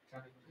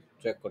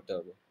ট্র্যাক করতে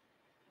পারবো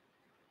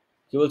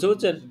কি বলছো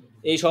বুঝছেন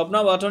এই শপ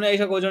নাও বাটনে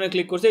আইসা কয়জনে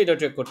ক্লিক করছে এটা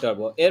ট্র্যাক করতে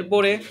পারবো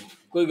এরপরে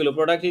কই গেল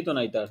প্রোডাক্টই তো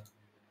নাই তার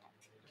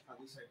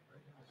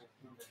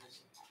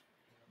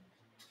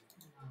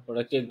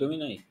প্রোডাক্ট একদমই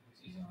নাই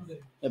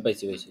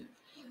পাইছি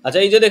আচ্ছা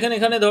এই যে দেখেন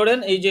এখানে ধরেন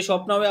এই যে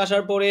স্বপ্নামে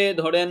আসার পরে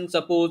ধরেন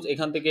সাপোজ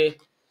এখান থেকে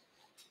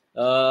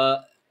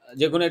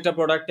যে কোনো একটা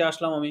প্রোডাক্টে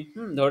আসলাম আমি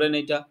ধরেন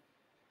এটা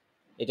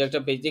একটা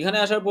পেজ এখানে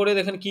আসার পরে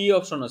দেখেন কি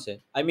অপশন আছে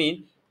আই মিন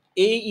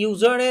এই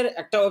ইউজারের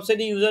একটা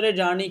ওয়েবসাইটে ইউজারের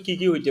জার্নি কি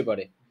হইতে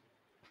পারে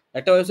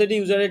একটা ওয়েবসাইটে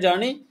ইউজারের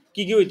জার্নি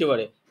কি হইতে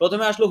পারে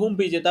প্রথমে আসলো হোম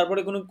পেজে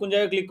তারপরে কোন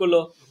জায়গায় ক্লিক করলো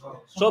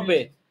শপে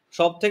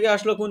শপ থেকে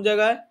আসলো কোন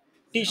জায়গায়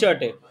টি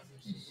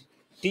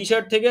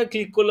শার্ট থেকে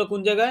ক্লিক করলো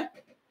কোন জায়গায়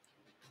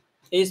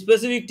এই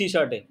স্পেসিফিক টি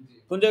শার্টে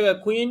কোন জায়গায়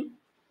কুইন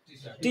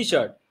টি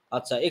শার্ট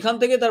আচ্ছা এখান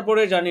থেকে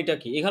তারপরে জার্নিটা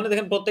কি এখানে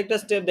দেখেন প্রত্যেকটা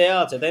স্টেপ দেয়া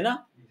আছে তাই না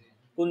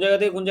কোন জায়গা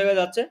থেকে কোন জায়গায়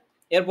যাচ্ছে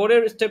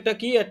এরপরের স্টেপটা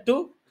কি এড টু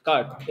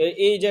কার্ট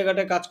এই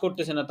জায়গাটা কাজ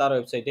করতেছে না তার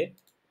ওয়েবসাইটে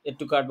এড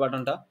টু কার্ট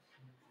বাটনটা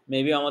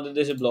মেবি আমাদের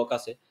দেশে ব্লক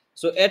আছে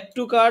সো এড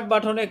টু কার্ট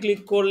বাটনে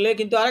ক্লিক করলে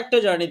কিন্তু আরেকটা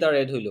জার্নি তার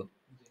এড হইলো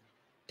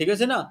ঠিক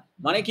আছে না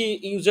মানে কি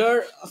ইউজার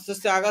আস্তে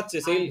আস্তে আগাচ্ছে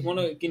সেই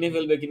মনে কিনে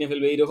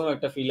ফেলবে এইরকম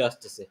একটা ফিল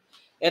আসতেছে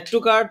এড টু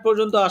কার্ট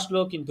পর্যন্ত আসলো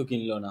কিন্তু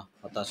কিনলো না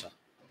হতাশা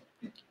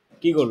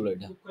কি করলো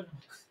এটা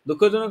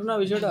দুঃখজনক না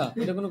বিষয়টা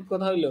এটা কোনো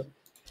কথা হইলো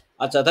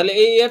আচ্ছা তাহলে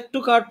এই এড টু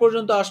কার্ট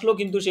পর্যন্ত আসলো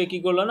কিন্তু সে কি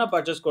করলো না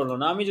পারচেজ করলো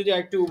না আমি যদি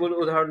একটু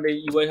উদাহরণ দিই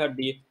ইউআই হাট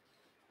দিয়ে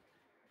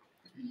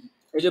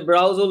এই যে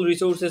ব্রাউজ অল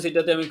রিসোর্সেস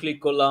এটাতে আমি ক্লিক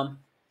করলাম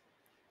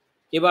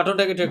এই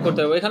বাটনটাকে ট্র্যাক করতে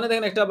হবে এখানে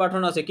দেখেন একটা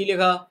বাটন আছে কি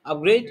লেখা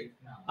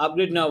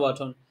আপগ্রেড নাও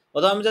বাটন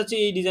অথবা আমি চাচ্ছি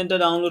এই ডিজাইনটা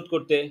ডাউনলোড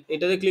করতে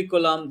এটাতে ক্লিক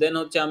করলাম দেন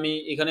হচ্ছে আমি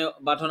এখানে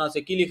বাটন আছে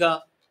কি লেখা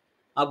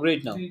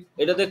আপগ্রেড নাও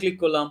এটাতে ক্লিক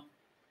করলাম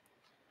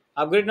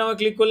আপগ্রেড নামে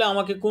ক্লিক করলে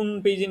আমাকে কোন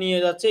পেজে নিয়ে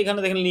যাচ্ছে এখানে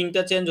দেখেন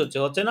লিঙ্কটা চেঞ্জ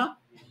হচ্ছে না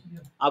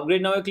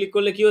আপগ্রেড নামে ক্লিক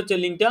করলে কি হচ্ছে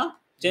লিঙ্কটা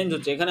চেঞ্জ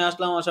হচ্ছে এখানে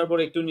আসলাম আসার পর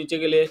একটু নিচে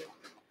গেলে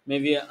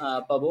মেবি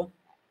পাবো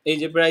এই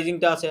যে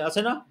প্রাইজিংটা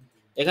আছে না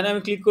এখানে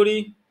আমি ক্লিক করি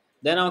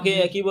দেন আমাকে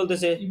কি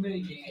বলতেছে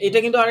এটা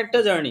কিন্তু আরেকটা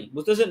জার্নি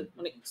বুঝতেছেন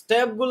মানে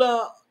স্টেপগুলো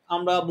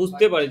আমরা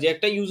বুঝতে পারি যে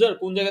একটা ইউজার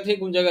কোন জায়গা থেকে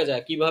কোন জায়গায়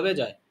যায় কিভাবে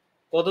যায়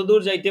কত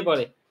দূর যাইতে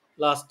পারে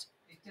লাস্ট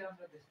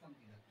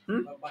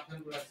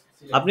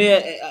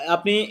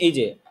আপনি এই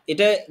যে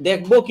এটা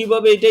দেখবো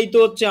কিভাবে এটাই তো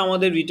হচ্ছে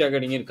আমাদের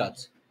রিটার্গেটিং এর কাজ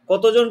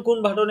কতজন কোন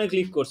বাটনে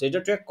ক্লিক করছে এটা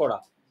ট্র্যাক করা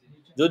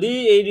যদি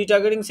এই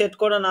রিটার্গেটিং সেট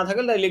করা না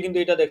থাকে তাহলে কিন্তু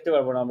এটা দেখতে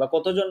পারবো না আমরা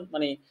কতজন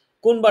মানে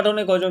কোন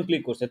বাটনে কয়জন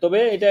ক্লিক করছে তবে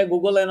এটা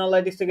গুগল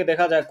অ্যানালাইটিক্স থেকে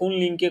দেখা যায় কোন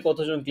লিংকে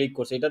কতজন ক্লিক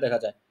করছে এটা দেখা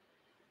যায়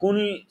কোন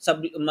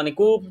মানে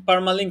কোন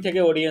পারমালিঙ্ক থেকে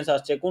অডিয়েন্স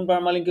আসছে কোন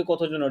পারমালিঙ্কে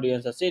কতজন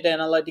অডিয়েন্স আসছে এটা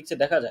অ্যানালাইটিক্সে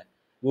দেখা যায়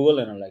গুগল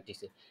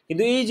অ্যানালাইটিক্সে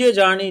কিন্তু এই যে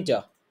জার্নিটা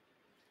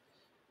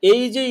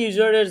এই যে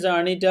ইউজারের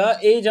জার্নিটা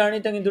এই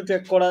জার্নিটা কিন্তু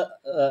ট্র্যাক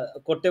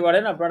করতে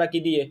পারেন আপনারা কি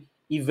দিয়ে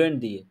ইভেন্ট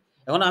দিয়ে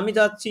এখন আমি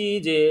চাচ্ছি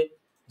যে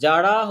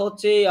যারা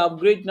হচ্ছে এই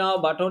আপগ্রেড নাও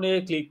বাটনে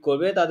ক্লিক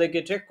করবে তাদেরকে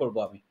ট্র্যাক করব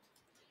আমি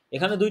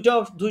এখানে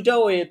দুইটা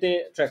ওয়েতে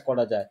ট্র্যাক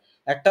করা যায়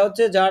একটা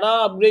হচ্ছে যারা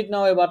আপগ্রেড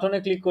নাও এই বাটনে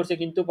ক্লিক করছে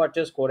কিন্তু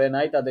পারচেজ করে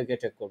নাই তাদেরকে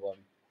ট্র্যাক করব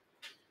আমি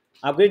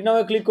আপগ্রেড নাও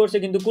ক্লিক করছে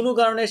কিন্তু কোনো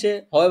কারণে সে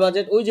হয়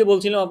বাজেট ওই যে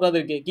বলছিলাম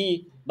আপনাদেরকে কি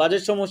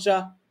বাজেট সমস্যা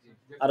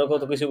আরো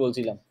কত কিছু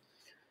বলছিলাম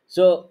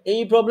সো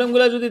এই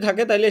প্রবলেমগুলো যদি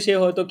থাকে তাহলে সে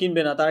হয়তো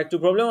কিনবে না তার একটু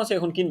প্রবলেম আছে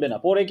এখন কিনবে না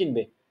পরে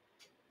কিনবে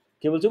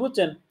কি বলছি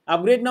বুঝছেন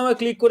আপগ্রেড নামে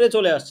ক্লিক করে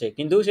চলে আসছে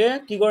কিন্তু সে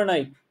কি করে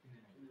নাই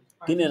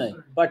কিনে নাই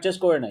পারচেজ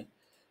করে নাই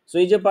সো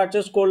এই যে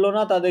পারচেজ করলো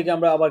না তাদেরকে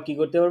আমরা আবার কি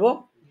করতে পারবো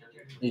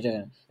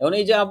এখন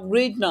এই যে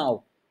আপগ্রেড নাও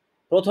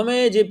প্রথমে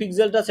যে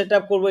পিক্সেলটা সেট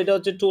আপ করবো এটা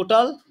হচ্ছে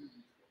টোটাল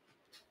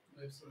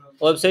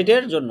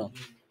ওয়েবসাইটের জন্য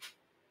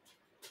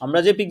আমরা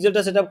যে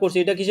পিক্সেলটা সেটআপ করছি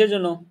এটা কিসের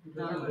জন্য?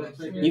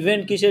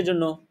 ইভেন্ট কিসের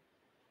জন্য?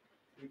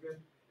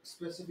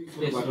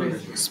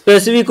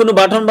 স্পেসিফিক কোনো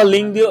বাটন বা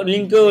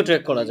লিংকেও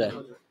ট্র্যাক করা যায়।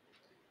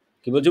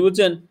 কি বলছি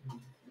বুঝছেন?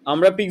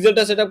 আমরা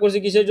পিক্সেলটা সেটআপ করছি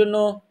কিসের জন্য?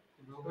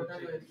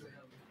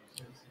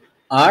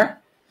 আর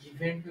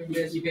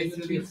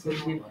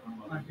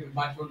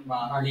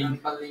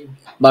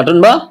বাটন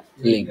বা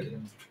লিংক।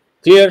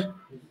 ক্লিয়ার?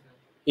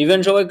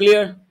 ইভেন্ট সবাই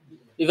ক্লিয়ার?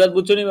 ইফাত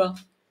বুঝছো নি বা?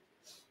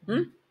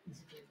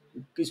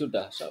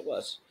 কিছুটা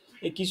সাবাস।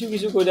 এই কিছু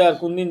কিছু কইরা আর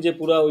কোন দিন যে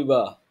পুরা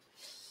হইবা।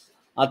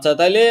 আচ্ছা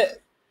তাইলে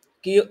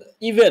কি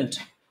ইভেন্ট?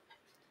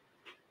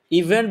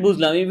 ইভেন্ট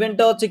বুঝলাম।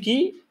 ইভেন্টটা হচ্ছে কি?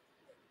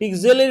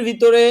 পিক্সেলের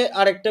ভিতরে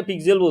আরেকটা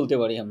পিক্সেল বলতে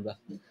পারি আমরা।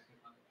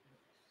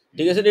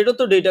 ঠিক আছে, এটা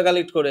তো ডেটা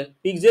কালেক্ট করে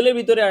পিক্সেলের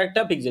ভিতরে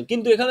আরেকটা পিক্সেল।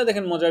 কিন্তু এখানে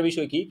দেখেন মজার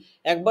বিষয় কি,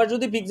 একবার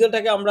যদি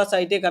পিক্সেলটাকে আমরা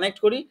সাইটে কানেক্ট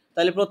করি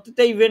তাহলে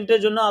প্রত্যেকটা ইভেন্টের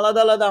জন্য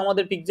আলাদা আলাদা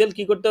আমাদের পিক্সেল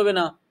কি করতে হবে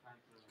না,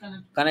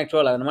 কানেক্ট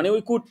করা লাগবে না। মানে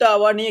ওই কোডটা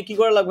আবার নিয়ে কি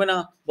করা লাগবে না,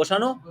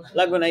 বসানো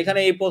লাগবে না। এখানে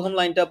এই প্রথম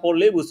লাইনটা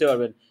পড়লেই বুঝতে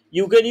পারবেন।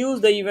 You can use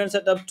the event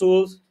setup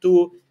tools to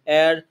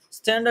add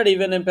standard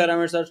event and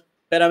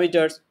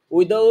parameters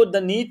without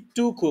the need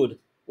to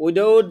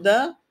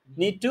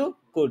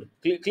code.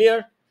 Clear?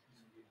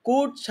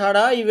 Code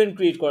ছাড়া ইভেন্ট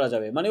ক্রিয়েট করা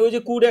যাবে। মানে ওই যে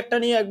কোড একটা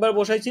নিয়ে একবার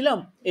বসাইছিলাম,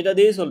 এটা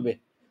দিয়েই চলবে।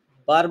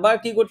 বারবার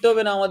কি করতে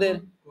হবে না, আমাদের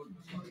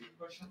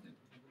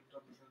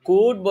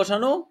কোড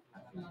বসানো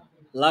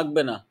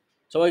লাগবে না।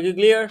 সবাই কি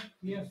ক্লিয়ার?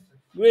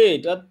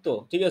 গ্রেট। তো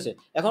ঠিক আছে,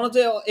 এখন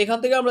হচ্ছে এখান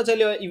থেকে আমরা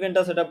চাইলে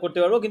ইভেন্টটা সেটআপ করতে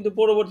পারবো, কিন্তু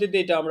পরবর্তীতে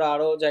এটা আমরা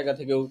আরো জায়গা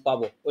থেকেও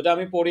পাবো। ওটা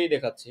আমি পরেই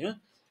দেখাচ্ছি। হ্যাঁ,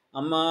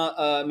 আমরা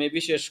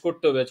মেবি শেষ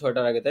করতে হবে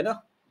 6টার আগে, তাই না?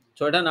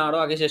 6টা না, আরো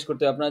আগে শেষ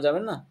করতে হবে। আপনারা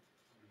যাবেন না?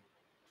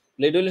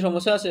 লেট হলে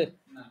সমস্যা আছে?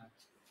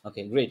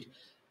 Okay great.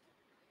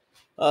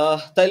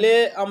 তাইলে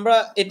আমরা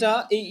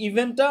এই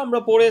ইভেন্টটা আমরা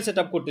পরে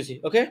সেটআপ করতেছি।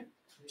 ওকে,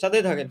 সাথে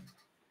থাকেন।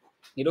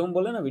 এরকম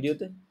বলে না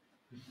ভিডিওতে,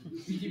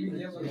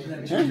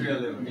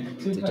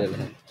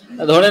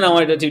 ধরেন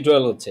আমার এটা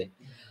টিউটোরিয়াল হচ্ছে।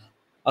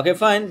 ওকে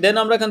ফাইন, দেন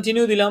আমরা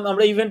কন্টিনিউ দিলাম।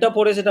 আমরা ইভেন্টটা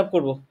পরে সেটআপ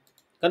করব।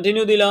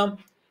 কন্টিনিউ দিলাম।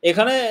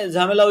 এখানে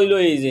ঝামেলা হইলো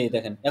এই যে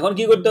দেখেন, এখন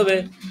কি করতে হবে,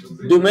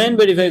 ডোমেইন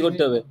ভেরিফাই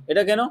করতে হবে।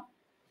 এটা কেন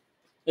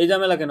এই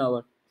ঝামেলা কেন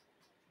আবার?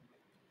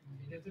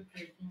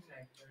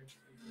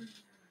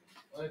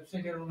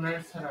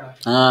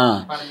 হ্যাঁ,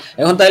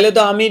 এখন তাইলে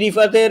তো আমি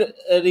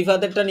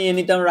রিফাতেরটা নিয়ে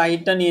নিতাম,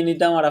 রাহিতটা নিয়ে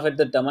নিতাম, আর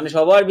আরাফেরটা। মানে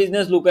সবার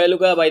বিজনেস লুকায়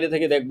লুকায় বাইরে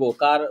থেকে দেখবো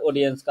কার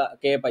অডিয়েন্স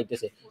কে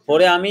পাইতেছে,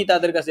 পরে আমি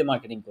তাদের কাছে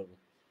মার্কেটিং করব।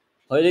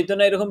 হয়ে যেত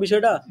না এরকম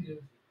বিষয়টা?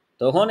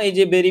 তখন এই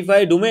যে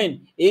ভেরিফাই ডোমেইন,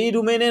 এই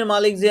ডোমেইনের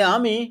মালিক যে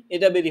আমি,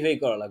 এটা ভেরিফাই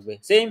করা লাগবে।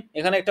 সেম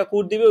এখানে একটা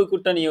কোড দিবে, ওই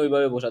কোডটা নিয়ে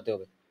ওইভাবে বসাতে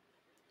হবে।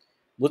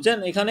 বুঝছেন?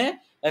 এখানে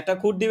একটা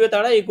কোড দিবে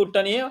তারা, এই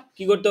কোডটা নিয়ে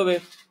কি করতে হবে,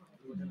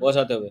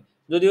 বসাতে হবে।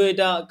 যদিও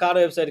এটা কার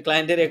ওয়েবসাইট,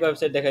 ক্লায়েন্টের এক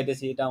ওয়েবসাইট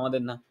দেখাইতেছি, এটা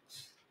আমাদের না।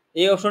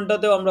 এই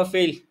অপশনটাতেও আমরা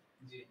ফেল,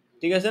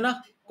 ঠিক আছে না,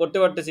 করতে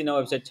পারতেছি না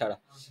ওয়েবসাইট ছাড়া।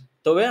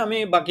 তবে আমি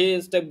বাকি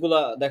স্টেপগুলো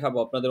দেখাবো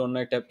আপনাদের অন্য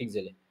একটা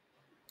পিক্সেলে।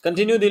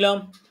 কন্টিনিউ দিলাম।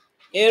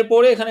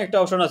 এরপরে এখানে একটা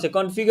অপশন আছে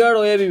কনফিগার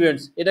ওয়েব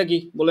ইভেন্টস। এটা কি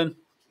বলেন?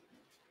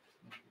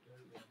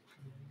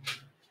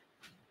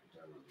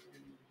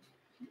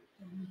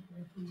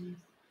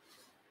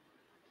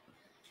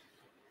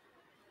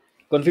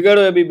 কনফিগার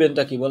ওয়েব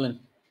ইভেন্টটা কি বলেন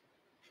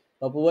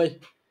বাপু ভাই?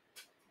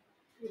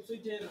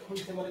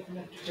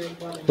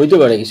 হইতে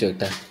পারে কিছু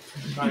একটা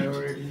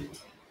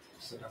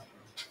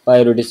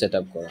প্রায়োরিটি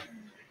সেটআপ করা।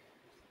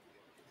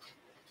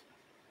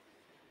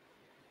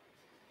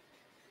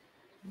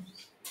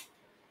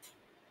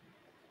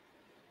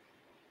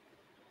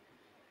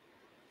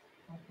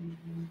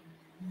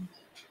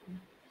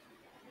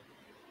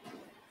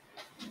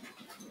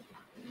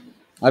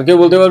 আর কেউ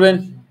বলতে পারবেন?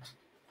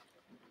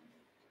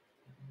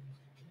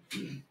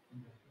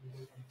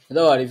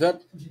 দাও আরিফাত,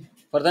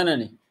 পারতা না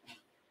নি?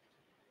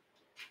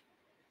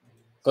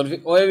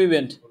 ওয়েব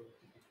ইভেন্ট,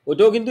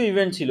 ওইটাও কিন্তু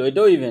ইভেন্ট ছিল,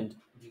 এটাও ইভেন্ট,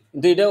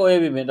 কিন্তু এটা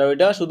ওয়েব ইভেন্ট আর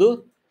ওইটা শুধু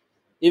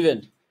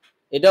ইভেন্ট।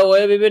 এটা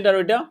ওয়েব ইভেন্ট আর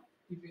ওইটা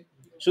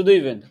শুধু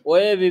ইভেন্ট।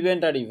 ওয়েব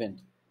ইভেন্ট আর ইভেন্ট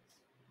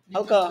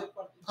হালকা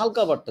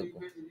হালকা পার্থক্য।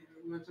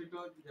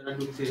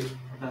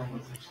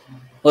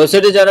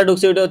 ওয়েবসাইটে যারা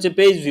ঢুকছে ওটা হচ্ছে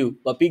পেজ ভিউ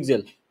বা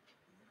পিক্সেল।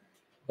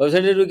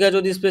 ওয়েবসাইটে ঢুকে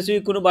যদি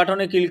স্পেসিফিক কোনো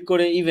বাটনে ক্লিক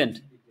করে ইভেন্ট।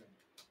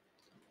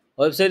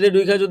 ওয়েবসাইটে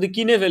ঢুকে যদি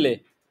কিনে ফেলে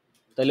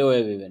তাহলে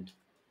ওয়েব ইভেন্ট।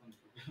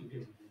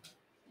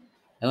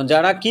 এখন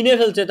যারা কিনে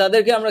ফেলছে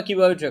তাদেরকে আমরা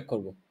কিভাবে ট্র্যাক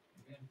করব?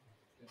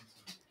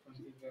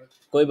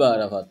 কইবা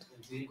আরাফাত?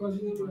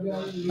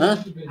 হ্যাঁ,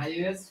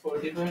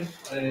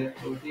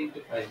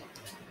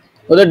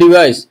 ওটা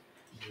ডিভাইস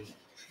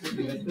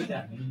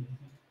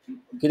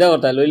কিটা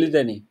করতে লইলি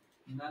তাইনি?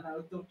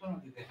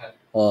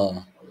 ও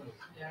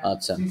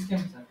আচ্ছা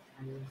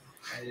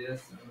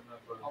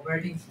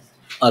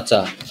আচ্ছা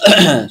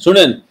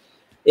শুনেন,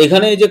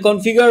 এখানে এই যে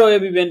কনফিগার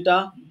ওয়েব ইভেন্টটা,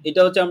 এটা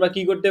হচ্ছে আমরা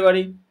কি করতে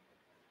পারি,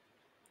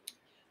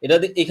 এটা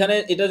এখানে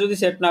এটা যদি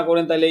সেট না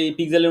করেন তাহলে এই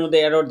পিক্সেলের মধ্যে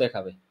এরর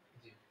দেখাবে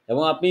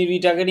এবং আপনি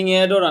রিটার্গেটিং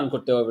এডও রান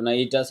করতে পারবেন না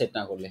এইটা সেট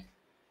না করলে।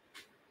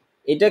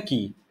 এটা কি,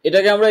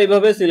 এটাকে আমরা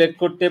এইভাবে সিলেক্ট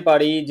করতে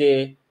পারি যে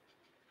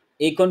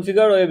এই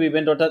কনফিগার ওয়েব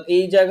ইভেন্ট, অর্থাৎ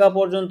এই জায়গা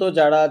পর্যন্ত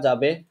যারা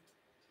যাবে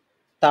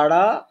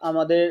তারা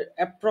আমাদের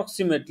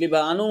অ্যাপ্রক্সিমেটলি বা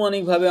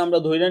আনুমানিকভাবে আমরা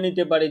ধরে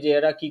নিতে পারি যে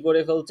এরা কি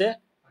করে ফেলছে,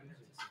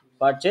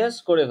 পারচেস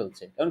করে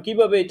ফেলছে। এখন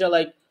কিভাবে এটা,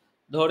 লাইক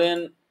ধরেন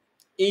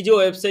এই যে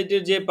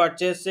ওয়েবসাইটের যে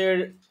পারচেসের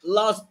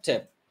লাস্ট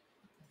স্টেপ,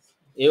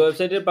 এই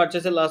ওয়েবসাইটের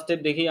পারচেসের লাস্ট স্টেপ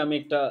দেখি, আমি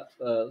একটা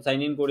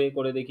সাইন ইন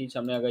করে দেখি,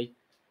 সামনে আগাই।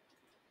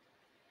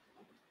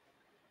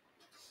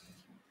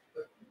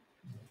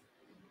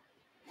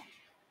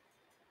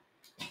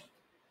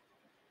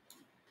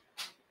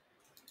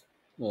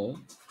 ও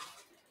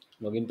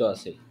লগইন তো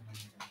আছে,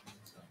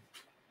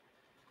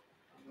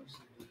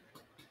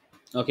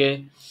 ওকে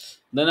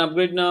দেন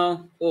upgrade now.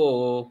 O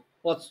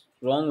what's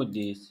wrong with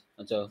this?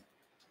 আচ্ছা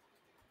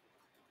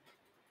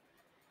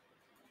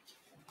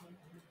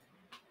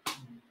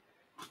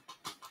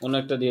অন্য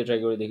একটা দিয়ে ট্রাই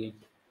করে দেখি।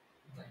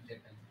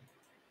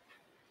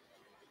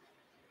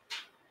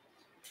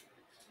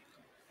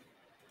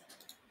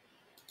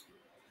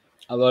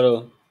 আবারও,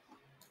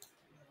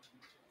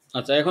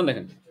 আচ্ছা এখন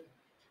দেখেন,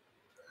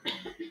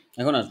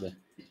 এখন আসবে,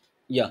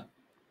 ইয়া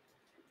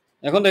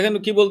এখন দেখেন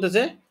কি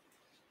বলতেছে,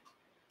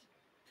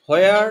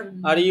 হোয়ার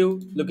আর ইউ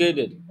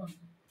লোকেটেড,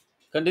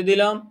 কান্ট্রি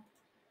দিলাম।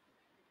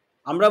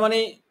 আমরা মানে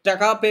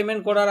টাকা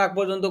পেমেন্ট করার আগ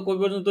পর্যন্ত কই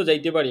পর্যন্ত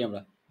যাইতে পারি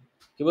আমরা,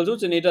 কি বলছো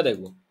বুঝছেন? এটা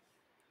দেখবো,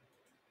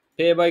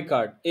 পে বাই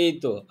কার্ড, এই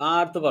তো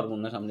আর তো পারবো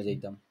না সামনে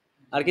যাইতাম,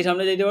 আর কি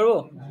সামনে যাইতে পারবো?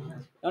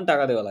 কারণ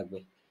টাকা দেওয়া লাগবে।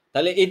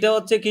 তাহলে এটা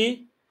হচ্ছে কি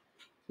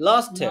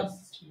লাস্ট স্টেপ,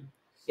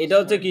 এটা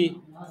হচ্ছে কি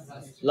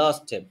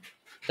লাস্ট স্টেপ।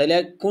 তাহলে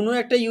কোনো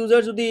একটা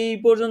ইউজার যদি এই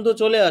পর্যন্ত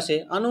চলে আসে,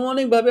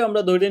 আনুমানিকভাবে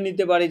আমরা ধরে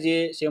নিতে পারি যে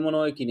সে মনে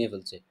হয় কিনে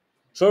ফেলছে,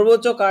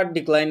 সর্বোচ্চ কার্ড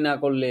ডিক্লাইন না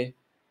করলে।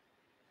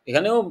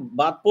 এখানেও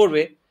বাদ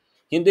পড়বে,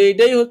 কিন্তু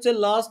এটাই হচ্ছে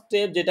লাস্ট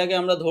স্টেপ, যেটাকে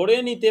আমরা ধরে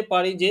নিতে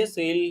পারি যে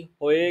সেল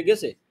হয়ে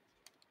গেছে।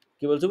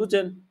 কি বলছো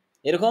বুঝছেন?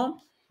 এরকম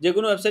যে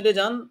কোনো ওয়েবসাইটে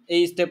যান,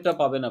 এই স্টেপটা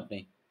পাবেন আপনি,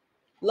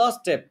 লাস্ট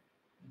স্টেপ।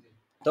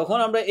 তখন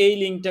আমরা এই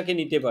লিঙ্কটাকে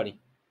নিতে পারি,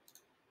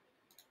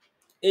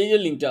 এই যে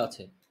লিঙ্কটা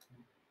আছে,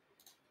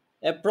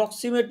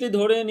 অ্যাপ্রক্সিমেটলি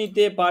ধরে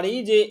নিতে পারি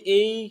যে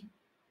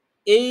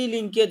এই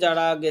লিঙ্কে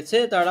যারা গেছে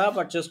তারা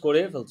পারচেস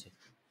করে ফেলছে,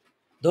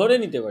 ধরে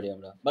নিতে পারি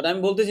আমরা। বাট আমি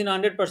বলতেছি না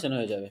 100%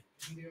 হয়ে যাবে।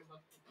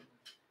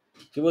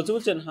 কি বলছো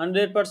বুঝছেন?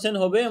 100%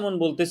 হবে এমন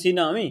বলতেছি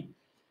না আমি।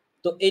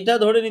 তো এটা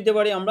ধরে নিতে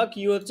পারি আমরা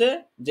কি হচ্ছে,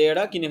 যে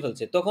এরা কিনে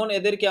ফেলছে, তখন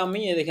এদেরকে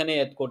আমি এখানে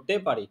অ্যাড করতে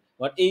পারি।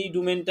 বাট এই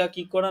ডোমেইনটা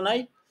কি করা নাই,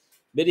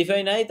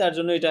 ভেরিফাই নাই, তার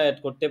জন্য এটা অ্যাড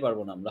করতে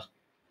পারবো না আমরা।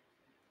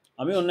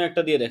 আমি অন্য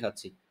একটা দিয়ে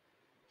দেখাচ্ছি,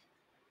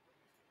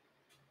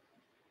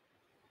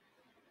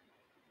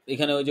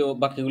 এখানে ওই যে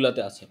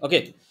বাকিগুলোতে আছে। ওকে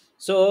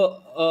সো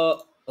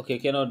ওকে,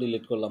 কেন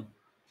ডিলিট করলাম?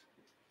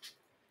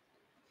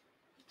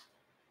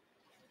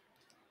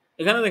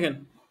 এখানে দেখেন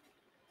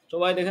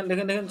সবাই, দেখেন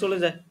দেখেন দেখেন চলে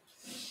যায়।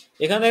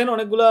 এখানে দেখেন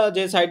অনেকগুলা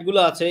যে সাইটগুলো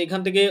আছে,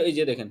 এখান থেকে এই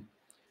যে দেখেন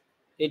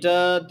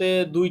এটাতে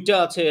দুইটা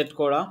আছে অ্যাড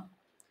করা।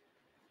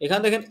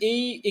 এখানে দেখেন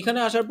এখানে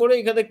আসার পরে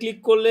এখানে ক্লিক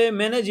করলে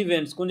ম্যানেজ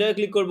ইভেন্টস, কোন জায়গায়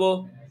ক্লিক করব?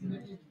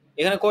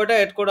 এখানে কয়টা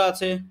অ্যাড করা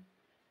আছে?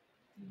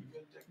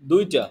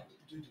 দুইটা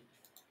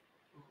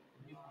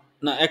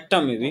না একটা,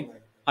 মেবি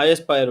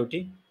হাইয়েস্ট প্রায়োরিটি।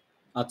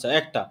 আচ্ছা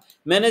একটা,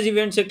 ম্যানেজ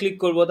ইভেন্টসে ক্লিক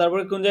করব,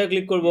 তারপরে কোন জায়গায়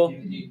ক্লিক করব?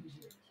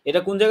 এটা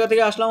কোন জায়গা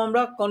থেকে আসলাম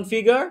আমরা?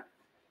 Configure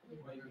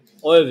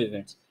web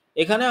events.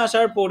 এখানে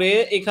আসার পরে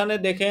এখানে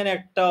দেখেন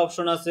একটা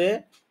অপশন আছে,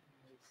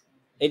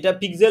 এটা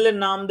পিক্সেলের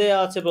নাম দেয়া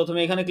আছে প্রথমে।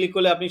 এখানে ক্লিক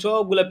করলে আপনি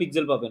সবগুলা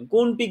পিক্সেল পাবেন,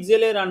 কোন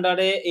পিক্সেলের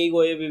আন্ডারে এই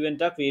ওয়েব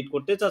ইভেন্টটা ক্রিয়েট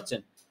করতে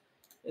চাচ্ছেন।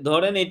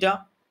 ধরেন এটা,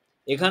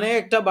 এখানে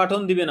একটা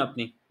বাটন দিবেন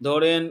আপনি,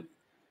 ধরেন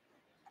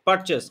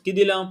পারচেস, কি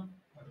দিলাম,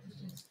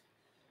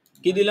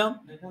 কি দিলাম?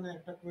 এখানে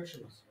একটা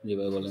কোয়েশ্চেন আছে। জি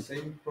ভাই বলেন।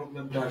 সেম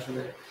প্রবলেমটা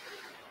আসলে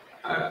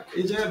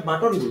এই যে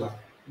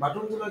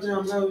বাটনগুলা যে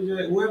আমরা ওই যে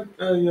ওয়েব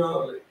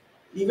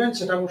ইভেন্ট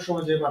সেটআপের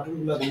সময় যে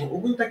বাটনগুলা দেব,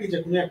 ওগুলোটা কি যে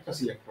কোনো একটা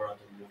সিলেক্ট করা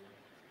জন্য?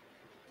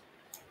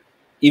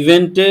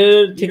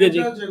 ইভেন্টের থেকে যে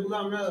যেগুলো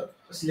আমরা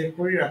সিলেক্ট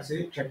করে রাখছি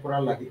ট্র্যাক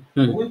করার লাগে,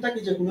 ওগুলোটা কি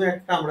যে কোনো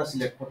একটা আমরা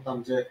সিলেক্ট করতাম,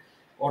 যে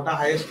ওটা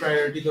হাইয়েস্ট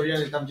প্রায়োরিটি ধরিয়া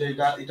নিতাম, যে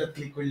এটা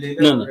ক্লিক করলে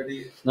এটা অলরেডি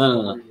না না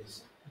না,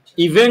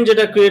 ইভেন্ট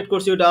যেটা ক্রিয়েট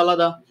করছি ওটা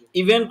আলাদা।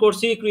 ইভেন্ট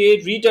করছি ক্রিয়েট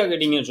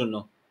রিটার্গেটিং এর জন্য,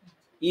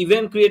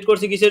 ইভেন্ট ক্রিয়েট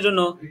করছি কিসের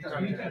জন্য?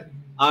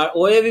 আর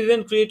ওয়েব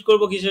ইভেন্ট ক্রিয়েট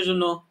করব কিসের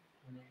জন্য?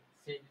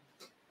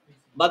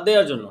 বাদ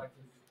দেওয়ার জন্য।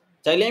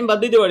 চাইলে আমি বাদ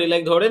দিতে পারি,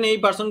 লাইক ধরেন এই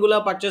পার্সনগুলো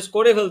পারচেস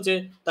করে ফেলছে,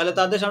 তাহলে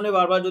তাদের সামনে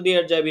বারবার যদি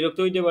অ্যাড যায় বিরক্ত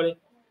হইতে পারে।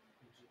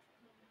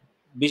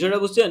 বিষয়টা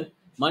বুঝছেন?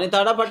 মানে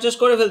তারা পারচেস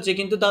করে ফেলছে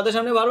কিন্তু তাদের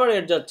সামনে বারবার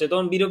অ্যাড যাচ্ছে,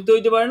 তখন বিরক্ত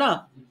হইতে পারে না?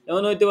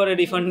 এমন হইতে পারে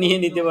রিফান্ড নিয়ে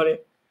নিতে পারে।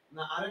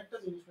 না আরেকটা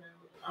জিনিস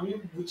আমি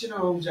বুঝছি না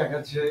ওই জায়গা,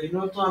 যে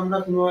এগুলো তো আমরা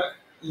কোনো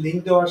লিংক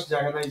দেওয়ার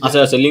জায়গা নাই। আচ্ছা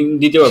আচ্ছা, লিংক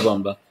দিতে পারবো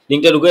আমরা,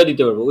 লিংকটা ঢুকিয়ে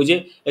দিতে পারবো। ওই যে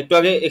একটু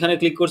আগে এখানে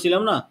ক্লিক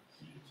করছিলাম না,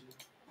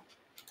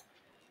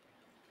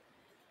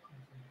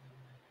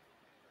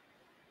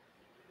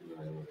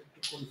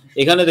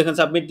 এখানে দেখেন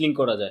সাবমিট লিংক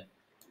করা যায়।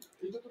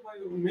 এটা তো ভাই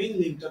মেইন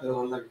লিংকটা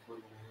দেওয়া লাগে।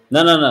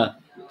 না না না,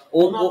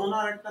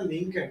 ওনার একটা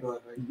লিংক অ্যাড হয়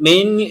ভাই।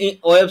 মেইন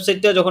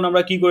ওয়েবসাইটটা যখন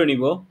আমরা কি করে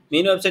নিব,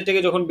 মেইন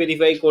ওয়েবসাইটটাকে যখন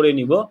ভেরিফাই করে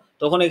নিব,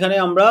 তখন এখানে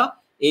আমরা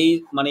এই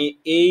মানে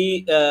এই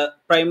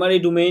প্রাইমারি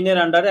ডোমেইনের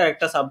আন্ডারে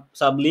একটা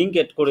সাব লিংক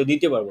এড করে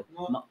দিতে পারবো।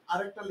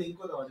 আরেকটা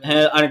লিংকও দেওয়া যায়।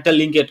 হ্যাঁ, আরেকটা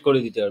লিংক এড করে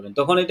দিতে পারবেন।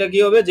 তখন এটা কি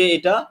হবে, যে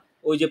এটা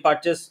ওই যে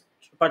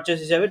পারচেস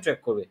হিসাবে ট্র্যাক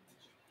করবে।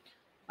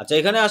 আচ্ছা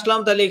এখানে আসলাম,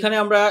 তাহলে এখানে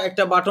আমরা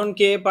একটা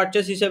বাটনকে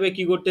পারচেস হিসাবে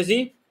কি করতেছি,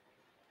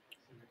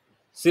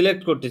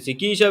 সিলেক্ট করতেছি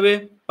কি হিসাবে,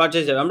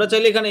 পারচেস হিসাবে। আমরা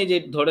চাইলে এখানে এই যে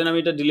ধরেন আমি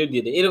এটা ডিলিট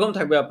দিয়ে দিই, এরকম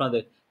থাকবে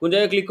আপনাদের। কোন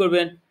জায়গায় ক্লিক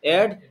করবেন,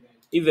 অ্যাড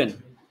ইভেন্ট।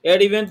 অ্যাড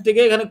ইভেন্ট থেকে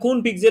এখানে কোন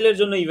পিক্সেলের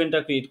জন্য ইভেন্টটা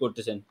ক্রিয়েট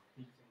করতেছেন,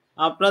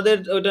 আপনাদের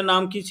ওইটার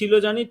নাম কি ছিল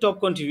জানি, টপ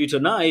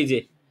কন্ট্রিবিউটর না, এই যে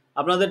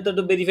আপনাদেরটা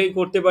তো ভেরিফাই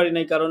করতে পারি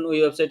নাই কারণ ওই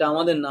ওয়েবসাইট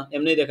আমাদের না,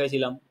 এমনি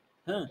দেখাইছিলাম।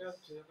 হ্যাঁ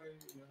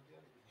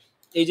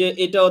এই যে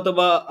এটা,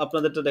 অথবা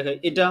আপনাদেরটা দেখাই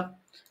এটা।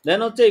 দেন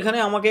হচ্ছে এখানে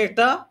আমাকে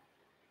একটা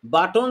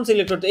বাটন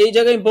সিলেক্ট করতে, এই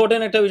জায়গায়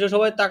ইম্পর্টেন্ট একটা বিষয়,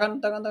 সবাই তাকান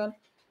তাকান তাকান।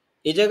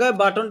 এই জায়গায়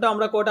বাটনটা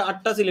আমরা কয়টা,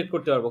 8টা সিলেক্ট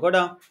করতে পারবো,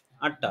 কয়টা,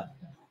 8টা।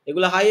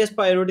 এগুলো হাইয়েস্ট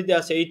প্রায়োরিটিতে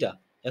আছে এইটা।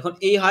 এখন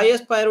এই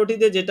হাইয়েস্ট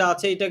প্রায়োরিটিতে যেটা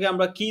আছে এটাকে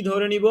আমরা কি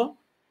ধরে নিব,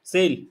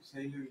 সেল,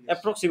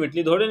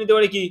 অ্যাপ্রক্সিমেটলি ধরে নিতে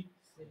পারি কি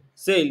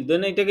সেল।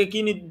 দেন এটাকে কি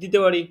দিতে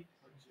পারি,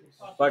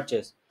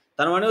 পারচেস।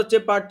 তার মানে হচ্ছে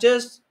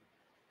পারচেস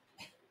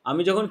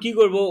আমি যখন কি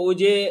করব, ওই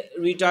যে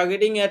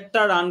রিটার্গেটিং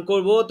অ্যাডটা রান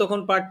করব তখন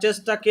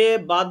পারচেসটাকে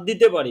বাদ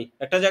দিতে পারি,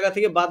 একটা জায়গা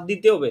থেকে বাদ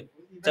দিতে হবে।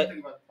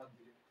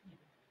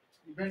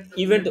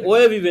 ইভেন্ট,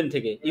 ওয়েব ইভেন্ট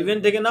থেকে,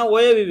 ইভেন্ট থেকে না,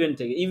 ওয়েব ইভেন্ট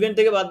থেকে। ইভেন্ট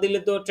থেকে বাদ দিলে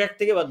তো ট্র্যাক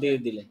থেকে বাদ দিয়ে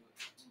দিলে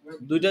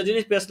দুইটা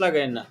জিনিস পেস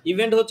লাগায় না।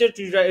 ইভেন্ট হচ্ছে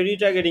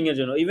রিটার্গেটিং এর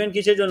জন্য, ইভেন্ট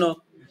কিসের জন্য,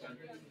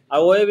 আর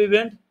ওয়েব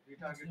ইভেন্ট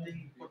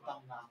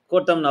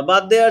করতাম না,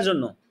 বাদ দেওয়ার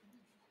জন্য।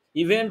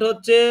 ইভেন্ট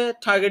হচ্ছে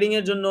টার্গেটিং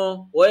এর জন্য,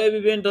 ওয়েব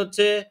ইভেন্ট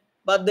হচ্ছে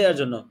বাদ দেওয়ার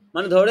জন্য।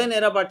 মানে ধরেন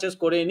এরা পারচেস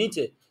করে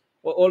নিচে,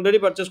 অলরেডি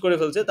পারচেস করে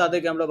ফেলছে,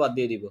 তাদেরকে আমরা বাদ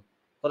দিয়ে দিব।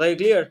 কথা কি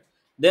ক্লিয়ার?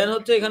 দেন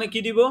হচ্ছে এখানে কি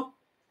দিব,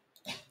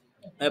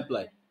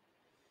 apply.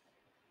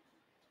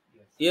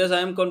 Yes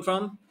I am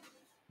confirm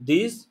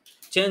this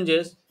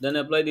changes, then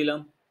apply দিলাম।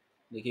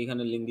 দেখি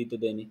এখানে লিঙ্ক দিতে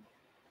দেয়নি।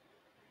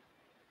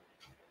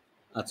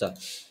 আচ্ছা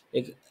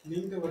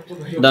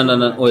না না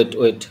না, ওয়েট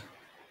ওয়েট,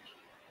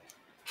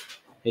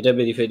 এটা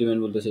ভেরিফাইড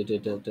বলতেছে, এটা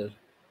এটা এটা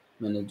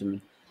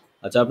ম্যানেজমেন্ট।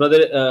 আচ্ছা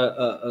আপনাদের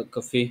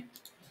কফি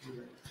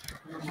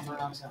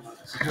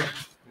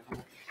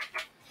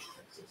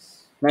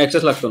না,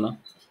 অ্যাক্সেস লাগতো না,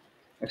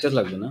 অ্যাক্সেস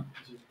লাগবে না,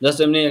 জাস্ট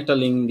এমনি একটা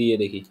লিঙ্ক দিয়ে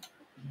দেখি।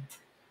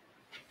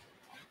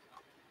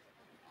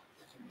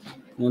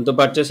 তো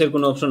পারচেসের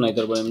কোনো অপশন নাই,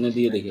 তারপর এমনি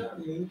দিয়ে দেখি।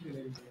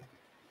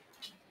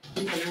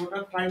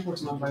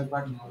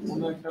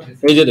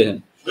 এই যে দেখেন,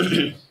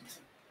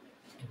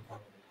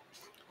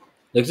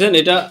 দেখছেন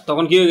এটা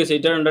তখন কি হয়ে গেছে,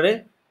 এটার আন্ডারে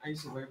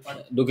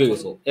ঢুকে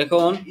গেছে।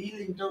 এখন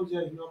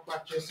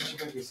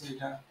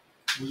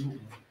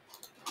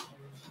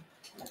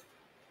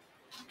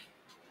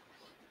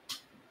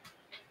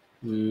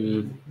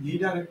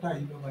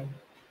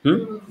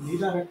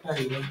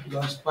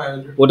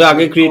ওটা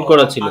আগে ক্রিয়েট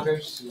করা ছিল,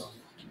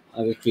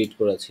 আগে ক্রিয়েট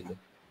করা ছিল।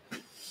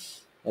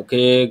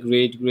 Okay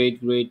great great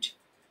great.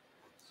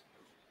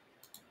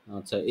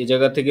 আচ্ছা এই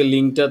জায়গা থেকে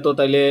লিঙ্কটা তো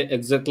তাইলে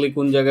এক্স্যাক্টলি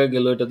কোন জায়গায়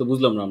গেল এটা তো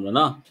বুঝলাম না আমরা,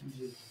 না?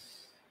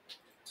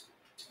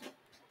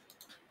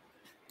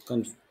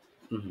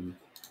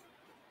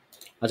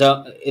 আচ্ছা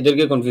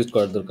এদেরকে কনফিউজ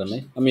করার দরকার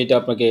নেই, আমি এটা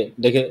আপনাকে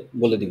দেখে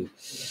বলে দিব।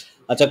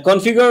 আচ্ছা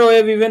কনফিগার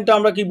ওয়েব ইভেন্টটা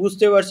আমরা কি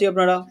বুঝতে পারছি,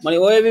 আপনারা মানে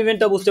ওয়েব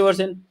ইভেন্টটা বুঝতে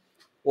পারছেন?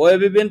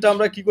 ওয়েব ইভেন্টটা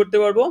আমরা কি করতে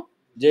পারবো,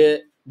 যে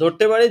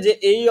ধরতে পারি যে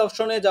এই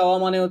অপশনে যাওয়া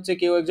মানে হচ্ছে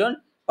কেউ একজন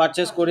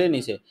পারচেস করে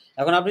নিছে।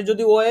 এখন আপনি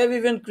যদি ওয়েব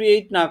ইভেন্ট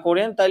ক্রিয়েট না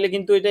করেন তাহলে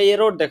কিন্তু এটা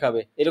এরর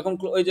দেখাবে, এরকম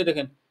ওই যে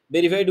দেখেন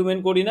ভেরিফাই ডোমেইন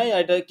করি নাই,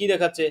 এটা কি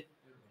দেখাচ্ছে,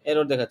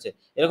 এরর দেখাচ্ছে।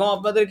 এরকম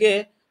আপনাদেরকে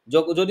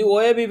যদি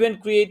ওয়েব ইভেন্ট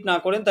ক্রিয়েট না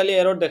করেন তাহলে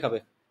এরর দেখাবে,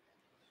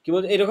 কি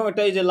বলছে, এরকম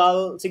একটা এই যে লাল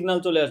সিগন্যাল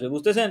চলে আসবে,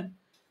 বুঝতেছেন?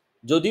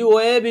 যদি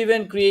ওয়েব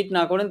ইভেন্ট ক্রিয়েট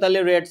না করেন তাহলে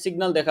রেড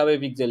সিগন্যাল দেখাবে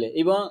পিক্সেলে,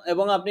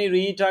 এবং আপনি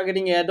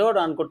রিটার্গেটিং অ্যাডও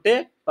রান করতে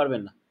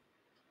পারবেন না।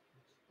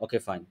 ওকে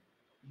ফাইন,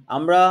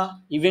 আমরা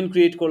ইভেন্ট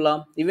ক্রিয়েট করলাম,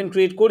 ইভেন্ট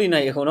ক্রিয়েট করি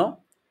নাই এখনো,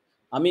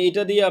 আমি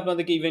এটা দিয়ে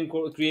আপনাদেরকে ইভেন্ট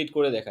ক্রিয়েট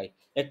করে দেখাই।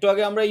 একটু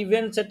আগে আমরা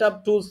ইভেন্ট সেটআপ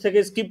টুলস থেকে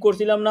স্কিপ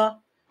করছিলাম না,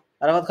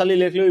 আর আমার খালি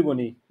লেখলেই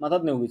বনি,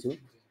 মাথাত নেও কিছু।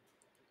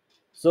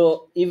 সো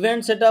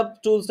ইভেন্ট সেটআপ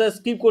টুলসটা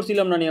স্কিপ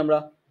করছিলাম না নি আমরা,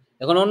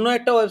 এখন অন্য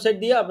একটা ওয়েবসাইট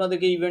দিয়ে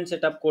আপনাদেরকে ইভেন্ট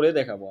সেটআপ করে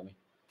দেখাবো আমি,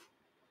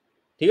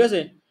 ঠিক আছে?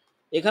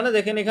 এখানে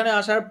দেখেন, এখানে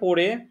আসার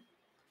পরে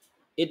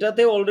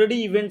এটাতে অলরেডি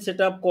ইভেন্ট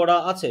সেটআপ করা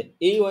আছে,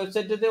 এই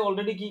ওয়েবসাইটটাতে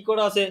অলরেডি কি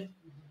করা আছে,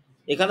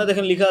 এখানে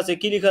দেখেন লেখা আছে,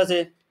 কি লেখা আছে,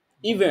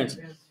 ইভেন্টস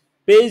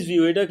পেজ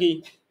ভিউ। এটা কি,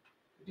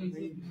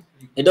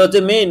 এটা হচ্ছে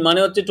মেইন, মানে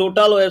হচ্ছে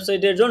টোটাল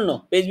ওয়েবসাইটের জন্য।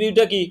 পেজ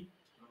ভিউটা কি,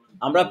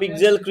 আমরা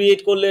পিক্সেল ক্রিয়েট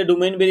করলে,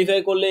 ডোমেইন ভেরিফাই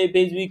করলে এই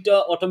পেজ ভিউটা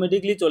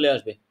অটোমেটিকলি চলে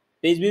আসবে,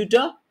 পেজ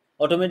ভিউটা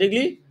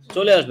অটোমেটিকলি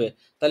চলে আসবে।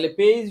 তাহলে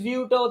পেজ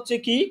ভিউটা হচ্ছে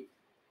কি,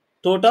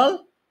 টোটাল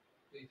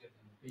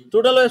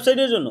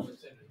ওয়েবসাইটের জন্য।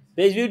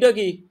 পেজ ভিউটা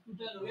কি,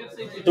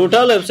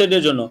 টোটাল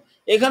ওয়েবসাইটের জন্য।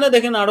 এখানে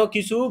দেখেন আরো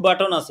কিছু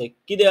বাটন আছে,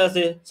 কি দেয়া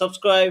আছে,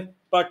 subscribe,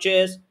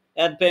 purchase,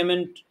 add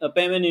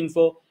payment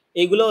info,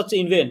 এইগুলো হচ্ছে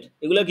ইভেন্ট।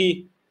 এগুলো কি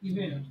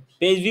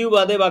পেজ ভিউ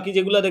বাদে বাকি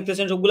যেগুলো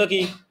দেখতেছেন সবগুলা কি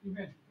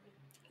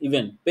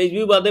ইভেন্ট। পেজ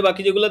ভিউ বাদে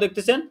বাকি যেগুলো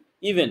দেখতেছেন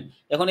ইভেন্ট।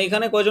 এখন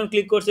এখানে কয়জন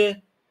ক্লিক করছে,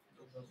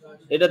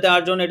 এটাতে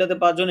 8 জন, এটাতে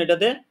 5 জন,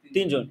 এটাতে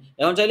 3 জন।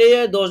 এখন চাইলে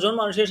 10 জন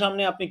মানুষের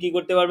সামনে আপনি কি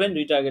করতে পারবেন,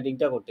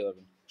 রিটার্গেটিংটা করতে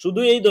পারবেন, শুধু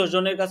এই 10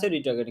 জনের কাছে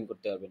রিটার্গেটিং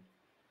করতে পারবেন।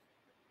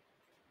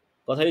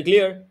 কথা কি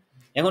ক্লিয়ার?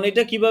 এখন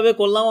এটা কিভাবে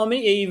করলাম আমি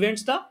এই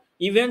ইভেন্টসটা,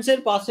 ইভেন্টস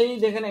এর পাশেই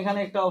দেখেন এখানে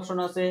একটা অপশন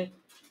আছে,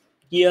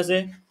 কি আছে,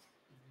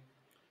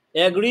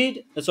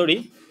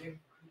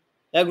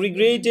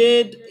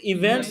 অ্যাগ্রিগেটেড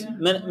ইভেন্টস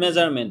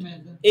মেজারমেন্ট।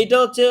 এইটা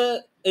হচ্ছে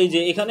এই যে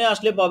এখানে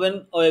আসলে পাবেন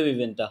ওয়েব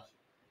ইভেন্টটা,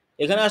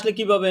 এখানে আসলে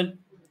কি পাবেন,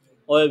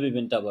 ওয়েব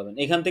ইভেন্টটা পাবেন,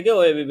 এখান থেকে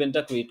ওয়েব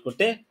ইভেন্টটা ক্রিয়েট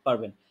করতে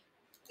পারবেন।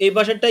 এই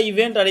পাশেরটা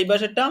ইভেন্ট আর এই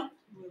পাশেরটা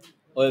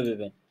ওয়েব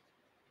ইভেন্ট।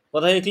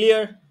 কথা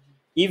ক্লিয়ার?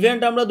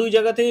 ইভেন্ট আমরা দুই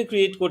জায়গা থেকে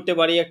ক্রিয়েট করতে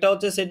পারি, একটা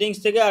হচ্ছে সেটিংস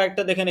থেকে, আর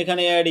একটা দেখেন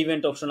এখানে অ্যাড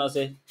ইভেন্ট অপশন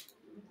আছে।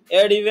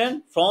 Add event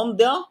from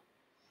the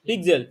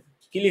pixel,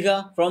 কি লেখা,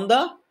 ফ্রম দ্য,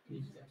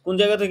 কোন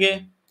জায়গা থেকে,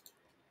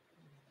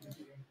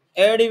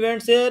 অ্যাড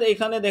ইভেন্টস এর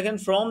এখানে দেখেন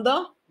ফ্রম দ্য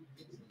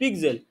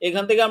পিক্সেল,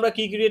 এখান থেকে আমরা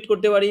কি ক্রিয়েট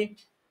করতে পারি,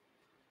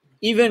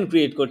 ইভেন্ট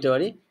ক্রিয়েট করতে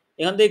পারি।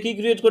 এখান থেকে কি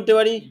ক্রিয়েট করতে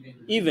পারি,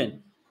 ইভেন্ট।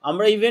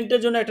 আমরা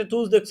ইভেন্টের জন্য একটা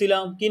টুলস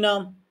দেখছিলাম, কি নাম,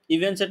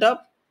 ইভেন্ট সেটআপ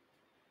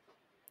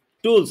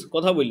টুলস,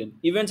 কথা বললেন,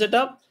 ইভেন্ট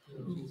সেটআপ,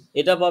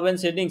 এটা পাবেন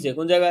সেটিংসে,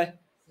 কোন জায়গায়,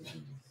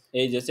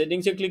 এই যে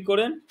সেটিংসে ক্লিক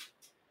করেন,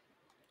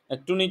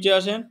 একটু নিচে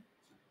আসেন,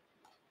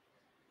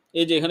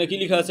 এই যে এখানে কি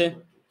লেখা আছে,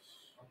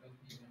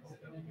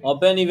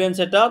 ওপেন ইভেন্ট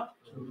সেটআপ।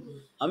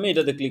 আমি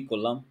এটাতে ক্লিক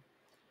করলাম,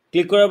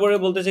 ক্লিক করার পরে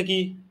বলতেছে কি,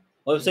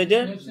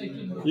 ওয়েবসাইটের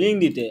লিঙ্ক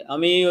দিতে।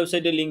 আমি এই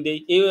ওয়েবসাইটের লিঙ্ক দিই,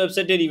 এই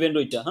ওয়েবসাইটের ইভেন্ট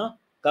ওইটা, হ্যাঁ,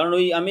 কারণ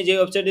ওই আমি যে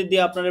ওয়েবসাইটের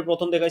দিয়ে আপনাদের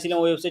প্রথম দেখাইছিলাম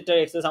ওই ওয়েবসাইটটার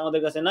অ্যাক্সেস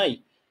আমাদের কাছে নাই,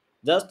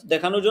 জাস্ট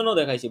দেখানোর জন্য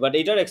দেখাইছি, বাট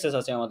এটার অ্যাক্সেস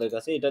আছে আমাদের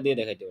কাছে, এটা দিয়ে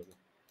দেখাইতে পারবো।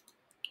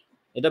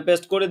 এটা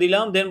পেস্ট করে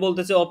দিলাম, দেন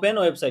বলতেছে ওপেন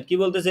ওয়েবসাইট, কি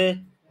বলতেছে,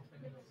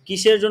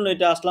 কিসের জন্য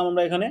এটা আসলাম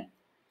আমরা এখানে,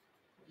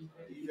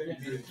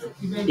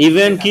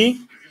 ইভেন্ট কি,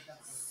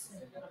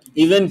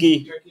 ইভেন্ট কি,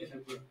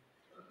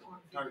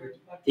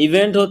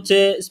 ইভেন্ট হচ্ছে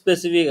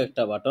স্পেসিফিক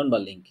একটা বাটন বা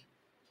লিঙ্ক,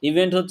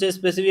 ইভেন্ট হচ্ছে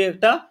স্পেসিফিক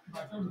একটা,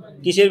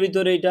 কিসের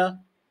ভিতরে, এটা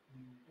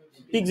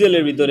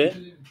পিক্সেলের ভিতরে।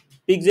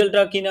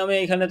 পিক্সেলটা কি নামে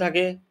এখানে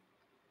থাকে,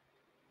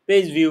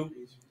 পেজ ভিউ,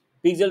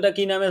 পিক্সেলটা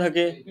কি নামে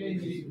থাকে,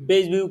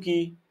 পেজ ভিউ কি,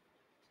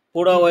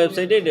 পুরো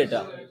ওয়েবসাইটে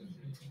ডেটা,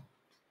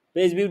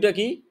 পেজ ভিউটা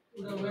কি,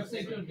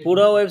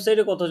 পুরো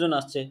ওয়েবসাইটে কতজন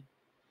আসছে,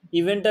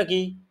 ইভেন্টটা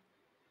কি,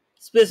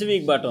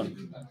 specific button,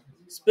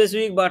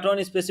 specific button,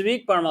 specific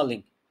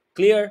permalink,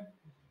 clear.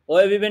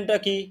 Web ইভেন্টটা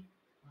কি,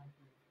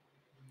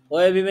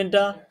 ওয়েব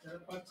ইভেন্টটা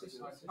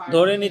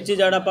ধরে নিচ্ছি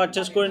যারা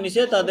পারচেস করে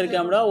নিছে তাদেরকে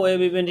আমরা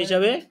ওয়েব ইভেন্ট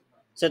হিসাবে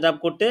সেট আপ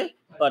করতে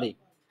পারি,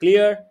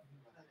 ক্লিয়ার।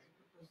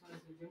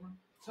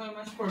 6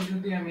 মাস পর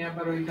যদি আমি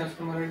আবার ওই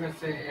কাস্টমারের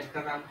কাছে একটা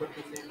রান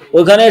করতে চাই,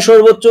 ওখানে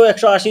সর্বোচ্চ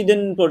 180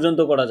 দিন পর্যন্ত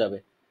করা যাবে,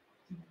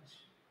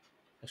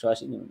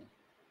 180 দিন,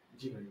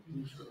 জি ভাই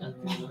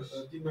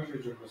 3 মাসের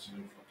জন্য ছিল।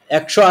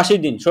 180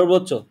 দিন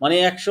সর্বোচ্চ, মানে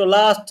 100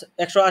 লাস্ট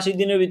 180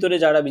 দিনের ভিতরে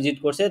যারা ভিজিট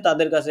করছে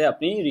তাদের কাছে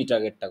আপনি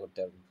রিটার্গেটটা করতে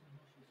পারবেন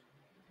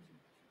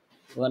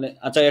ওখানে।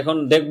 আচ্ছা এখন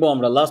দেখবো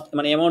আমরা লাস্ট,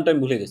 মানে অ্যামাউন্ট আমি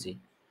ভুলে গেছি,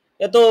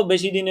 এত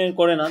বেশি দিনের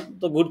করে না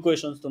তো, গুড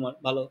কোয়েশনস তোমার,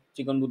 ভালো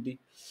চিকন বুদ্ধি।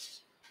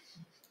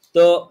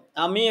 তো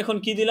আমি এখন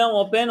কি দিলাম,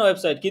 ওপেন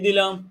ওয়েবসাইট, কি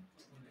দিলাম,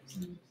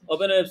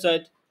 ওপেন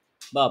ওয়েবসাইট,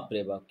 বাপ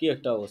রে বাপ কি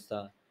একটা অবস্থা,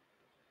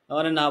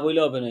 আমার না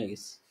বইলে ওপেন হয়ে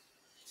গেছে,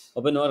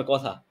 ওপেন হওয়ার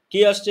কথা, কি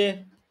আসছে,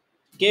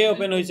 কে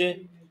ওপেন হয়েছে,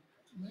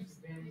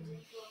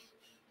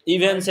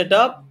 ইভেন্ট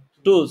সেটআপ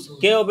টুলস,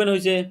 কে ওপেন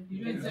হয়েছে,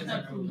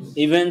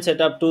 ইভেন্ট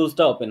সেটআপ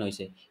টুলসটা ওপেন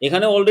হয়েছে।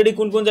 এখানে অলরেডি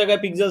কোন কোন জায়গায়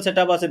পিক্সেল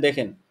সেটআপ আছে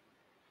দেখেন,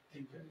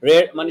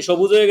 রেড মানে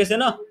সবুজ হয়ে গেছে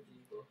না,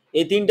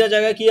 এই তিনটা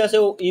জায়গায় কি আছে,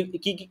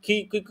 কি কি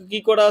কি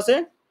করা আছে,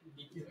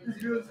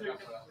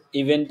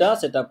 ইভেন্টটা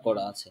সেটআপ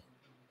করা আছে।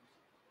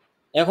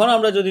 এখন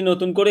আমরা যদি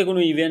নতুন করে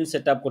কোনো ইভেন্ট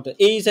সেটআপ করতে,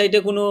 এই সাইটে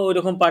কোনো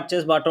ওইরকম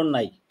পারচেস বাটন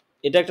নাই,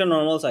 এটা একটা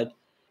নর্মাল সাইট,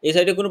 এই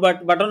সাইটে কোনো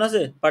বাটন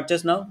আছে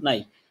পারচেস নাও নাই,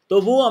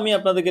 তবুও আমি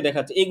আপনাদেরকে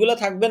দেখাচ্ছি, এগুলা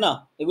থাকবে না,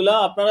 এগুলা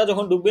আপনারা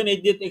যখন ঢুকবেন, এই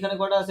যে এখানে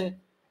কয়টা আছে,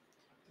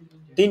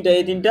 তিনটা,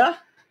 এই তিনটা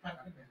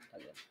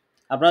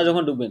আপনারা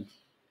যখন ঢুকবেন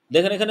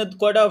দেখেন এখানে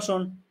কয়টা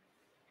অপশন,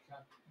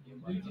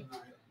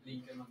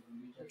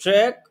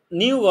 ট্র্যাক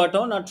নিউ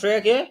বাটন আর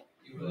ট্র্যাক এ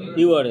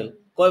ইউআরএল,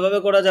 কয়ভাবে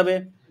করা যাবে,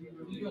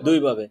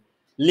 দুইভাবে।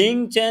 লিঙ্ক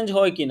চেঞ্জ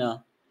হয় কিনা,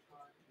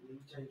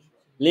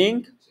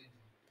 লিঙ্ক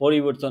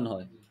পরিবর্তন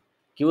হয়,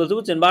 কি বলতে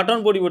বুঝছেন, বাটন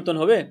পরিবর্তন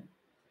হবে,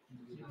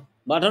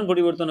 বাটন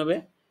পরিবর্তন হবে।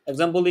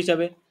 এক্সাম্পল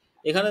হিসাবে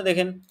এখানে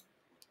দেখেন,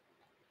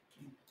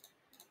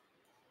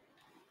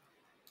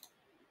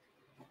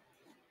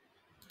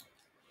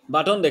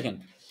 বাটন দেখেন,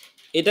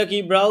 এটা কি,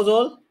 ব্রাউজ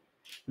অল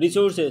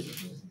রিসোর্সেস,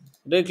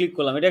 এটা ক্লিক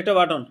করলাম, এটা একটা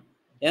বাটন,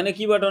 এখানে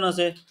কি বাটন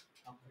আছে,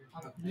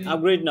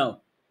 আপগ্রেড নাও,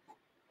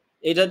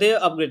 এটাতে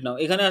আপগ্রেড নাও,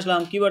 এখানে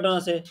আসলাম কি বাটন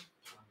আছে,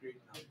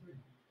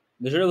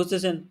 বিষয়টা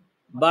বুঝতেছেন,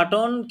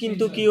 বাটন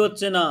কিন্তু কি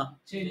হচ্ছে না,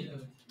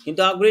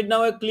 কিন্তু আপগ্রেড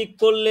নাও ক্লিক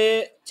করলে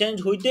চেঞ্জ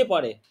হইতে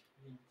পারে,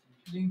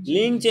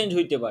 লিঙ্ক চেঞ্জ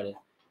হইতে পারে,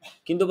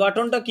 কিন্তু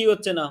বাটনটা কি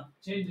হচ্ছে না,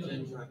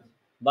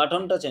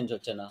 বাটনটা চেঞ্জ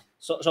হচ্ছে না,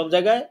 সব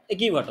জায়গায়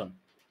একই বাটন।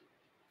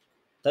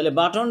 তাহলে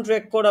বাটন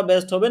ট্র্যাক করা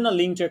বেস্ট হবে না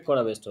লিঙ্ক ট্র্যাক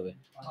করা বেস্ট হবে,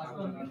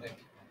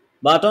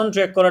 বাটন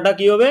ট্র্যাক করাটা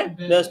কি হবে,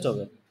 বেস্ট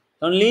হবে,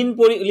 কারণ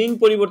লিঙ্ক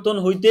পরিবর্তন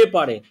হইতে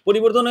পারে,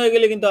 পরিবর্তন হয়ে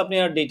গেলে কিন্তু আপনি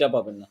আর ডেটা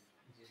পাবেন না,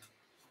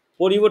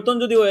 পরিবর্তন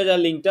যদি হয়ে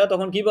যায় লিঙ্কটা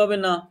তখন কি পাবেন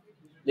না,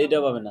 ডেটা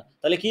পাবেন না।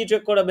 তাহলে কি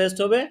ট্র্যাক করা বেস্ট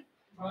হবে,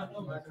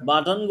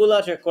 বাটনগুলা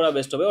ট্র্যাক করা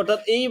বেস্ট হবে, অর্থাৎ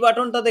এই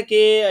বাটনটাতে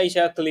কে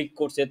আইসা ক্লিক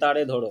করছে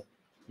তারে ধরো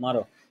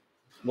মারো,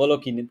 বলো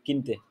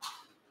কিনতে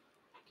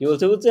কি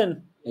বলছে বুঝছেন?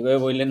 এভাবে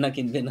বললেন না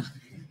কিনতে না,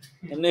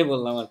 এমনি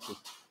বললাম আর কি।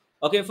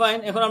 ওকে ফাইন,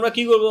 এখন আমরা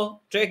কি করব?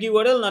 ট্র্যাক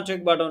ইউআরএল না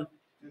track button?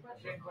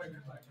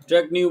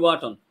 Track new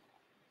button.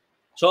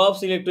 সব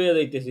সিলেক্ট হয়ে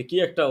যাইতেছে, কি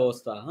একটা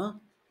অবস্থা। হ্যাঁ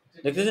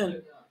দেখতেছেন?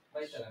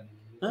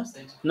 হ্যাঁ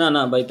না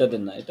না বাইটা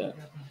দেন না, এটা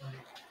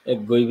এক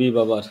গইবি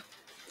বাবার।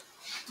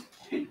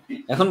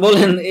 এখন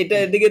বলেন এটা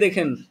এদিকে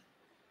দেখেন,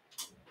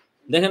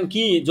 দেখেন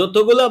কি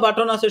যতগুলা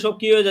বাটন আছে সব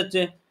কি হয়ে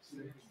যাচ্ছে?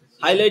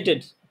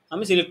 হাইলাইটেড।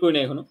 আমি সিলেক্ট করি না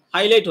এখনো,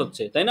 হাইলাইট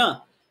হচ্ছে, তাই না?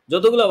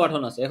 যতগুলা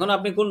বাটন আছে, এখন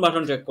আপনি কোন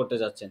বাটন ট্র্যাক করতে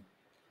যাচ্ছেন?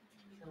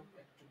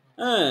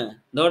 হ্যাঁ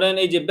ধরেন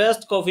এই যে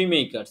বেস্ট কফি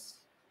মেকারস,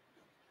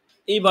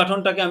 এই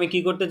বাটনটাকে আমি কি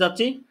করতে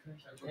যাচ্ছি?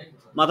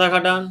 মাথা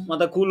খাটান,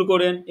 মাথা কুল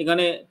করেন,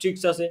 এখানে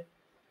ট্রিক্স আছে,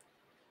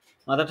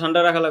 মাথা ঠান্ডা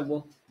রাখা লাগবো।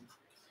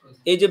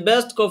 এই যে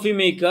বেস্ট কফি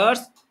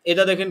মেকারস,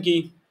 এটা দেখেন কি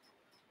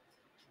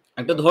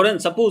একটা ধরেন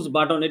সাপোজ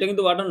বাটন, এটা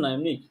কিন্তু বাটন না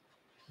এমনি,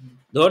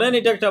 ধরেন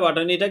এটা একটা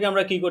বাটন, এটাকে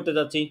আমরা কি করতে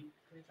যাচ্ছি?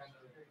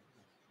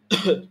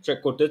 ট্র্যাক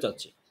করতে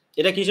চাচ্ছি।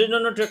 এটা কিসের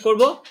জন্য ট্র্যাক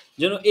করব?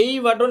 যেন এই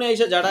বাটনে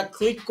এসে যারা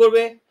ক্লিক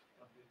করবে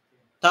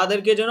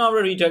তাদেরকে যেন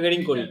আমরা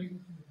রিটার্গেটিং করি।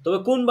 তবে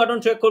কোন বাটন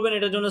ট্র্যাক করবেন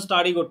এটার জন্য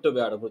স্টাডি করতে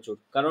হবে আরো প্রচুর,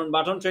 কারণ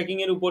বাটন ট্র্যাকিং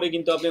এর উপরে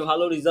কিন্তু আপনি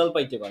ভালো রেজাল্ট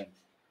পাইতে পারেন।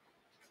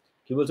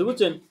 কি বলছে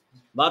বুঝছেন?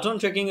 বাটন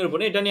ট্র্যাকিং এর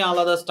উপরে এটা নিয়ে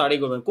আলাদা স্টাডি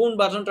করবেন, কোন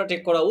বাটনটা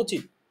ট্র্যাক করা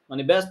উচিত,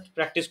 মানে বেস্ট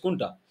প্র্যাকটিস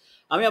কোনটা।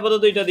 আমি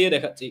আপাতত এটা দিয়ে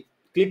দেখাচ্ছি।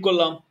 ক্লিক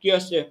করলাম, কি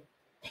আসছে?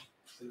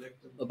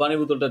 পানি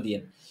বোতলটা দিয়ে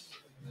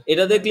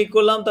এটাতে ক্লিক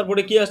করলাম,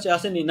 তারপরে কি আসছে?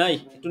 আসেনি? নাই,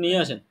 একটু নিয়ে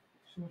আসেন,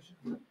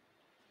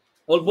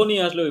 অল্প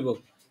নিয়ে আসলে হইব,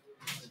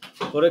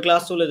 পরে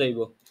ক্লাস চলে যাইব।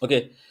 ওকে,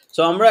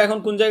 সো আমরা এখন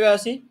কোন জায়গায়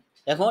আছি?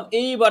 এখন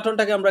এই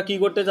বাটনটাকে আমরা কি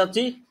করতে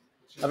যাচ্ছি?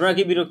 আপনারা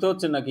কি বিরক্ত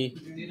হচ্ছেন নাকি?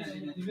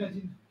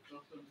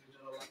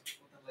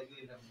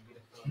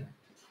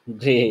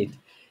 গ্রেট,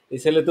 এই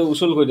ছেলে তো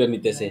উসুল কইরা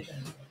নিতেছে।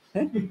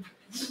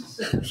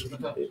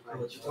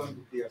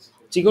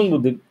 চিকন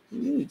বুদ্ধি,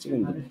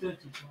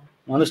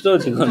 মানুষটাও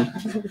চিকন।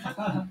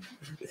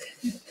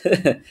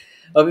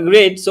 ওকে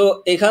গ্রেট, সো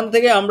এখান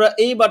থেকে আমরা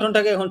এই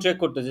বাটনটাকে এখন ট্র্যাক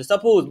করতেছি।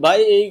 সাপোজ ভাই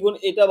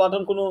এটা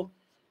বাটন কোনো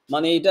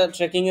মানে এটা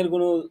ট্র্যাকিং এর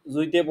কোনো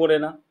জুইতে পড়ে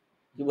না।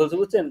 কি বলতে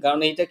বুঝছেন? কারণ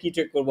এইটা কি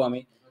ট্র্যাক করব আমি,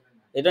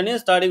 এটা নিয়ে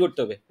স্টাডি করতে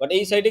হবে, বাট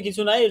এই সাইডে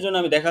কিছু নাই, এর জন্য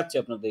আমি দেখাচ্ছি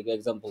আপনাদেরকে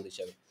এক্সাম্পল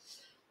হিসাবে।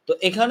 তো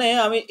এখানে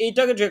আমি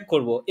এইটাকে ট্র্যাক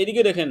করব।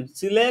 এদিকে দেখেন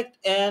সিলেক্ট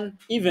অ্যান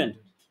ইভেন্ট,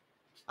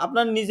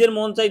 আপনার নিজের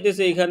মন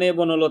চাইতেছে এখানে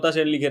বনলতা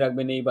সেন লিখে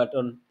রাখবেন, এই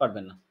বাটন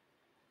পারবেন না।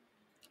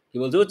 কি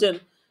বলতে বুঝছেন?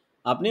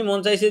 আপনি মন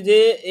চাইছে যে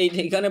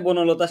এইখানে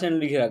বনলতা সেন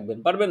লিখে রাখবেন,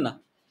 পারবেন না।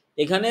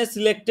 এখানে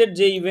সিলেক্টেড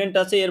যে ইভেন্ট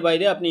আছে এর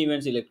বাইরে আপনি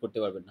ইভেন্ট সিলেক্ট করতে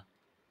পারবেন না।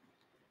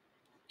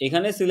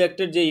 এখানে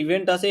সিলেক্টেড যে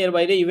ইভেন্ট আছে এর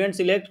বাইরে ইভেন্ট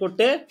সিলেক্ট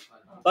করতে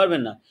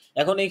পারবেন না।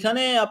 এখন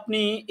এখানে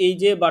আপনি এই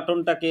যে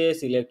বাটনটাকে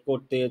সিলেক্ট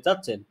করতে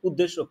চাচ্ছেন,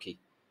 উদ্দেশ্য কি?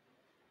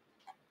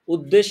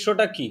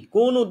 উদ্দেশ্যটা কি?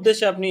 কোন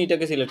উদ্দেশ্যে আপনি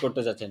এটাকে সিলেক্ট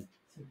করতে চাচ্ছেন?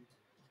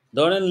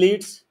 ধরেন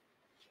লিডস,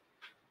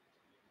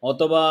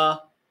 অথবা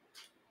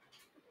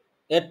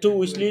অ্যাড টু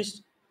উইশ লিস্ট,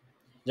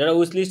 যারা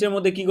উইশ লিস্টের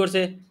মধ্যে কি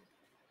করছে?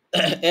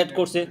 অ্যাড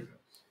করছে,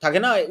 থাকে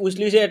না উইশ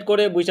লিস্টে অ্যাড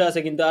করে বসে আছে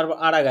কিন্তু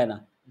আর আগায় না,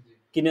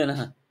 কিনে না,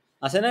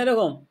 আছে না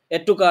এরকম?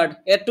 অ্যাড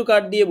টু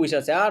কার্ট দিয়ে বসে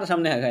আছে, আর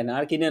সামনে আগায় না,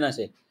 আর কিনে না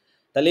সে।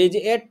 তাহলে এই যে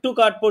অ্যাড টু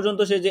কার্ট পর্যন্ত,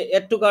 সে যে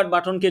অ্যাড টু কার্ট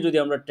বাটনকে যদি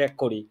আমরা ট্র্যাক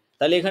করি,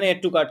 তাহলে এখানে অ্যাড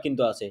টু কার্ট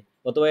কিন্তু আছে,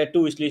 অথবা অ্যাড টু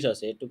উইশ লিস্ট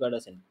আছে। অ্যাড টু কার্ট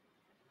আছে না?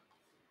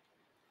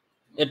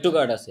 অ্যাড টু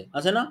কার্ট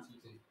আছে না?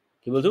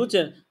 কি বলতে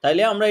বুঝছেন?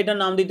 তাইলে আমরা এটার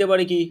নাম দিতে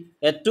পারি কি?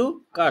 Add to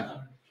cart.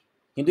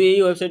 কিন্তু এই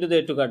ওয়েবসাইটে তো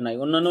অ্যাড টু কার্ট নাই,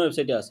 অন্যান্য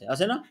ওয়েবসাইটে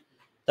আছে না?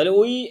 তাহলে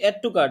ওই অ্যাড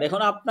টু কার্ট,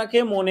 এখন আপনাকে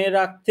মনে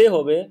রাখতে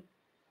হবে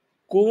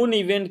কোন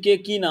ইভেন্টকে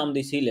কি নাম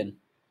দিছিলেন।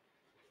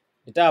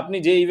 এটা আপনি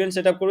যে ইভেন্ট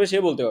সেট আপ করবে সে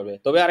বলতে পারবে।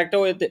 তবে আরেকটা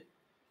ওয়েতে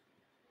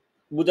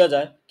বোঝা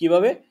যায়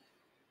কিভাবে,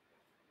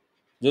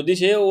 যদি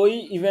সে ওই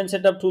ইভেন্ট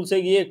সেট আপ টুলসে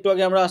গিয়ে, একটু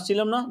আগে আমরা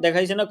আসছিলাম না,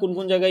 দেখাইছে না কোন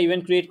কোন জায়গায়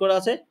ইভেন্ট ক্রিয়েট করা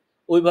আছে,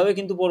 ওইভাবে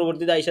কিন্তু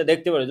পরবর্তীতে আইসা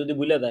দেখতে পারে যদি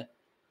ভুলে দেয়।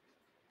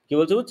 কি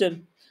বলতে বুঝছেন?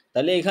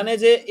 তাহলে এখানে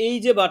যে এই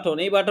যে বাটন,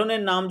 এই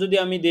বাটনের নাম যদি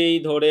আমি দেই,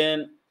 ধরেন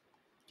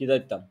কি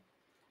দিতাম?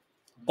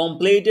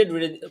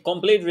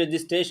 Complete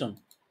registration,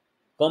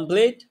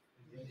 complete.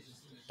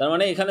 তার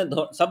মানে এখানে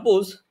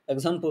সাপোজ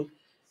এক্সাম্পল,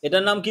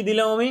 এটার নাম কি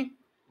দিলাম আমি?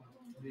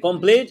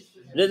 Complete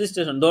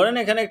registration. ধরেন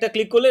এখানে একটা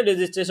ক্লিক করলে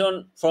রেজিস্ট্রেশন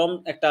ফর্ম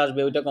একটা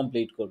আসবে, ওইটা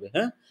কমপ্লিট করবে।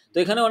 হ্যাঁ, তো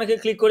এখানে অনেকে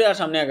ক্লিক করে আর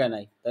সামনে আগায়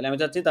নাই, তাহলে আমি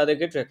চাচ্ছি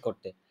তাদেরকে ট্র্যাক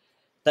করতে।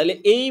 তাহলে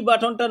এই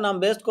বাটনটার নাম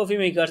বেস্ট কফি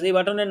মেকারস, এই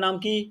বাটনের নাম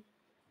কি?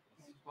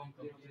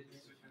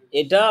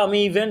 এটা আমি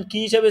ইভেন্ট কি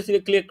হিসাবে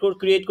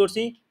ক্রিয়েট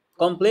করছি?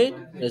 Complete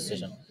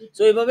registration.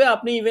 সো এইভাবে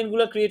আপনি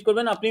ইভেন্টগুলো ক্রিয়েট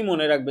করবেন, আপনি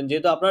মনে রাখবেন,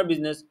 যেহেতু আপনার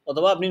বিজনেস,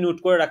 অথবা আপনি নোট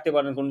করে রাখতে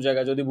পারেন কোন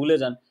জায়গায়, যদি ভুলে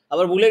যান,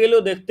 আবার ভুলে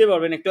গেলেও দেখতে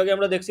পারবেন। একটু আগে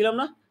আমরা দেখছিলাম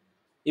না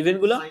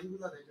ইভেন্টগুলো,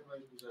 সাইনগুলো দেখতে পাই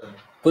বুঝা যায়।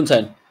 কোন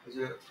সাইন? এই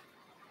যে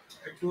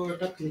একটু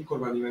এটা ক্লিক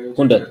করবানি ভাই,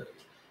 কোনটা?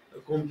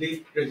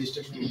 Complete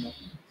registration.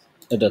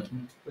 এটা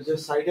ওই যে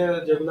সাইডে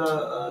যেগুলা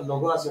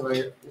লোগো আছে ভাই,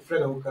 উপরে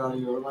হোক আর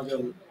ইওর মাঝে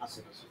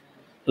আছে।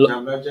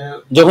 আমরা যে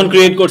যখন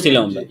ক্রিয়েট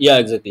করছিলাম আমরা, ইয়া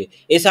এক্স্যাক্টলি,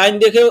 এই সাইন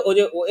দেখে ওই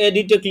যে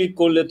এডিটে ক্লিক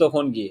করলে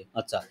তখন গিয়ে,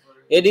 আচ্ছা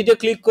এডিটে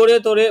ক্লিক করে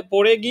তোরে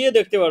পরে গিয়ে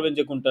দেখতে পারবেন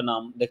যে কোনটা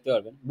নাম দেখতে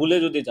পারবেন, ভুলে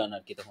যদি যান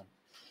আর কি তখন।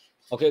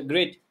 ওকে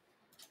গ্রেট,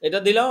 এটা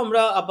দিলাম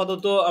আমরা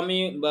আপাতত, আমি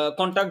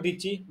কন্টাক্ট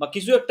দিচ্ছি বা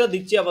কিছু একটা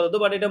দিচ্ছি আপাতত,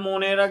 বাট এটা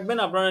মনে রাখবেন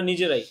আপনারা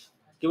নিজেরাই।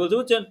 কি বলতে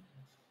বুঝছেন?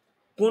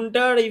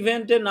 কোনটার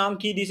ইভেন্টের নাম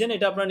কি দিয়েছেন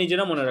এটা আপনারা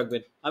নিজেরা মনে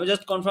রাখবেন। আমি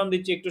জাস্ট কনফার্ম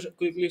দিচ্ছি, একটু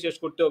কুইকলি শেষ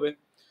করতে হবে।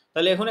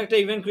 তাহলে এখন একটা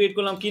ইভেন্ট ক্রিয়েট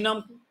করলাম, কি নাম?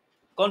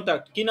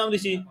 কন্টাক্ট। কি নাম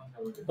দিছি?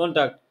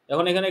 কন্টাক্ট।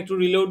 এখন এখানে একটু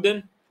রিলোড দেন,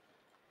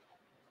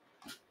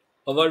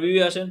 ওভারভিউ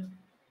আসেন।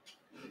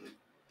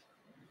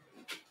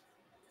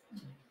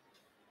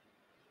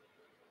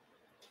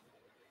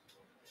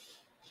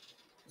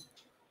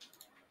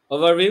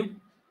 ওভারভিউ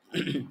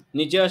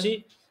নিচে আসি,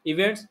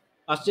 ইভেন্টস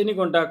আসছেনি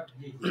কন্টাক্ট,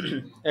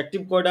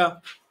 অ্যাক্টিভ কয়টা?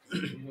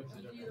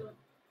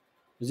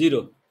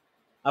 0।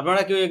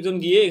 আপনারা কেউ একজন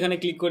গিয়ে এখানে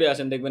ক্লিক করে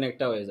আসেন, দেখবেন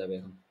একটা হয়ে যাবে।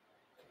 এখন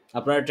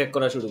আপনারা ট্র্যাক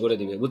করা শুরু করে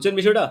দিবে। বুঝছেন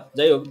বিষয়টা?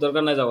 যাই হোক,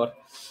 দরকার নাই যাওয়ার,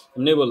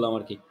 এমনি বললাম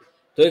আর কি।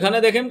 তো এখানে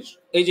দেখেন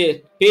এই যে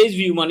পেজ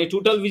ভিউ, মানে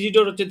টোটাল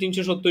ভিজিটর হচ্ছে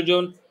 370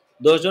 জন,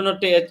 10 জন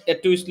হচ্ছে অ্যাড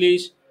টু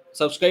লিস্ট,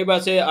 সাবস্ক্রাইব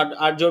আছে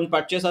 8 জন,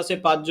 পারচেস আছে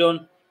 5 জন,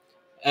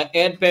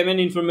 অ্যাড পেমেন্ট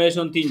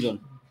ইনফরমেশন 3 জন।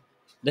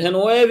 দেখেন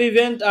ওয়েব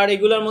ইভেন্ট আর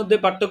এগুলোর মধ্যে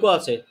পার্থক্য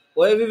আছে।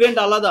 ওয়েব ইভেন্ট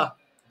আলাদা,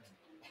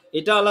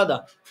 এটা আলাদা।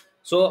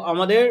 সো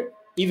আমাদের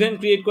ইভেন্ট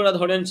ক্রিয়েট করা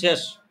ধরেন শেষ,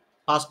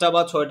 5টা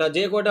বা 6টা,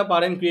 যে কয়টা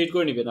পারেন ক্রিয়েট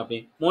করে নেবেন। আপনি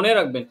মনে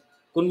রাখবেন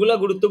কোনগুলো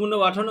গুরুত্বপূর্ণ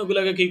পাঠানো,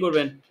 ওগুলোকে কী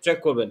করবেন? ট্র্যাক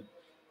করবেন।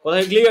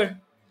 কথাই ক্লিয়ার?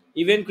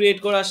 ইভেন্ট ক্রিয়েট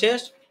করা শেষ।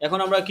 এখন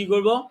আমরা কি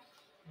করব?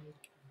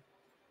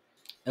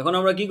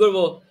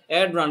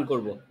 অ্যাড রান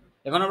করব।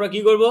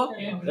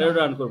 অ্যাড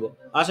রান করব।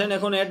 আসেন,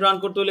 এখন অ্যাড রান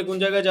করতে হলে কোন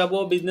জায়গায় যাব?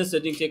 বিজনেস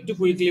সেটিংসে। একটু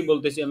কুইকলি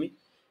বলতেছি আমি।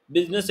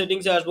 বিজনেস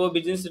সেটিংসে আসবো,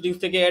 বিজনেস সেটিংস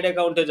থেকে অ্যাড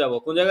অ্যাকাউন্টে যাব।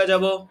 কোন জায়গায়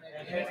যাব?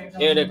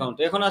 অ্যাড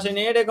অ্যাকাউন্টে। এখন আসেন,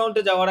 অ্যাড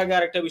অ্যাকাউন্টে যাওয়ার আগে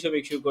আরেকটা বিষয়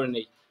মেক শিওর করে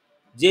নেই,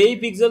 যেই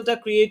পিক্সেলটা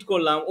ক্রিয়েট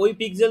করলাম ওই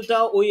পিক্সেলটা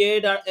ওই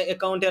অ্যাড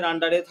অ্যাকাউন্টের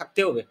আন্ডারে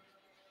থাকতে হবে।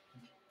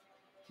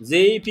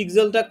 যেই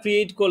পিক্সেলটা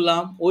ক্রিয়েট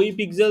করলাম ওই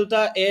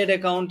পিক্সেলটা অ্যাড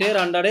অ্যাকাউন্টের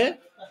আন্ডারে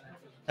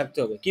থাকতে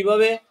হবে।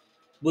 কিভাবে?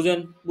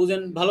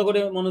 বুঝেন, ভালো করে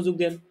মনোযোগ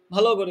দেন,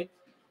 ভালো করে।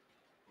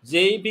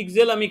 যেই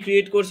পিক্সেল আমি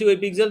ক্রিয়েট করছি ওই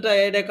পিক্সেলটা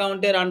অ্যাড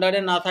অ্যাকাউন্টের আন্ডারে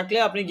না থাকলে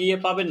আপনি গিয়ে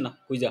পাবেন না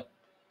খুঁজা।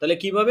 তাহলে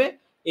কিভাবে?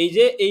 এই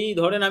যে এই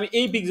ধরেন আমি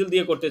এই পিক্সেল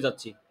দিয়ে করতে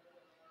যাচ্ছি,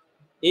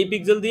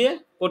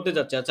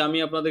 আচ্ছা আমি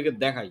আপনাদেরকে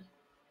দেখাই,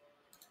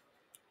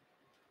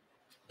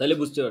 তাহলে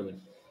বুঝতে পারবেন।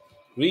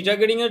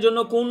 রিটার্গেটিং এর জন্য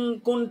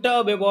কোনটা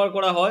ব্যবহার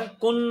করা হয়,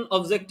 কোন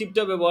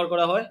অবজেক্টিভটা ব্যবহার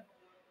করা হয়?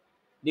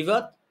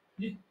 রিফাত,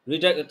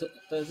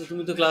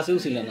 তুমি তো ক্লাসেও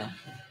ছিলে না,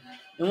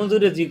 এমন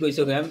দূরে জি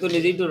কইছো, আমি তো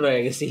নিজেই তো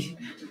রয়ে গেছি।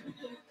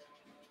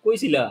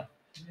 কইছিলা?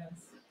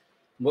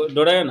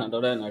 ডরায়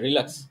না,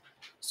 রিল্যাক্স।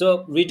 সো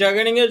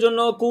রিটার্গেটিং এর জন্য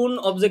কোন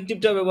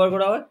অবজেক্টিভটা ব্যবহার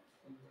করা হয়?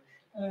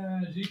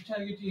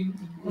 রিটার্গেটিং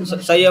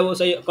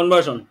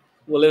কনভার্সন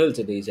বলে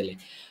ফেলছে দেখি ছেলে।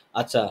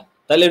 আচ্ছা,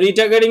 তাহলে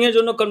রিটার্গেটিং এর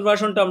জন্য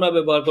কনভার্সনটা আমরা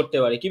ব্যবহার করতে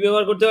পারি। কি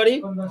ব্যবহার করতে পারি?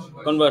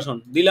 কনভার্সন।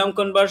 দিলাম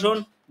কনভার্সন,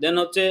 দেন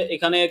হচ্ছে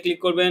এখানে ক্লিক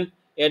করবেন,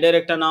 অ্যাডের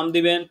একটা নাম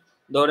দিবেন,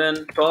 ধরেন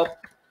টপ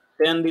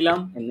 10 দিলাম,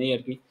 এমনি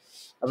আর কি,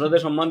 আপনাদের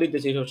সম্মান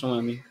দিতেছি সবসময়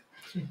আমি।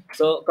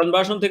 তো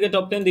কনভার্সন থেকে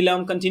টপ 10 দিলাম,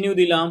 কন্টিনিউ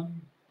দিলাম।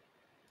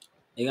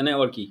 এখানে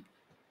আবার কি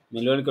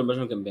ম্যানুয়াল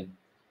কনভার্সন ক্যাম্পেইন,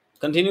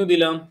 কন্টিনিউ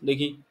দিলাম,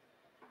 দেখি।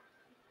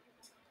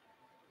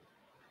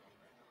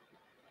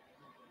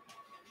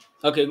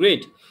 ওকে,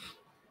 গ্রেট।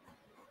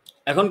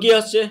 এখন কি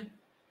আসছে?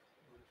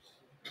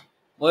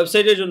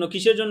 ওয়েবসাইটের জন্য।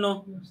 কিসের জন্য?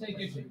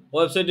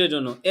 ওয়েবসাইটের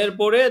জন্য।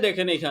 এরপরে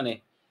দেখেন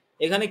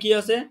এখানে কি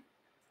আছে?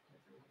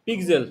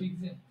 পিক্সেল।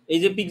 এই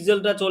যে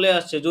পিক্সেলটা চলে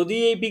আসছে, যদি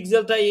এই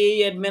পিক্সেলটা এই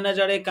অ্যাড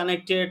ম্যানেজারে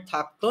কানেক্টেড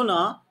থাকতো না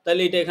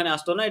তাহলে এটা এখানে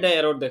আসতো না, এটা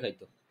এরর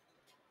দেখাইতো।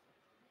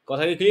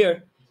 কথা কি ক্লিয়ার?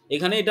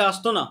 এখানে এটা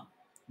আসতো না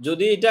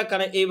যদি এটা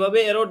এইভাবে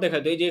এরর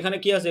দেখাইতো। এই যে এখানে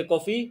কি আছে?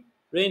 কফি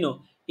রেইনো,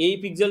 এই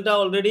পিক্সেলটা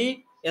অলরেডি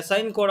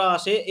অ্যাসাইন করা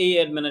আসে এই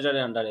অ্যাড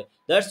ম্যানেজারের আন্ডারে,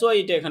 দ্যাটস ওয়াই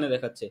এটা এখানে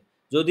দেখাচ্ছে।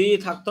 যদি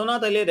থাকতো না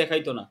তাহলে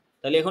দেখাইতো না।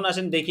 তাহলে এখন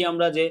আসেন দেখি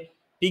আমরা যে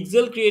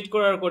পিক্সেল ক্রিয়েট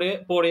করার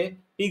পরে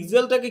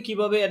পিক্সেলটাকে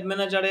কিভাবে অ্যাড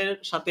ম্যানেজারের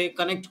সাথে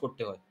কানেক্ট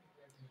করতে হয়।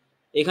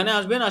 এখানে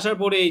আসবেন, আসার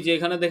পরে এই যে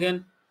এখানে দেখেন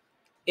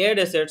অ্যাড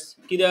অ্যাসেটস,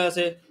 কি দেওয়া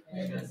আছে?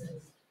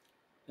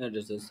 Add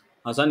assets,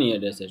 আসানি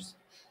add assets.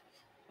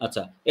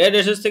 আচ্ছা, অ্যাড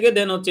অ্যাসেটস থেকে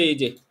দেন হচ্ছে এই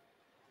যে,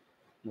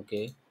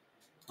 ওকে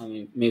আমি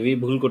মেবি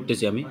ভুল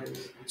করতেছি, আমি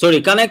সরি,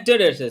 কানেক্টেড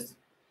অ্যাসেটস।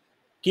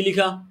 কি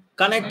লিখা?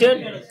 কানেক্টেড,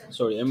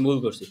 সরি আমি ভুল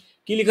করছি।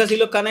 কি লিখা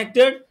ছিল?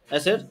 কানেক্টেড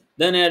অ্যাসেটস,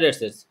 দেন অ্যাড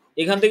অ্যাসেটস।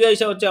 এখান থেকে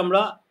এসে হচ্ছে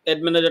আমরা অ্যাড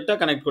ম্যানেজারটা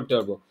কানেক্ট করতে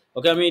পারবো।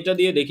 ওকে, আমি এটা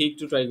দিয়ে দেখি,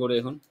 একটু ট্রাই করে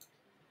এখন।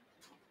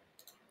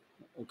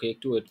 ওকে,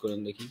 একটু ওয়েট করেন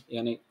দেখি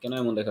এখানে কেন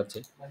এমন দেখাচ্ছে।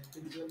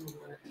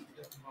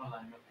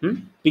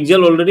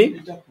 পিক্সেল অলরেডি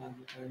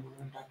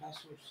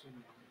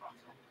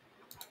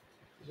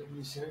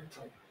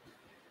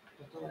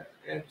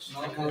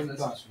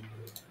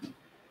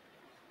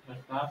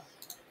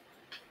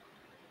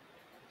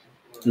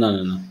না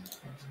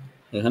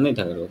এখানেই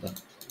থাকার কথা।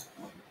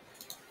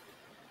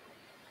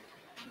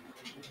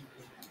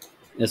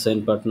 Assign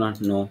partner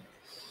no.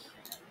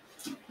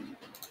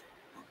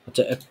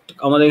 আচ্ছা,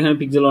 আমাদের এখানে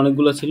পিক্সেল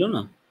অনেকগুলো ছিল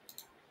না।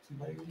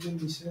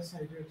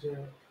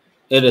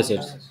 অ্যাড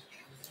অ্যাসেটস,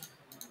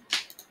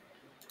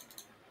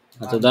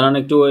 আচ্ছা দাঁড়ান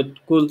একটু ওয়েট,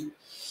 কুল।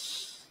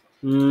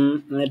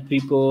 Add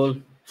people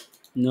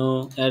know,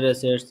 add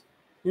assets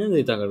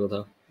এখানেই থাকার কথা।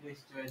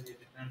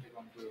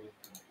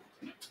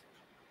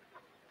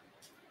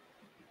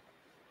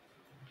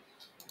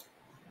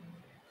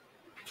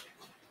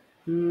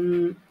 লাইন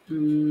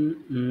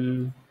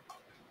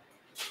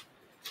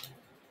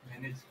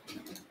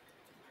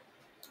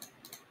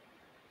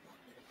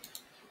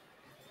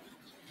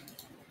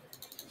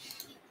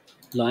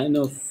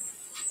অফ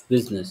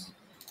বিজনেস,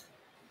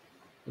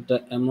 এটা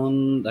এমন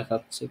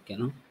দেখাচ্ছে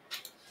কেন?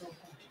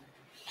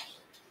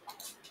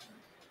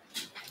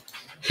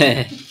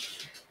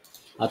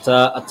 আচ্ছা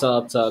আচ্ছা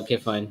আচ্ছা, ওকে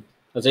ফাইন।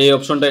 আচ্ছা, এই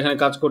অপশনটা এখানে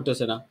কাজ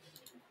করতেছে না।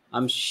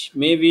 আম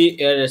maybe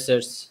air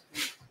assets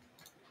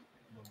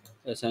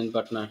assign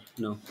partner,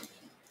 no.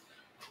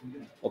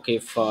 Okay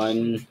fine,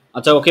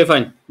 আচ্ছা ওকে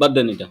ফাইন, বাদ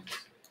দেন এটা।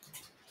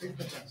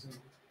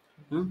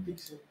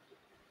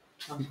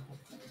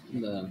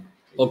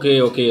 ওকে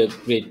okay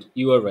great,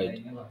 you R right.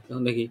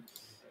 এখন দেখি,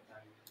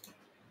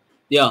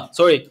 ইয়া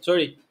সরি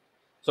সরি,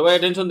 সবাই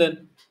attention then.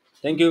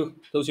 Thank you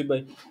Tausif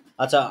ভাই।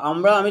 আচ্ছা,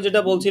 আমি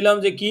যেটা বলছিলাম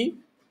যে কি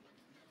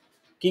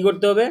কি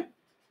করতে হবে,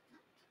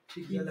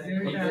 পিক্সেলটা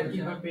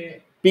কিভাবে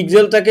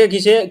পিক্সেলটাকে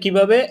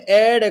কিভাবে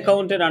অ্যাড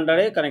অ্যাকাউন্টের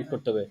আন্ডারে কানেক্ট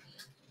করতে হবে।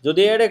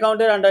 যদি অ্যাড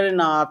অ্যাকাউন্টের আন্ডারে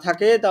না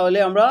থাকে তাহলে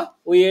আমরা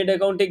ওই অ্যাড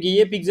অ্যাকাউন্টে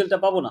গিয়ে পিক্সেলটা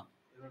পাবো না।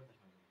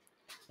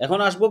 এখন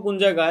আসবো কোন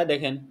জায়গায়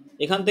দেখেন,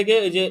 এখান থেকে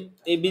এই যে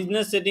এই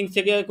বিজনেস সেটিংস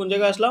থেকে কোন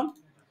জায়গায় আসলাম,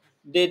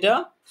 ডেটা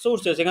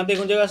সোর্সেস, এখান থেকে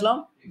কোন জায়গায় আসলাম,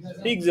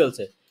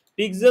 পিক্সেলসে।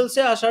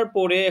 পিক্সেলসে আসার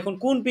পরে এখন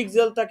কোন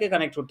পিক্সেলটাকে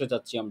কানেক্ট করতে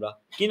চাচ্ছি আমরা,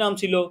 কি নাম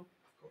ছিল?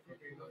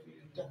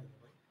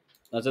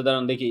 আচ্ছা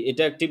দাঁড়ান দেখি,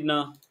 এটা অ্যাক্টিভ না,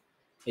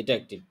 এটা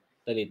অ্যাক্টিভ,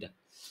 তাহলে এটা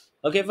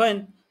ওকে ফাইন।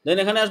 দেন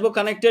এখানে আসবো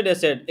কানেক্টেড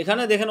অ্যাসেট,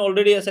 এখানে দেখেন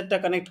অলরেডি অ্যাসেটটা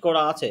কানেক্ট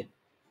করা আছে,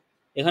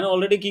 এখানে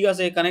অলরেডি কি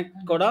আছে, কানেক্ট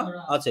করা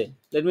আছে।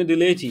 লেট মি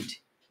ডিলিট ইট।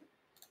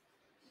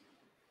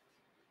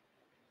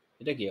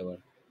 এটা কি আবার,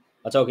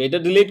 আচ্ছা ওকে, এটা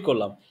ডিলিট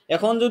করলাম।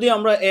 এখন যদি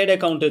আমরা অ্যাড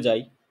অ্যাকাউন্টে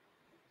যাই,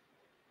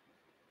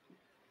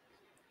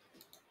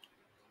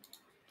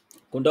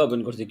 কোনটা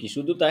ওপেন করছি, কি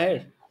শুধু তাহের?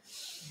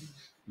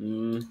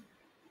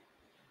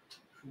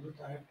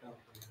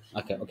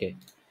 ওকে ওকে,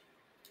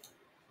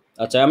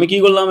 আচ্ছা আমি কি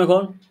করলাম,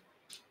 এখন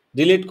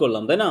ডিলিট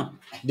করলাম, তাই না?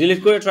 ডিলিট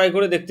করে ট্রাই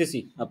করে দেখতেছি,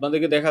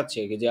 আপনাদেরকে দেখাচ্ছে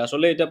যে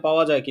আসলে এটা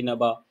পাওয়া যায় কিনা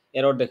বা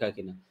এরর দেখায়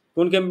কিনা।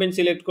 কোন ক্যাম্পেইন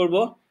সিলেক্ট করব,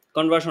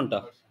 কনভার্সনটা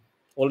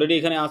অলরেডি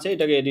এখানে আছে,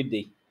 এটাকে এডিট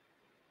দিই।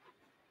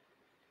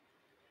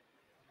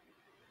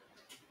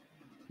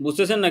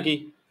 বুঝতেছেন নাকি,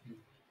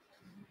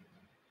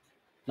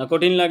 না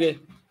কঠিন লাগে?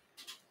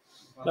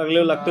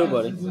 লাগলেও লাগতেও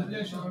পারে,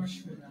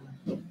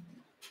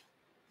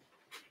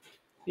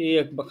 এই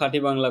এক খাঁটি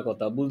বাংলা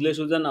কথা, বুঝলে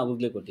সোজা, না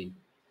বুঝলে কঠিন।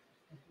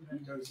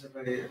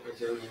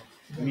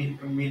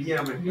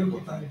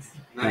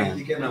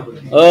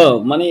 ও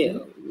মানে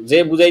যে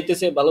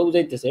বুঝাইতেছে ভালো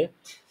বুঝাইতেছে,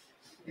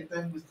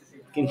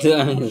 কিন্তু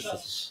আমি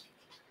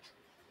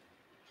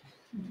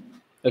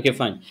ওকে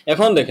ফাইন।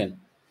 এখন দেখেন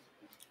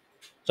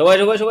সবাই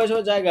সবাই সবাই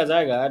সবাই জায়গা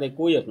জায়গা, আরে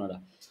কই আপনারা,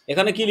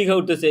 এখানে কি লেখা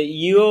উঠতেছে,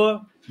 your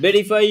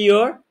verify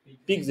your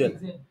pixel,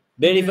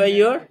 verify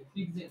your,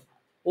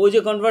 ওই যে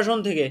কনভার্সন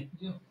থেকে,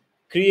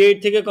 ক্রিয়েট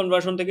থেকে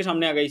কনভার্সন থেকে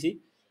সামনে আগাইছি।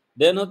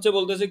 দেন হচ্ছে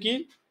বলতেছে কি,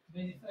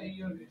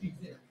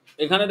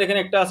 এখানে দেখেন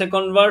একটা আছে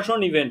কনভার্সন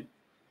ইভেন্ট,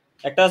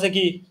 একটা আছে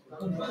কি,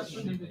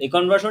 এই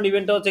কনভার্সন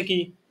ইভেন্টটা হচ্ছে কি,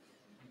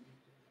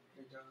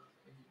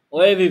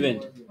 ওয়েব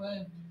ইভেন্ট।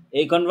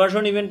 এই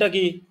কনভার্সন ইভেন্টটা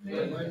কি,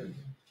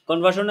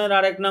 কনভার্সনের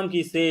আরেক নাম কি,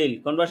 সেল।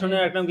 কনভার্সনের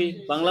আরেক নাম কি,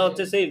 বাংলা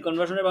হচ্ছে সেল,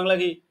 কনভার্সনের বাংলা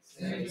কি,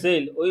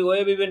 সেল। ওই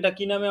ওয়েব ইভেন্টটা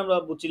কি নামে আমরা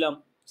বুঝছিলাম,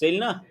 সেল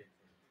না?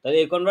 তাহলে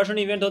এই কনভার্সন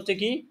ইভেন্ট হচ্ছে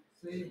কি,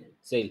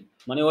 সেল,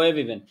 মানে ওয়েব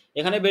ইভেন্ট।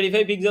 এখানে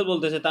ভেরিফাই পিক্সেল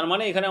বলতেছে, তার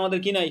মানে এখানে আমাদের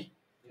কি নাই,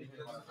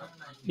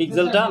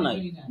 পিক্সেলটা নাই।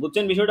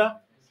 বুঝছেন বিষয়টা?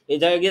 এই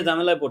জায়গায় গিয়ে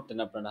ঝামেলায় পড়তেন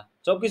আপনারা।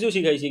 সবকিছু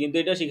শিখাইছি কিন্তু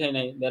এটা শিখাই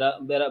নাই, বেড়া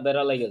বেড়া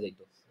বেড়া লাগে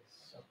যাইতো।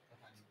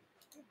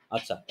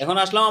 আচ্ছা এখন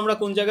আসলাম আমরা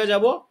কোন জায়গায়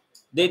যাব,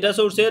 ডেটা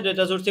সোর্সে,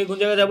 ডেটা সোর্স থেকে কোন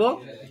জায়গায় যাব,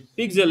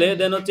 পিক্সেলে।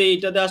 দেন হচ্ছে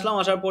এইটাতে আসলাম,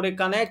 আসার পরে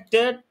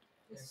কানেক্টেড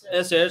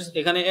অ্যাসেটস,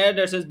 এখানে অ্যাড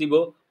অ্যাসেটস দিব।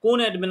 কোন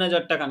অ্যাড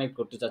ম্যানেজারটা কানেক্ট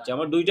করতে চাচ্ছি,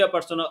 আমার দুইটা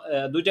পার্সোনাল,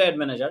 দুইটা অ্যাড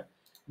ম্যানেজার,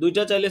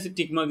 দুইটা চাইলে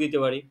টিক মার্ক দিতে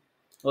পারি,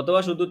 অথবা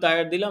শুধু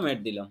টায়ার দিলাম, অ্যাড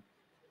দিলাম,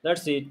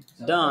 দ্যাটস ইট,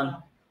 ডান।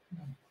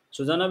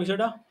 সোজা না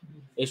বিষয়টা?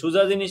 এই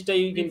সোজা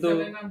জিনিসটাই কিন্তু,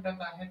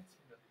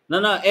 না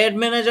না, অ্যাড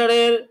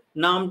ম্যানেজারের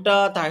নামটা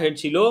তাহের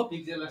ছিল,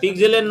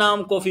 পিক্সেলের নাম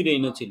কফি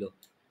রেইনো ছিল।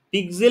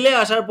 পিক্সেলে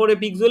আসার পরে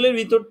পিক্সেলের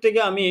ভিতর থেকে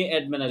আমি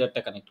অ্যাড ম্যানেজারটা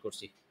কানেক্ট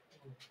করছি,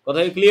 কথা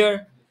ক্লিয়ার?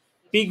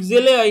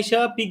 পিক্সেলে আইসা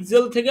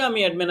পিক্সেল থেকে আমি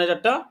অ্যাড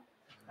ম্যানেজারটা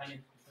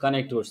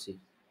কানেক্ট করছি,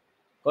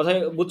 কথা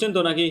বুঝছেন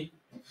তো নাকি?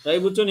 তাই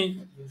বুঝছো নি?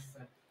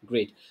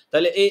 গ্রেট।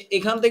 তাহলে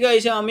এখান থেকে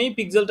আইসা আমি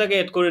পিক্সেলটাকে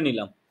অ্যাড করে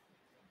নিলাম,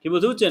 কি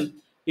বুঝতে বুঝছেন?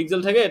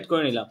 পিক্সেলটাকে অ্যাড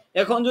করে নিলাম।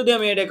 এখন যদি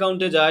আমি অ্যাড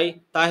অ্যাকাউন্টে যাই,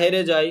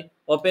 তাহেরে যাই,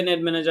 ওপেন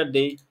অ্যাড ম্যানেজার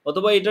দেই,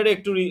 অথবা এটারে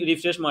একটু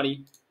রিফ্রেশ মারি,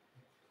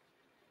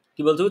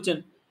 কি বলতে বুঝছেন?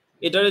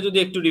 এটারে যদি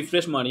একটু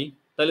রিফ্রেশ মারি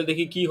তাহলে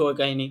দেখি কি হয়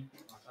কাহিনী,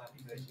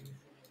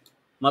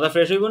 মাথা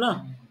ফ্রেশ হইব না?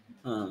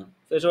 হ্যাঁ,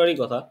 ফ্রেশ হওয়ারই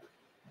কথা।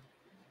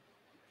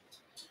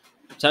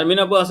 শারমিন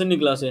আপু আসেননি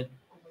ক্লাসে?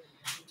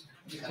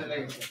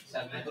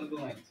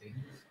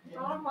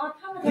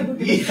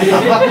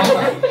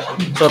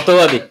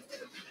 সত্যবাদী,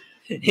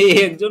 এই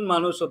একজন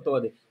মানুষ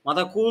সত্যবাদী,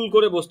 মাথা কুল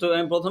করে বসতে হবে।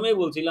 আমি প্রথমেই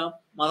বলছিলাম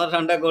মাথা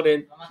ঠান্ডা করেন,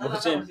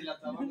 বুঝছেন?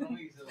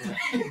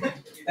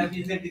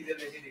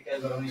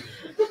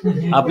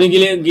 আপনি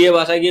গিয়ে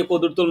বাসায় গিয়ে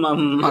কদুর তুল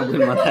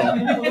মাখবেন মাথায়।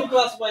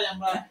 ক্লাস পাই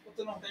আমরা কত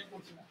লং টাইম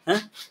করছি না,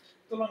 হ্যাঁ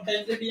তো লং টাইম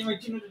যে ডিএমএ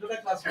চিনো যেটা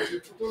ক্লাস পাই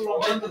তো লং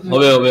টাইম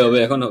হবে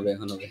এখন হবে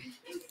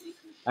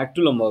একটু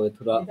লম্বা হবে,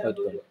 থোড়া ওয়েট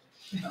করো।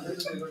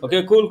 ওকে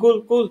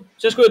কুল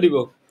শেষ করে দিব।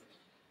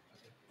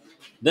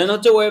 দেন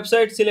হচ্ছে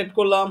ওয়েবসাইট সিলেক্ট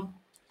করলাম।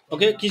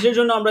 ওকে, কিসের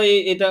জন্য আমরা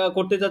এটা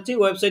করতে যাচ্ছি?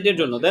 ওয়েবসাইটের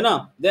জন্য, তাই না?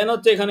 দেন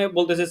হচ্ছে এখানে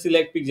বলতেছে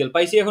সিলেক্ট পিক্সেল,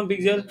 পাইছি এখন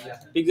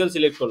পিক্সেল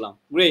সিলেক্ট করলাম,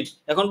 গ্রেট।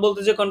 এখন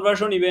বলতেছে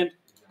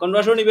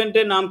কনভার্সন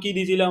ইভেন্টের নাম কি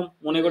দিয়েছিলাম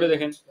মনে করে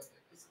দেখেন।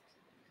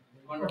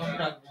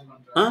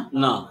 হ্যাঁ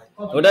না,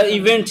 ওটা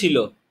ইভেন্ট ছিল।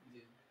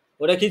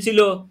 ওটা কি ছিল?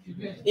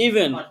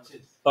 Event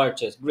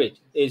purchase, great.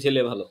 এই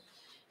ছেলে ভালো।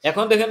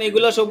 এখন দেখেন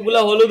এগুলা সবগুলা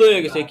হলুদ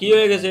হয়ে গেছে। কি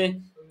হয়ে গেছে?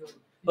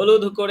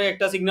 হলুদ করে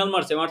একটা সিগন্যাল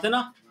মারছে না?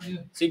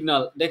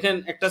 সিগন্যাল দেখেন,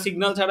 একটা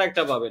সিগন্যাল ছাড়া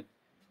একটা পাবেন।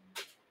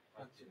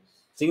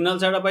 সিগন্যাল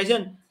ছাড়া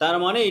পাইছেন, তার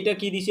মানে এটা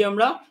কি দিছি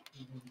আমরা?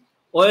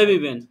 Web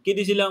event. কি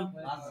দিছিলাম?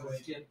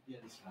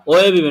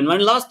 ওয়েব ইভেন্ট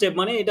মানে লাস্ট স্টেপ,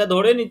 মানে এটা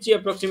ধরে নিচ্ছি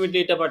অ্যাপ্রক্সিমেটলি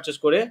এটা পারচেজ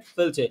করে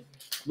ফেলছে,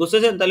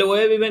 বুঝতেছেন? তাহলে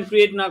ওয়েব ইভেন্ট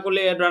ক্রিয়েট না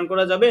করলে অ্যাড রান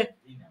করা যাবে?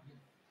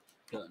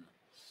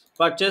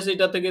 পারচেজ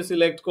এটা থেকে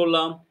সিলেক্ট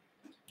করলাম,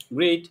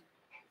 গ্রেট।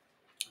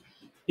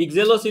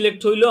 পিক্সেলও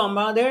সিলেক্ট হইলো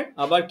আমাদের,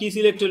 আবার কি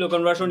সিলেক্ট হইলো?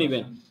 Conversion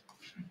event.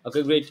 Okay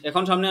great.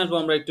 এখন সামনে আসবো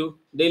আমরা একটু,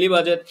 ডেইলি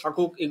বাজেট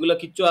থাকুক, এগুলো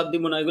কিচ্ছু আর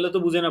দিব না, এগুলো তো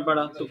বুঝে না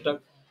পারা টুকটাক।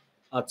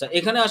 আচ্ছা,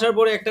 এখানে আসার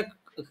পরে একটা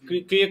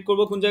ক্রিয়েট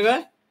করব। কোন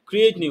জায়গায়?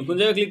 Create new. কোন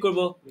জায়গায় ক্লিক করব?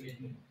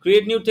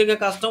 ক্রিয়েট নিউ থেকে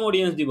কাস্টম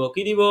অডিয়েন্স দিব।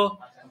 কি দিব?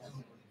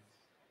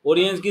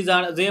 অডিয়েন্স কি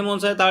যে মন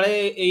চায় তারে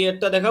এই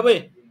অ্যাডটা দেখাবে?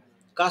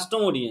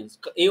 Custom audience.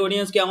 এই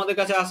অডিয়েন্স কি আমাদের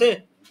কাছে আছে?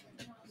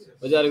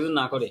 ওই যে আরেকজন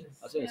না করে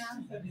আছে,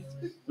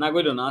 না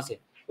কইলো না, আছে।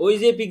 ওই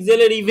যে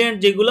পিক্সেলের ইভেন্ট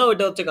যেগুলো,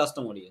 ওটা হচ্ছে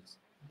কাস্টম অডিয়েন্স।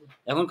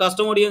 এখন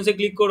কাস্টম অডিয়েন্সে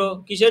ক্লিক করো।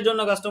 কিসের জন্য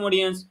কাস্টম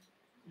অডিয়েন্স?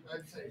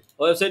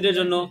 ওয়েবসাইটের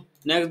জন্য।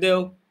 নেক্সট দেও,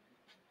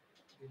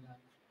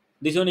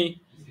 দিছনি।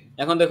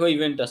 এখন দেখো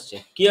ইভেন্ট আসছে।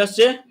 কি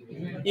আসছে?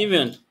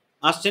 ইভেন্ট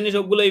আসছে নি?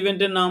 সবগুলো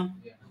ইভেন্টের নাম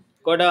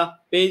কয়টা?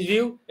 Page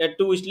view, add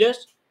to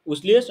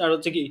wishlist আর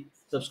হচ্ছে কি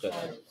সাবস্ক্রাইব।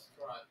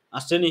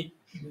 আসছে নি?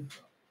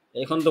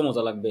 এখন তো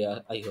মজা লাগবে,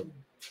 আই হোপ।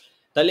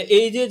 তাহলে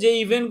এই যে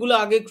ইভেন্টগুলো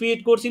আগে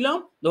ক্রিয়েট করছিলাম,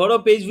 ধরো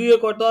পেজ ভিউ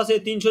কত আছে?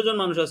 300 জন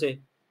মানুষ আছে।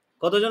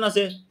 কতজন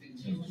আছে?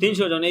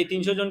 300 জন। এই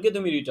 300 জনকে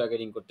তুমি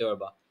রিটার্গেটিং করতে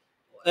পারবা।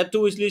 অ্যাড টু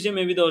উইশলিস্টে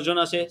মেবি 10 জন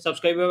আছে,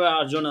 সাবস্ক্রাইবে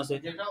 8 জন আছে।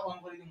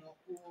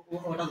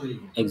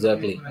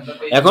 এক্স্যাক্টলি।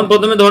 এখন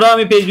প্রথমে ধরো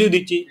আমি পেজ ভিউ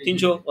দিচ্ছি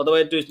 300, অথবা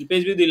একটু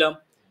পেজ ভিউ দিলাম।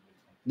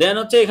 দেন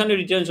হচ্ছে এখানে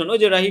রিটেনশন। ওই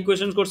যে রাহি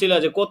কোয়েশ্চেন করছিল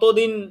যে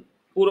কতদিন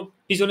পুরো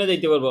পিছনে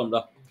যাইতে পারবো আমরা?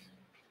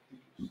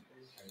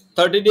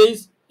 30 ডেজ।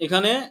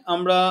 এখানে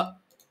আমরা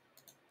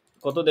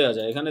কত দেয়া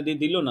যায়? এখানে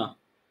দিল না,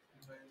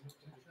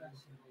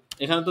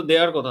 এখানে তো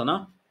দেওয়ার কথা না?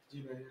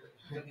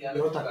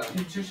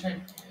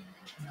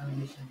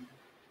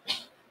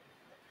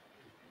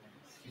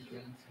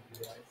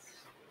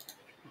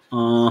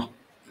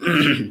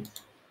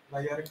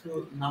 ভাই আর একটু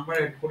নাম্বার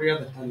এড করিয়া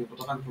দেন তাহলে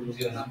কতক্ষণ পড়লো?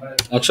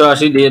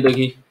 180 দিয়ে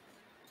দেখি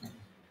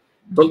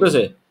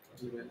চলতেছে।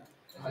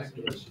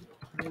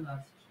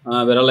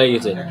 হ্যাঁ, বেড়া লাগে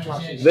গেছে।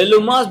 Value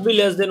must be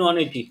less than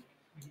 180।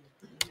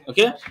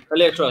 ওকে,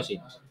 তাহলে 180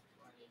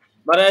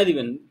 বাড়ায়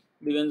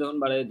দিবেন যখন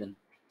বাড়ায় দেন।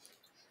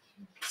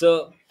 সো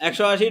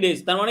 180 ডেজ,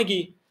 তার মানে কি?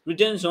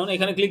 রিটেনশন।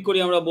 এখানে ক্লিক করি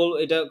আমরা,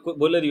 এটা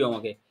বলে দিও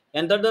আমাকে।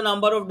 Enter the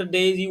number of the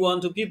days you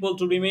want to people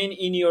to remain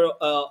in your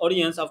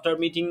audience after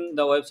meeting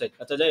the website.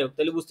 আচ্ছা, যাই হোক,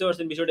 তাহলে বুঝতে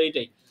পারছেন বিষয়টা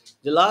এইটাই,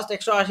 যে লাস্ট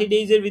 180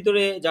 ডেজের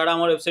ভিতরে যারা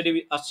আমার ওয়েবসাইটে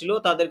আসছিল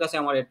তাদের কাছে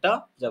আমার এটা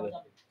যাবে।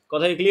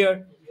 কথাই ক্লিয়ার?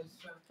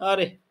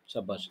 আরে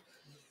শাবাশ।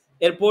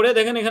 এরপরে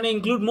দেখেন এখানে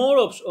ইনক্লুড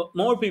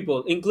মোর পিপল।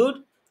 ইনক্লুড,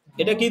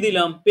 এটা কি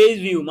দিলাম? পেজ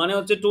ভিউ, মানে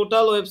হচ্ছে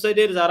টোটাল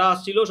ওয়েবসাইটের যারা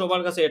আসছিল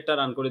সবার কাছে এটা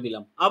রান করে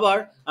দিলাম। আবার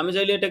আমি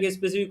চাইলে এটাকে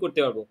স্পেসিফিক করতে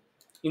পারবো,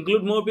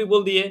 ইনক্লুড মোর পিপল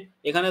দিয়ে।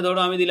 এখানে ধরো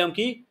আমি দিলাম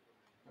কি?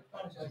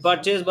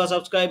 পারচেজ বা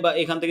সাবস্ক্রাইব, বা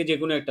এখান থেকে যে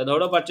কোনো একটা।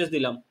 ধরো পারচেজ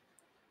দিলাম,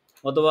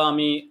 অথবা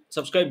আমি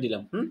সাবস্ক্রাইব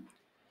দিলাম।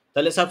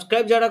 তাহলে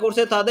সাবস্ক্রাইব যারা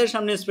করছে তাদের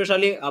সামনে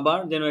স্পেশালি আবার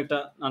যেন একটা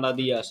নাড়া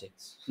দিয়ে আসে,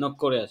 নক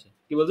করে আসে।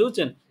 কি বলতে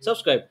বুঝছেন?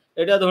 সাবস্ক্রাইব।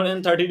 এটা ধরেন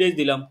 30 ডেজ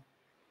দিলাম।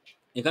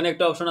 এখানে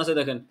একটা অপশন আছে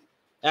দেখেন,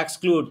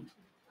 এক্সক্লুড।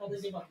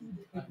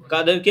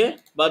 কাদেরকে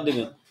বাদ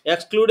দিবেন?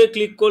 এক্সক্লুডে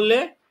ক্লিক করলে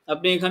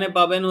আপনি এখানে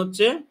পাবেন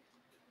হচ্ছে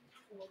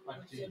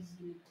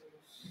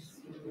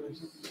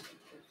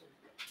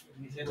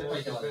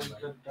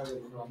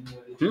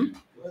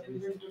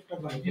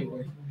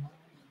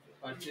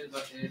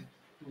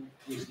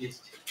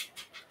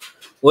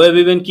ওয়েব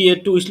ইভেন্ট কি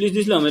একটু উইশলিস্ট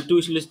দিছিলাম? একটু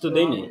উইশলিস্ট তো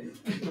দেই নাই।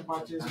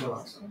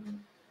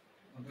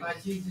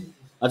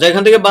 আচ্ছা,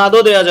 এখান থেকে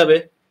বাদও দেয়া যাবে।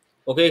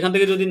 ওকে, এখান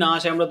থেকে যদি না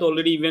আসে, আমরা তো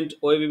অলরেডি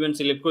ওয়েব ইভেন্ট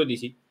সিলেক্ট করে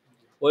দিছি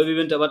ওয়েব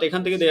ইভেন্টটা, বাট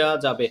এখান থেকে দেওয়া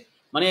যাবে।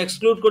 মানে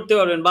এক্সক্লুড করতে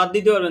পারবেন, বাদ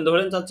দিতে পারবেন।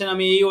 ধরেন চাচ্ছেন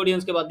আমি এই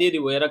অডিয়েন্সকে বাদ দিয়ে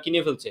দিব, এরা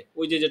কিনে ফেলছে,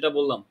 ওই যে যেটা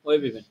বললাম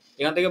ওয়েব ইভেন্ট,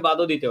 এখান থেকে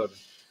বাদও দিতে পারবেন।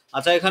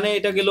 আচ্ছা, এখানে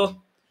এটা গেল।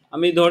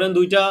 আমি ধরেন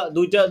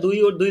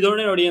দুই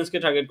ধরনের অডিয়েন্সকে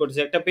টার্গেট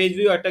করতেছি, একটা পেজ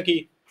ভিউ, একটা কি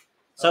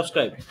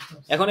সাবস্ক্রাইব।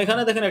 এখন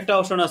এখানে দেখেন একটা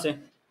অপশন আছে,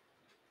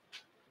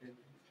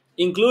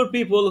 include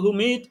people who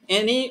meet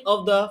any of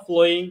the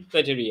following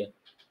criteria.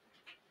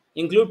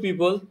 Include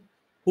people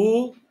who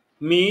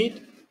meet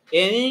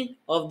any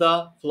of the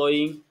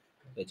following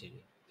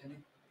criteria.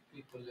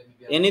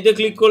 এনিতে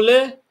click করলে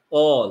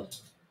অল।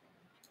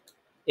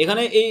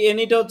 এখানে এই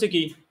এনিটা হচ্ছে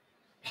কি,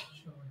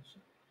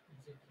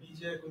 এই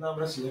যেগুলো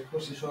আমরা সিলেক্ট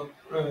করছি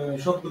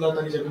সবগুলো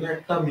তাকে যেগুলো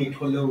একটা মিট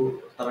হলেও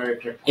তারা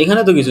অ্যাট্রাক্ট।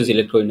 এখানে তো কিছু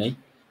সিলেক্ট করি নাই,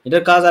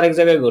 এটার কাজ আরেক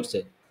জায়গায় করছে,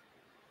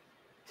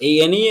 এই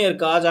এনি এর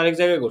কাজ আরেক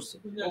জায়গায় করছে।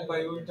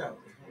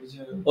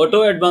 Auto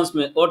advance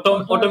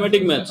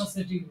automatic match,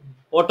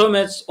 auto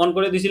match on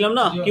করে দিছিলাম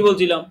না, কি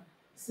বলছিলাম,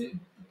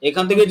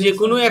 এখান থেকে যে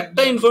কোনো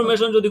একটা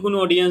ইনফরমেশন যদি কোনো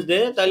অডিয়েন্স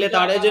দেয় তাহলে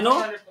তারে যেন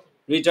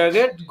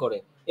রিটার্গেট করে।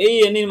 এই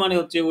এনির মানে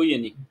হচ্ছে ওই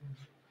এনি,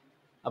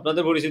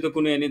 আপনাদের পরিচিত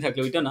কোনো এনি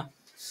থাকলে ওইটা না,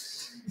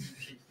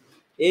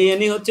 এই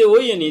এনি হচ্ছে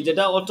ওই এনি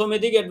যেটা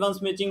অটোমেটিক অ্যাডভান্স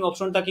ম্যাচিং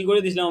অপশনটা কি করে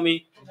দিছিলাম আমি,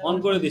 অন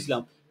করে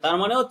দিছিলাম। তার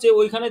মানে হচ্ছে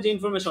ওইখানে যে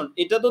ইনফরমেশন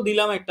এটা তো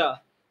দিলাম একটা,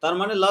 তার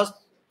মানে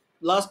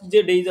লাস্ট যে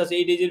ডেজ আছে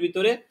এই ডেজের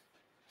ভিতরে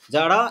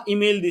যারা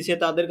ইমেল দিছে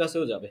তাদের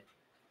কাছেও যাবে,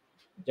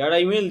 যারা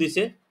ইমেল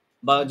দিছে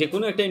বা যে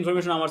কোনো একটা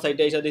ইনফরমেশন আমার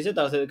সাইটে এসে দিছে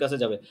তাদের কাছে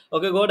যাবে।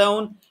 ওকে, go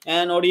down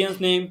and audience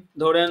name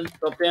ধরেন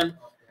টপ 10,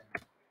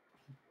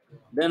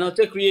 দেন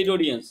হচ্ছে ক্রিয়েট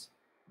অডিয়েন্স,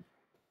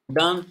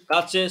 ডান,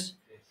 কাজ শেষ।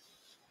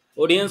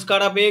 অডিয়েন্স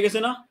কারা পেয়ে গেছে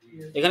না,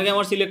 এখানে কি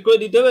আমার সিলেক্ট করে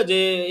দিতে হবে যে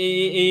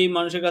এই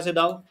মানুষের কাছে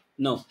দাও,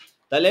 নো,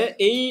 তাহলে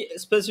এই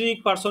স্পেসিফিক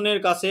পারসনের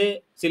কাছে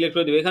সিলেক্ট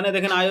করে দিবে। এখানে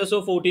দেখেন ISO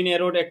 14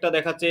 এরর একটা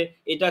দেখাচ্ছে,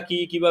 এটা কি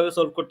কিভাবে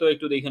সলভ করতে হয়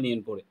একটু দেখে নিন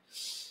পরে।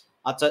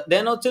 আচ্ছা,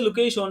 দেন হচ্ছে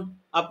লোকেশন,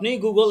 আপনি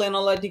গুগল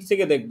অ্যানালাইটিক্স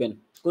থেকে দেখবেন,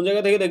 কোন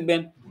জায়গা থেকে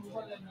দেখবেন,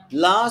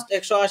 লাস্ট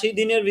 180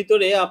 দিনের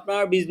ভিতরে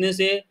আপনার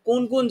বিজনেসে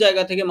কোন কোন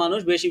জায়গা থেকে মানুষ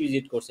বেশি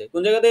ভিজিট করছে, কোন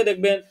জায়গা থেকে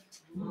দেখবেন,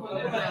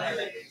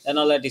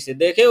 অ্যানালাইটিক্সে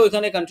দেখে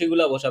ওইখানে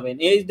কান্ট্রিগুলো বসাবেন,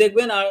 এই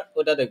দেখবেন আর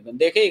ওটা দেখবেন,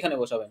 দেখে এখানে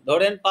বসাবেন।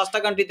 ধরেন 5টা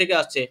কান্ট্রি থেকে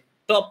আসছে,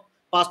 টপ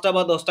 5টা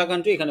বা 10টা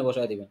কান্ট্রি এখানে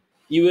বসায় দিবেন,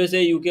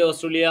 USA, UK,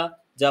 অস্ট্রেলিয়া,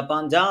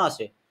 জাপান যা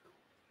আছে,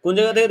 কোন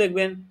জায়গা থেকে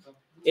দেখবেন।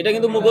 এটা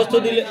কিন্তু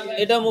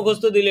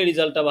মুখস্থ দিলে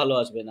রেজাল্টটা ভালো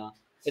আসবে না,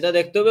 এটা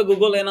দেখতে হবে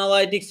গুগল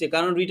অ্যানালাইটিক্সে,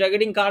 কারণ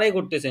রিটার্গেটিং কারে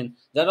করতেছেন,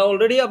 যারা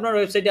অলরেডি আপনার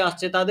ওয়েবসাইটে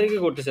আসছে তাদেরকে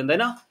করতেছেন, তাই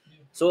না।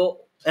 সো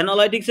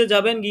অ্যানালাইটিক্সে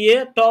যাবেন, গিয়ে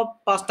টপ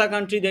 5টা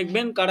কান্ট্রি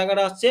দেখবেন কারা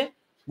কারা আসছে,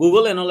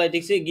 গুগল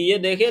অ্যানালাইটিক্সে গিয়ে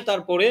দেখে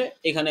তারপরে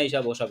এখানে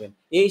এসে বসাবেন,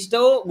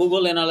 এইটাও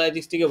গুগল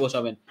অ্যানালাইটিক্স থেকে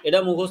বসাবেন, এটা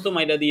মুখস্থ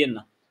মাইরা দিয়েন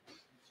না,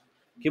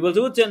 কি বলতে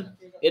বুঝছেন,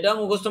 এটা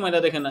মুখস্থ মাইরা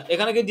দেখেন না।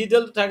 এখানে কি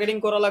ডিজিটাল টার্গেটিং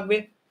করা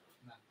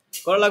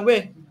লাগবে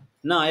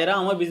না, এরা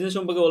আমার বিজনেস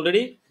সম্পর্কে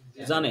অলরেডি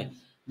জানে,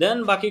 দেন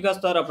বাকি কাজ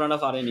তো আর আপনারা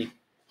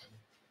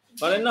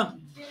পারেন না,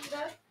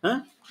 হ্যাঁ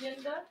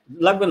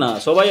লাগবে না,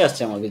 সবাই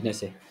আসছে আমার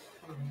বিজনেসে।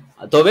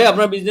 তবে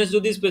আপনার বিজনেস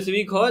যদি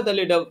স্পেসিফিক হয়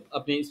তাহলে এটা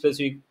আপনি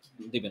স্পেসিফিক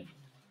দিবেন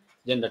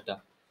জেন্ডারটা।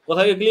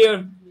 কথা কি ক্লিয়ার?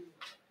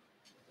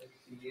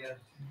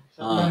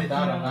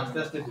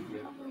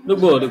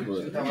 ঢুকবো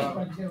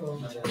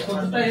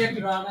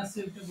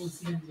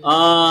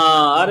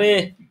আরে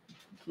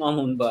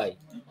মামুন ভাই,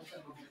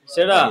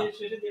 সেরা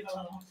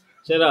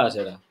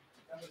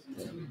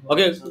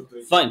ওকে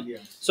ফাইন।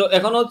 সো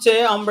এখন হচ্ছে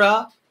আমরা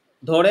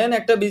ধরেন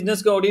একটা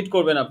বিজনেসকে অডিট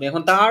করবেন আপনি,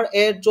 এখন তার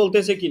এড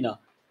চলতেছে কিনা,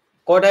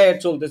 কয়টা এড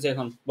চলতেছে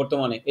এখন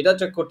বর্তমানে, এটা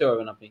চেক করতে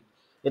পারবেন আপনি।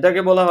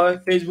 এটাকে বলা হয়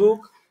ফেসবুক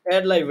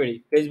অ্যাড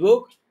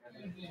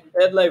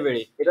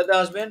লাইব্রেরি। এটাতে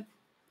আসবেন,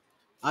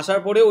 আসার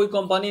পরে ওই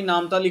কোম্পানির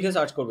নামটা লিখে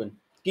সার্চ করবেন,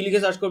 কি লিখে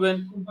সার্চ করবেন,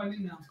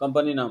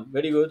 কোম্পানির নাম,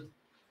 ভেরি গুড।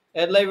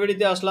 অ্যাড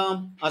লাইব্রেরিতে আসলাম,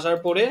 আসার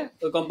পরে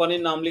ওই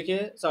কোম্পানির নাম লিখে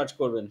সার্চ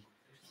করবেন।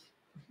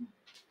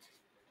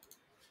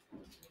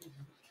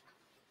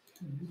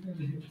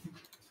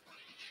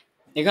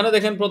 এখানে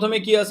দেখেন প্রথমে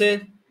কি আছে,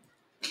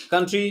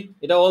 কান্ট্রি,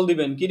 এটা অল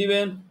দিবেন, কি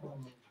দিবেন,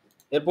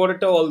 এরপর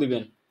একটা অল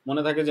দিবেন,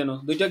 মনে থাকে যেন,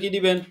 দুইটা কি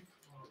দিবেন,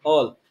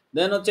 অল।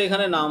 দেন হচ্ছে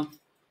এখানে নাম,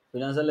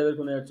 ফিনান্সিয়াল লেভেল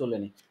কোনো এড চলে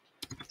নি,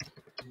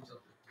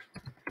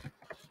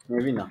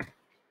 মেবি না,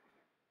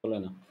 চলে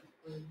না।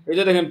 এই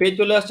যে দেখেন পেজ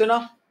চলে আসছে না,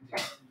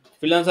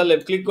 ফ্রিল্যান্সার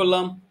ল্যাব ক্লিক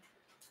করলাম,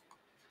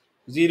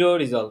 জিরো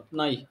রেজাল্ট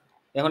নাই,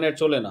 এখন এড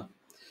চলে না।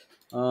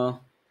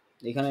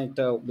 এখানে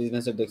একটা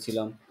বিজনেসের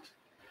দেখছিলাম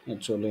এড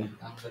চলে,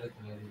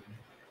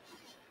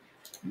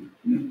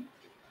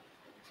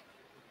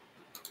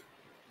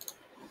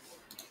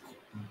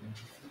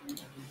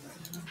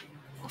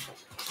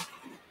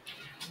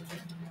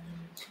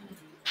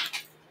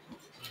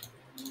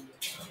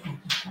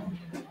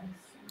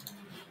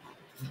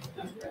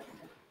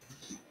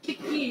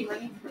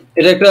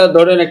 এটা একটা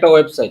ধরেন একটা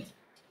ওয়েবসাইট,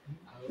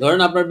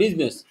 ধরেন আপনার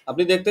বিজনেস,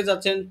 আপনি দেখতে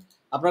চাচ্ছেন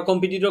আপনার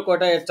কম্পিটিটর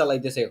কয়টা অ্যাড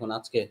চালাইতেছে এখন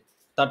আজকে,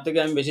 তার থেকে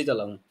আমি বেশি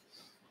চালাবো।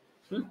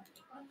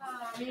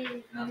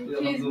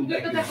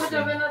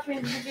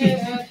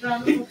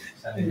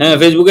 হ্যাঁ,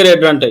 ফেসবুকের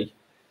অ্যাড রানটাই,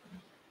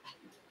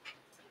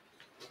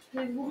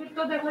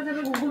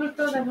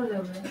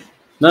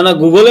 না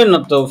গুগলের না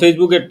তো,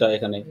 ফেসবুকেরটা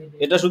এখানে,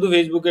 এটা শুধু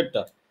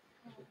ফেসবুকেরটা।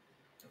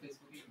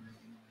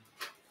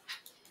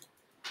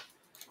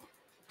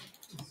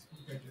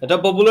 এটা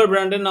পপুলার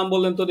ব্র্যান্ডের নাম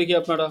বললেন তো দেখি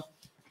আপনারা,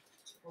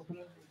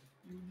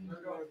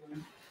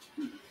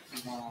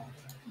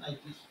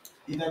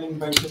 ইদানিং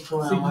বাইকের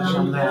সময় আমার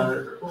সামনে আর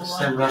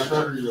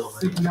সেমরাসর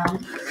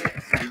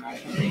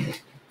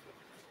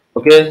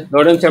ওকে,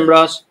 ধরেন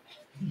সেমরাস,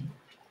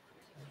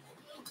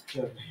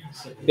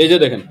 এই যে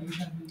দেখেন,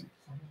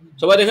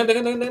 সবাই দেখেন,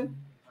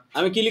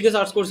 আমি কি লিখে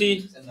সার্চ করছি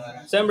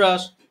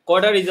সেমরাস,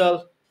 কয়টা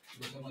রেজাল্ট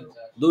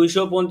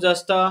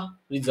 250টা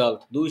রেজাল্ট,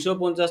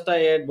 250টা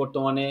অ্যাড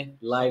বর্তমানে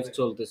লাইভ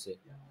চলতেছে।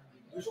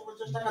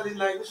 250 টাকা দিন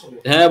লাইভে চলে।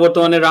 হ্যাঁ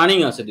বর্তমানে রানিং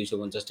আছে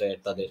 250টা অ্যাড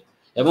তাদের,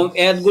 এবং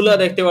অ্যাড গুলা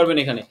দেখতে পারবেন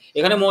এখানে।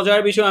 এখানে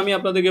মজার বিষয় আমি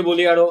আপনাদেরকে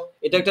বলি আরো,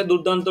 এটা একটা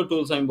দুর্দান্ত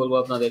টুলস আমি বলবো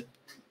আপনাদের।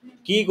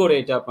 কি করে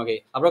এটা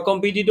আপনার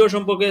কম্পিটিটর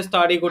সম্পর্কে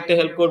স্টাডি করতে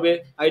হেল্প করবে,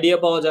 আইডিয়া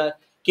পাওয়া যায়।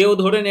 কেউ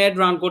ধরেন অ্যাড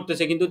রান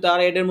করতেছে কিন্তু তার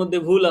অ্যাডের মধ্যে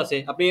ভুল আছে,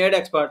 আপনি অ্যাড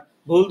এক্সপার্ট,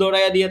 ভুল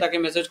ধরাইয়া দিয়ে তাকে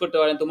মেসেজ করতে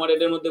পারেন তোমার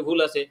অ্যাডের মধ্যে ভুল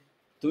আছে,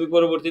 তুমি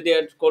পরবর্তীতে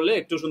অ্যাড করলে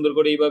একটু সুন্দর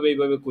করে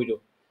এইভাবে কইরো।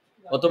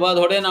 অথবা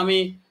ধরেন আমি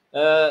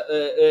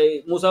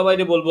মুসা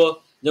ভাইরে বলবো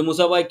যে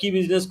মুসা ভাই কি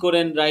বিজনেস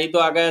করেন, রাহি তো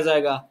আগায়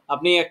জায়গা,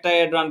 আপনি একটা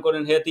অ্যাড রান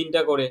করেন, হে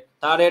 3টা করে,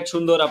 তার অ্যাড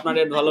সুন্দর আপনার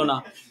অ্যাড ভালো না,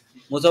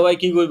 মুসা ভাই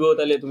কি কইবো,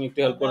 তাহলে তুমি একটু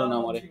হেল্প করো না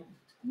আমারে,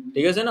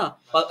 ঠিক আছে না?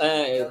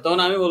 তখন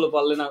আমি বলবো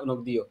পারলে না নক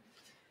দিও।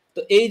 তো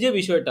এই যে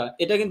বিষয়টা,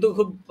 এটা কিন্তু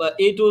খুব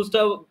এই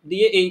টুলসটা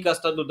দিয়ে এই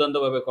কাজটা দুর্দান্ত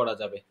ভাবে করা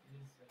যাবে,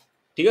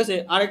 ঠিক আছে?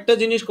 আরেকটা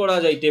জিনিস করা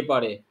যাইতে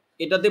পারে,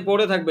 এটাতে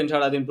পড়ে থাকবেন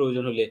সারাদিন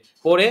প্রয়োজন হলে,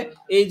 পরে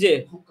এই যে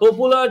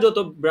পপুলার যত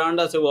ব্র্যান্ড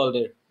আছে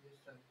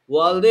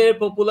ওয়ার্ল্ডের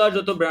পপুলার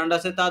যত ব্র্যান্ড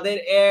আছে তাদের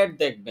অ্যাড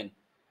দেখবেন,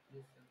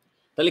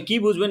 তাহলে কি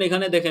বুঝবেন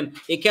এখানে দেখেন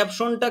এই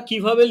ক্যাপশনটা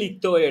কিভাবে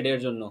লিখতে হয় অ্যাডের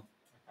জন্য,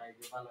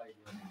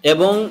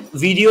 এবং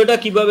ভিডিওটা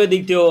কিভাবে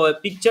দিতে হয়,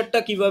 পিকচারটা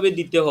কিভাবে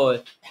দিতে হয়,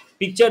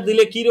 পিকচার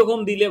দিলে কি রকম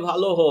দিলে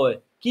ভালো হয়,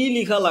 কি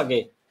লেখা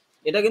লাগে,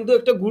 এটা কিন্তু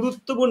একটা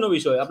গুরুত্বপূর্ণ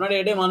বিষয়। আপনার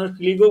অ্যাডে মানুষ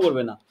ক্লিকও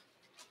করবে না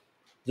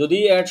যদি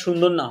অ্যাড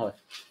সুন্দর না হয়।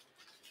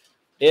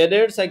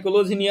 অ্যাডের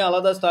সাইকোলজি নিয়ে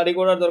আলাদা স্টাডি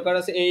করার দরকার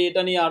আছে,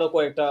 এটা নিয়ে আরো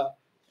কয়েকটা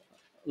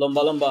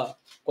লম্বা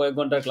কয়েক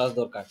ঘন্টার ক্লাস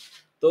দরকার।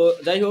 তো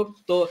যাই হোক,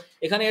 তো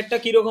এখানে একটা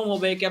কিরকম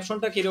হবে,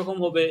 ক্যাপশনটা কিরকম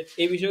হবে,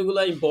 এই বিষয়গুলো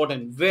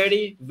ইম্পর্টেন্ট,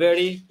 ভেরি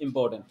ভেরি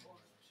ইম্পর্টেন্ট।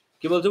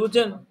 কি বলতে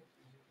বুঝছেন?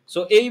 সো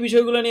এই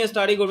বিষয়গুলো নিয়ে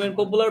স্টাডি করবেন,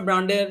 পপুলার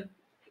ব্র্যান্ডের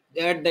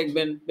অ্যাড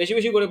দেখবেন, বেশি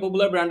বেশি করে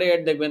পপুলার ব্র্যান্ডের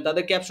অ্যাড দেখবেন,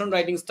 তাদের ক্যাপশন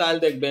রাইটিং স্টাইল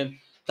দেখবেন,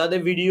 তাদের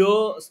ভিডিও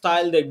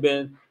স্টাইল দেখবেন,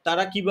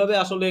 তারা কিভাবে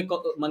আসলে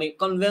মানে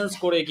কনভিন্স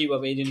করে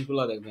কিভাবে, এই জিনিসগুলো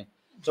দেখবেন।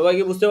 সবাই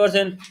কি বুঝতে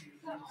পারছেন?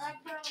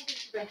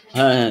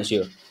 হ্যাঁ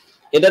শিওর।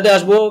 এটাতে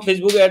আসবো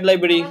ফেসবুক অ্যাড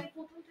লাইব্রেরি,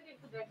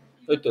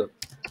 ওই তো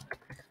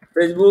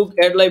ফেসবুক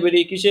অ্যাড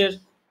লাইব্রেরি, কিসের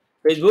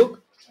ফেসবুক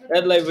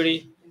অ্যাড লাইব্রেরি,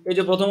 এই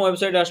যে প্রথম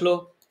ওয়েবসাইট আসলো,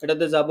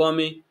 এটাতে যাব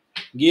আমি,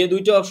 গিয়ে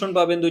 2টা অপশন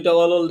পাবেন, 2টা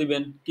অল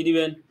দিবেন, কি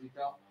দিবেন?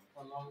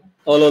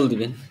 অল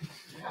দিবেন।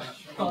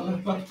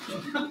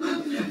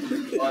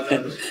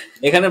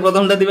 এখানে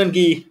প্রথমটা দিবেন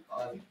কি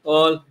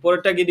অল,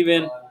 পরেরটা কি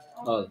দিবেন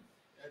অল,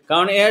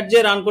 কারণ অ্যাড যে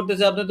রান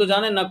করতেছে আপনি তো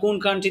জানেন না কোন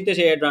কান্ট্রিতে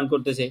সে অ্যাড রান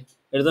করতেছে,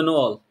 এর জন্য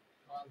অল।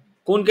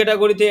 কোন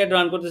ক্যাটাগরিতে অ্যাড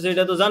রান করতেছে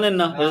এটা তো জানেন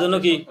না, এর জন্য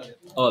কি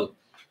অল।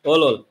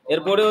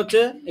 এরপরে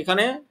হচ্ছে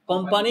এখানে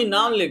কোম্পানির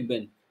নাম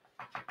লিখবেন,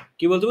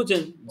 কি বলতে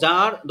বুঝছেন?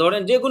 যার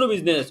ধরেন যে কোনো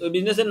বিজনেস, ওই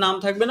বিজনেসের নাম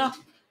থাকবে না,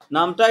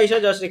 নামটা এসে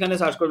জাস্ট এখানে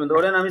সার্চ করবেন।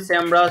 ধরেন আমি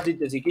স্যামরাস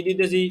দিতেছি, কি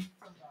দিতেছি,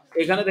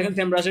 এখানে দেখেন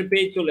স্যামরাসের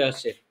পেজ চলে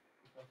আসছে,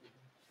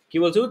 কি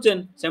বলতে বুঝছেন?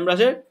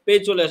 স্যামরাসের পেজ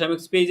চলে আসে, আমি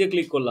পেজে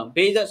ক্লিক করলাম,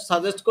 পেজ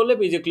সাজেস্ট করলে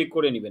পেজে ক্লিক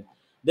করে নেবেন।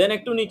 দেন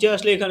একটু নিচে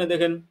আসলে এখানে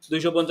দেখেন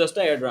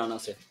 250টা অ্যাড রান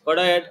আছে।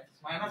 কটা অ্যাড?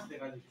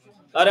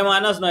 আরে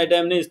মাইনাস না, এটা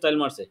এমনি স্টাইল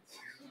মারছে।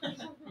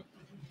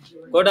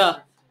 কটা?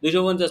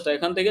 250টা।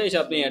 এখান থেকে এসে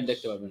আপনি অ্যাড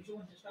দেখতে পারবেন।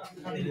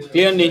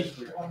 ক্লিয়ার নি?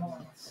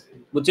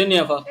 বুঝছেন নি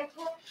আফা?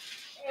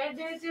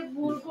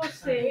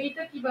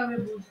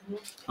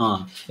 হ্যাঁ,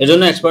 এর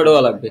জন্য এক্সপার্ট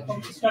হওয়া লাগবে,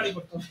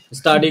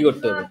 স্টাডি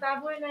করতে হবে।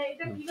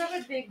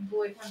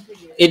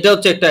 এটা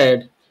হচ্ছে একটা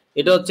অ্যাড,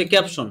 এটা হচ্ছে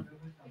ক্যাপশন।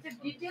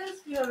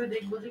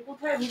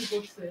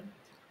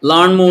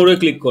 লার্ন মোরে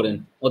ক্লিক করেন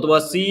অথবা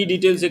সি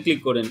ডিটেলসে ক্লিক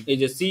করেন। এই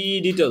যে সি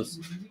ডিটেলস,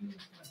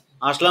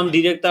 আসলাম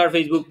ডিরেক্ট তার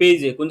ফেসবুক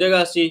পেজে। কোন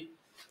জায়গায় আসছি?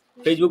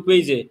 ফেসবুক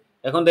পেজে।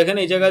 এখন দেখেন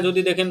এই জায়গায়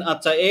যদি দেখেন,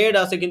 আচ্ছা এড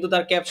আছে কিন্তু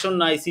তার ক্যাপশন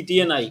নাই,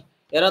 সিটিএ নাই।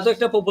 এরা তো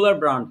একটা পপুলার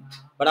ব্র্যান্ড,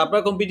 বাট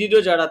আপনার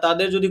কম্পিটিটর যারা,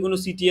 তাদের যদি কোনো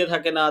সিটিএ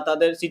থাকে না,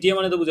 তাদের সিটিএ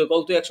মানে তো বুঝে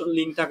কল টু অ্যাকশন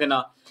লিঙ্ক থাকে না,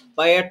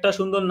 বা অ্যাডটা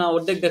সুন্দর না,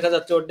 অর্ধেক দেখা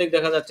যাচ্ছে অর্ধেক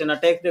দেখা যাচ্ছে না,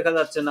 টেক্সট দেখা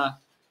যাচ্ছে না,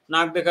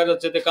 নাক দেখা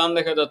যাচ্ছে কান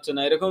দেখা যাচ্ছে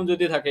না, এরকম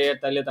যদি থাকে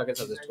তাহলে তাকে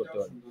সাজেস্ট করতে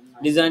পারেন।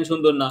 ডিজাইন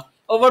সুন্দর না,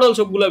 ওভারঅল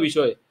সবগুলা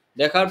বিষয়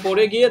দেখার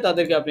পরে গিয়ে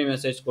তাদেরকে আপনি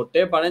মেসেজ করতে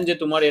পারেন যে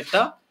তোমার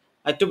এটা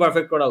একটু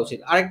পারফেক্ট করা উচিত।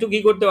 আর একটু কি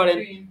করতে পারেন,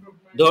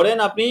 ধরেন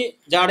আপনি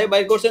যারে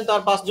বাইর করছেন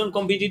তার 5 জন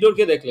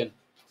কম্পিটিটরকে দেখলেন,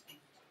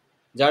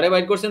 যারে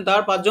বাইর করছেন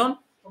তার 5 জন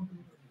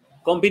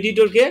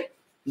কম্পিটিটরকে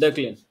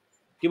দেখলেন,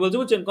 কি বলতে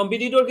বুঝছেন?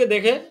 কম্পিটিটরকে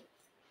দেখে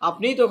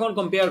আপনি তখন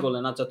কম্পেয়ার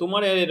করলেন, আচ্ছা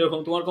তোমার এড এরকম,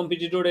 তোমার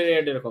কম্পিটিটরের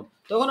এড এরকম,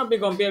 তখন আপনি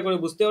কম্পেয়ার করে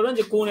বুঝতে পারবেন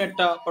যে কোন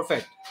এডটা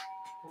পারফেক্ট।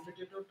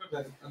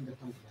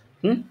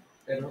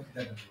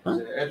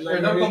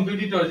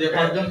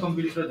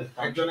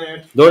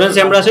 ধরেন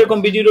সেমরাসের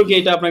কম্পিটিটর কি,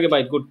 এটা আপনাকে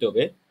বাইট করতে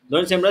হবে।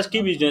 ধরেন সেমরাস কি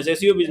বিজনেস,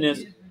 এসইও বিজনেস,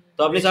 তো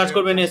আপনি সার্চ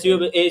করবেন এসইও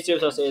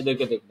এইচএস আছে,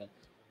 এদেরকে দেখবেন।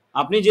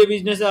 আপনি যে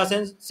বিজনেসে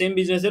আছেন সেম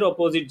বিজনেসের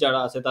অপোজিট যারা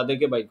আছে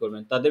তাদেরকে বাইট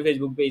করবেন, তাদের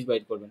ফেসবুক পেজ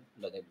বাইট করবেন,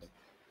 এটা দেখবেন।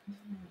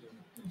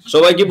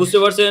 সবাই কি বুঝতে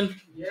পারছেন?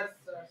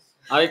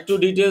 আর একটু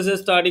ডিটেইলসে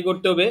স্টাডি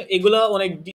করতে হবে, এগুলা অনেক